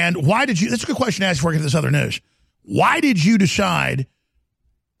 And why did you, that's a good question to ask before I get to this other news. Why did you decide,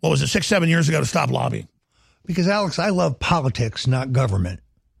 6-7 years ago to stop lobbying? Because, Alex, I love politics, not government.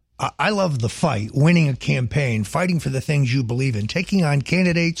 I love the fight, winning a campaign, fighting for the things you believe in, taking on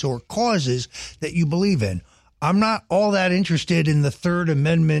candidates or causes that you believe in. I'm not all that interested in the Third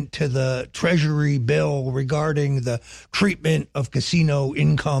Amendment to the Treasury bill regarding the treatment of casino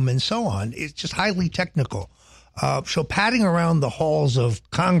income and so on. It's just highly technical. So padding around the halls of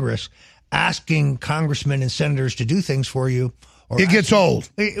Congress, asking congressmen and senators to do things for you, it gets old.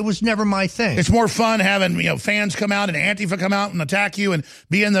 It was never my thing. It's more fun having fans come out and Antifa come out and attack you and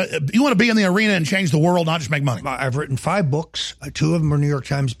you want to be in the arena and change the world, not just make money. I've written 5 books. 2 of them are New York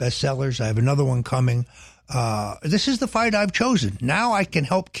Times bestsellers. I have another one coming. This is the fight I've chosen. Now I can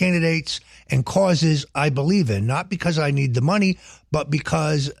help candidates and causes I believe in, not because I need the money, but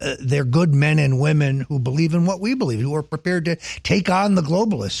because they're good men and women who believe in what we believe, who are prepared to take on the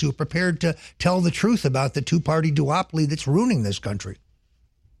globalists, who are prepared to tell the truth about the two-party duopoly that's ruining this country.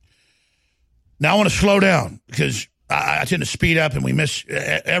 Now I want to slow down because I tend to speed up and we miss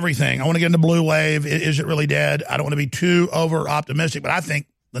everything. I want to get into blue wave. Is it really dead? I don't want to be too over-optimistic, but I think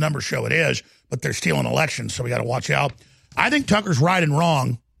the numbers show it is, but they're stealing elections, so we got to watch out. I think Tucker's right and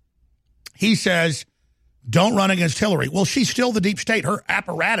wrong. He says, don't run against Hillary. Well, she's still the deep state. Her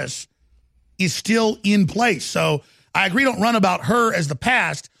apparatus is still in place. So I agree, don't run about her as the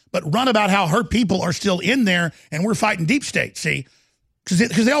past, but run about how her people are still in there and we're fighting deep state, see?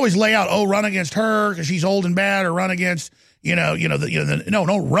 Because they always lay out, run against her because she's old and bad, or run against,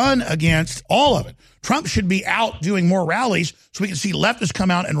 run against all of it. Trump should be out doing more rallies so we can see leftists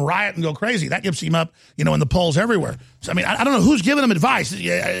come out and riot and go crazy. That gets him up, in the polls everywhere. So, I don't know who's giving him advice.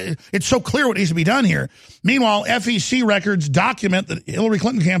 It's so clear what needs to be done here. Meanwhile, FEC records document that Hillary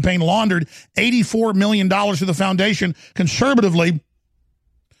Clinton campaign laundered $84 million to the foundation conservatively.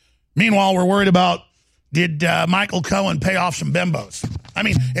 Meanwhile, we're worried about, did Michael Cohen pay off some bimbos?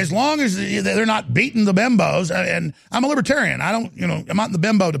 As long as they're not beating the bimbos, and I'm a libertarian. I'm not in the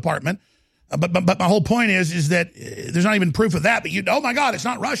bimbo department. But my whole point is that there's not even proof of that. But oh my God, it's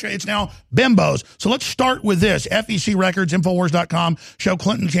not Russia. It's now bimbos. So let's start with this. FEC records, Infowars.com, show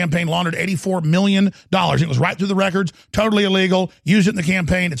Clinton campaign laundered $84 million. It was right through the records, totally illegal. Use it in the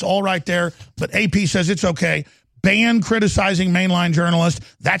campaign. It's all right there. But AP says it's okay. Ban criticizing mainline journalists.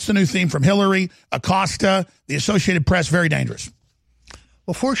 That's the new theme from Hillary, Acosta, the Associated Press. Very dangerous.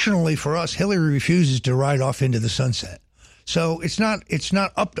 Well, fortunately for us, Hillary refuses to ride off into the sunset. So it's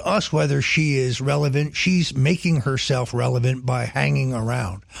not up to us whether she is relevant. She's making herself relevant by hanging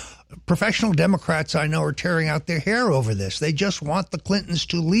around. Professional Democrats I know are tearing out their hair over this. They just want the Clintons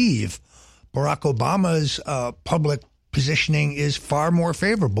to leave. Barack Obama's public positioning is far more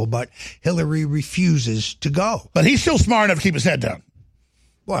favorable, but Hillary refuses to go. But he's still smart enough to keep his head down.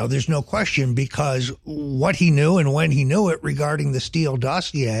 Well, there's no question, because what he knew and when he knew it regarding the Steele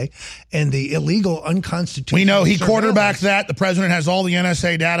dossier and the illegal, unconstitutional... We know he quarterbacked that. The president has all the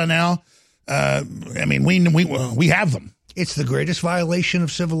NSA data now. We have them. It's the greatest violation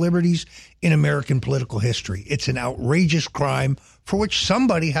of civil liberties in American political history. It's an outrageous crime for which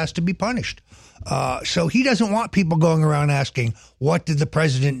somebody has to be punished. So he doesn't want people going around asking, what did the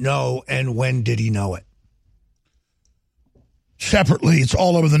president know and when did he know it? Separately, it's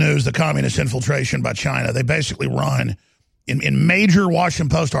all over the news, the communist infiltration by China. They basically run, in major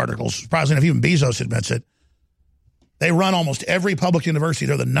Washington Post articles, surprisingly enough, even Bezos admits it, they run almost every public university.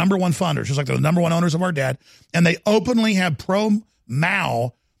 They're the number one funders, just like they're the number one owners of our debt. And they openly have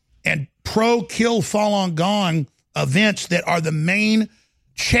pro-Mao and pro-kill Falun Gong events that are the main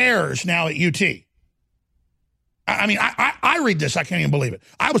chairs now at UT. I read this, I can't even believe it.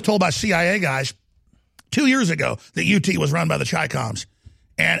 I was told by CIA guys 2 years ago that UT was run by the Chi-Coms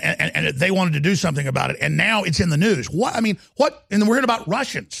and they wanted to do something about it. And now it's in the news. What? And we're hearing about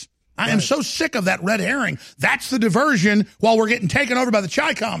Russians. I am so sick of that red herring. That's the diversion while we're getting taken over by the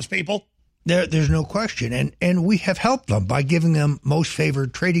Chi-Coms, people. There's no question. And we have helped them by giving them most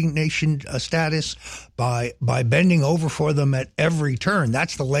favored trading nation status, by bending over for them at every turn.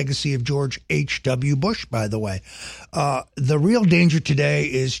 That's the legacy of George H.W. Bush, by the way. The real danger today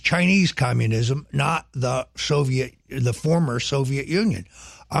is Chinese communism, not the former Soviet Union.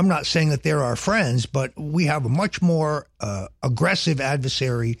 I'm not saying that they're our friends, but we have a much more aggressive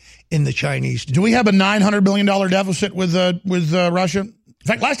adversary in the Chinese. Do we have a $900 billion deficit with Russia? In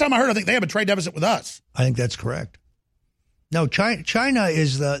fact, last time I heard, I think they have a trade deficit with us. I think that's correct. No, China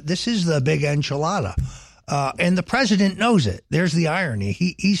is the big enchilada, and the president knows it. There's the irony.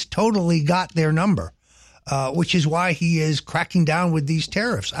 He's totally got their number, which is why he is cracking down with these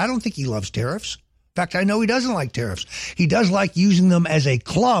tariffs. I don't think he loves tariffs. In fact, I know he doesn't like tariffs. He does like using them as a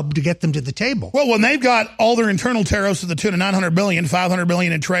club to get them to the table. Well, when they've got all their internal tariffs to the tune of $900 billion, $500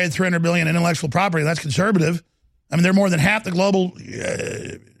 billion in trade, $300 billion in intellectual property, that's conservative. I mean, they're more than half the global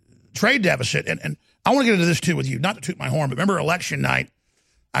trade deficit. And I want to get into this, too, with you, not to toot my horn, but remember election night,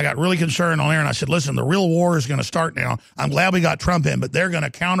 I got really concerned on air, and I said, listen, the real war is going to start now. I'm glad we got Trump in, but they're going to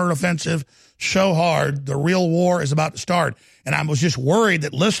counteroffensive so hard. The real war is about to start. And I was just worried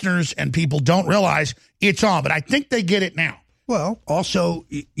that listeners and people don't realize it's on, but I think they get it now. Well, also,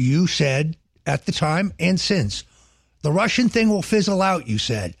 you said at the time and since, the Russian thing will fizzle out, you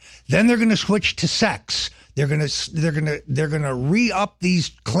said. Then they're going to switch to sex. They're going to re-up these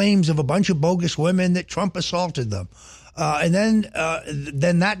claims of a bunch of bogus women that Trump assaulted them. And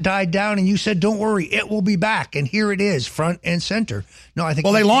then that died down, and you said, don't worry, it will be back. And here it is, front and center. No, I think.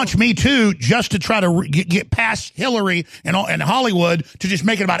 Well, they launched Me Too just to try to get past Hillary and Hollywood to just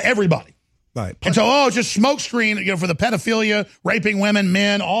make it about everybody. Right. And so, just smokescreen, for the pedophilia, raping women,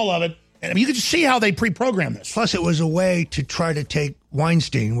 men, all of it. And you can just see how they pre-programmed this. Plus, it was a way to try to take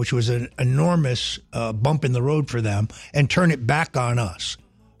Weinstein, which was an enormous bump in the road for them, and turn it back on us.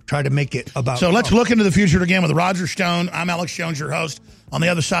 Try to make it about. So let's look into the future again with Roger Stone. I'm Alex Jones, your host. On the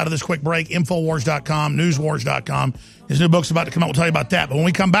other side of this quick break, Infowars.com, Newswars.com. His new book's about to come out. We'll tell you about that. But when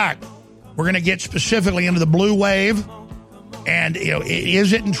we come back, we're going to get specifically into the blue wave. And,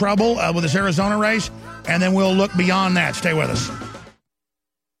 is it in trouble with this Arizona race? And then we'll look beyond that. Stay with us.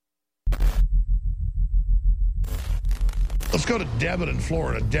 Let's go to Debit in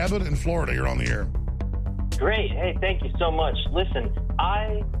Florida. Debit in Florida, you're on the air. Great. Hey, thank you so much. Listen,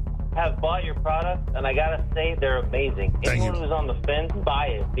 I have bought your product, and I gotta say they're amazing. Anyone who's on the fence, buy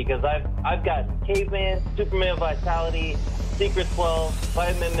it, because I've got Caveman, Superman Vitality, Secret 12,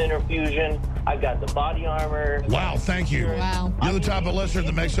 Vitamin Mineral Fusion. I've got the body armor. Wow, thank you. Wow. You're the type of listener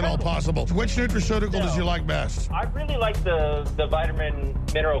that makes it all possible. Which nutraceutical did you like best? I really like the Vitamin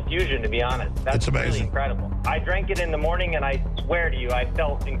Mineral Fusion, to be honest. That's amazing. Really incredible. I drank it in the morning, and I swear to you, I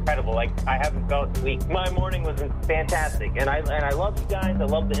felt incredible. Like I haven't felt in weeks. My morning was fantastic, and I love you guys. I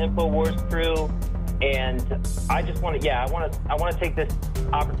love the InfoWars crew. And I just want to, I want to take this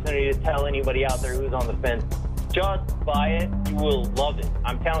opportunity to tell anybody out there who's on the fence, just buy it. You will love it.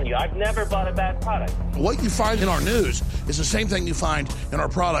 I'm telling you, I've never bought a bad product. What you find in our news is the same thing you find in our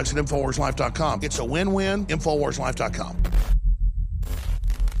products at InfoWarsLife.com. It's a win-win, InfoWarsLife.com.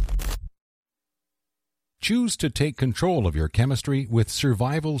 Choose to take control of your chemistry with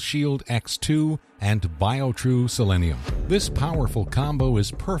Survival Shield X2 and BioTrue Selenium. This powerful combo is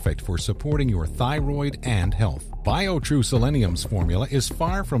perfect for supporting your thyroid and health. BioTrue Selenium's formula is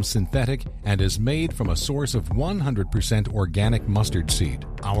far from synthetic and is made from a source of 100% organic mustard seed.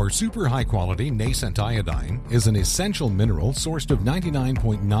 Our super high-quality nascent iodine is an essential mineral sourced of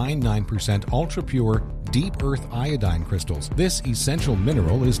 99.99% ultra-pure deep earth iodine crystals. This essential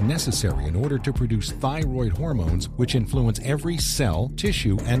mineral is necessary in order to produce thyroid hormones, which influence every cell,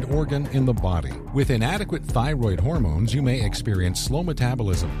 tissue, and organ in the body. With inadequate thyroid hormones, you may experience slow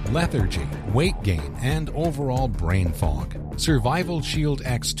metabolism, lethargy, weight gain, and overall brain fog. Survival Shield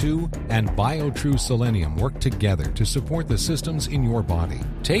X2 and BioTrue Selenium work together to support the systems in your body.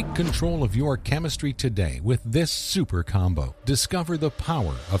 Take control of your chemistry today with this super combo. Discover the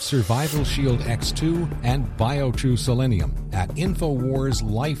power of Survival Shield X2 and BioTrue Selenium at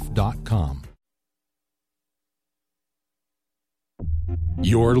InfoWarsLife.com.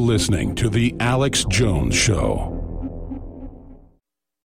 You're listening to The Alex Jones Show.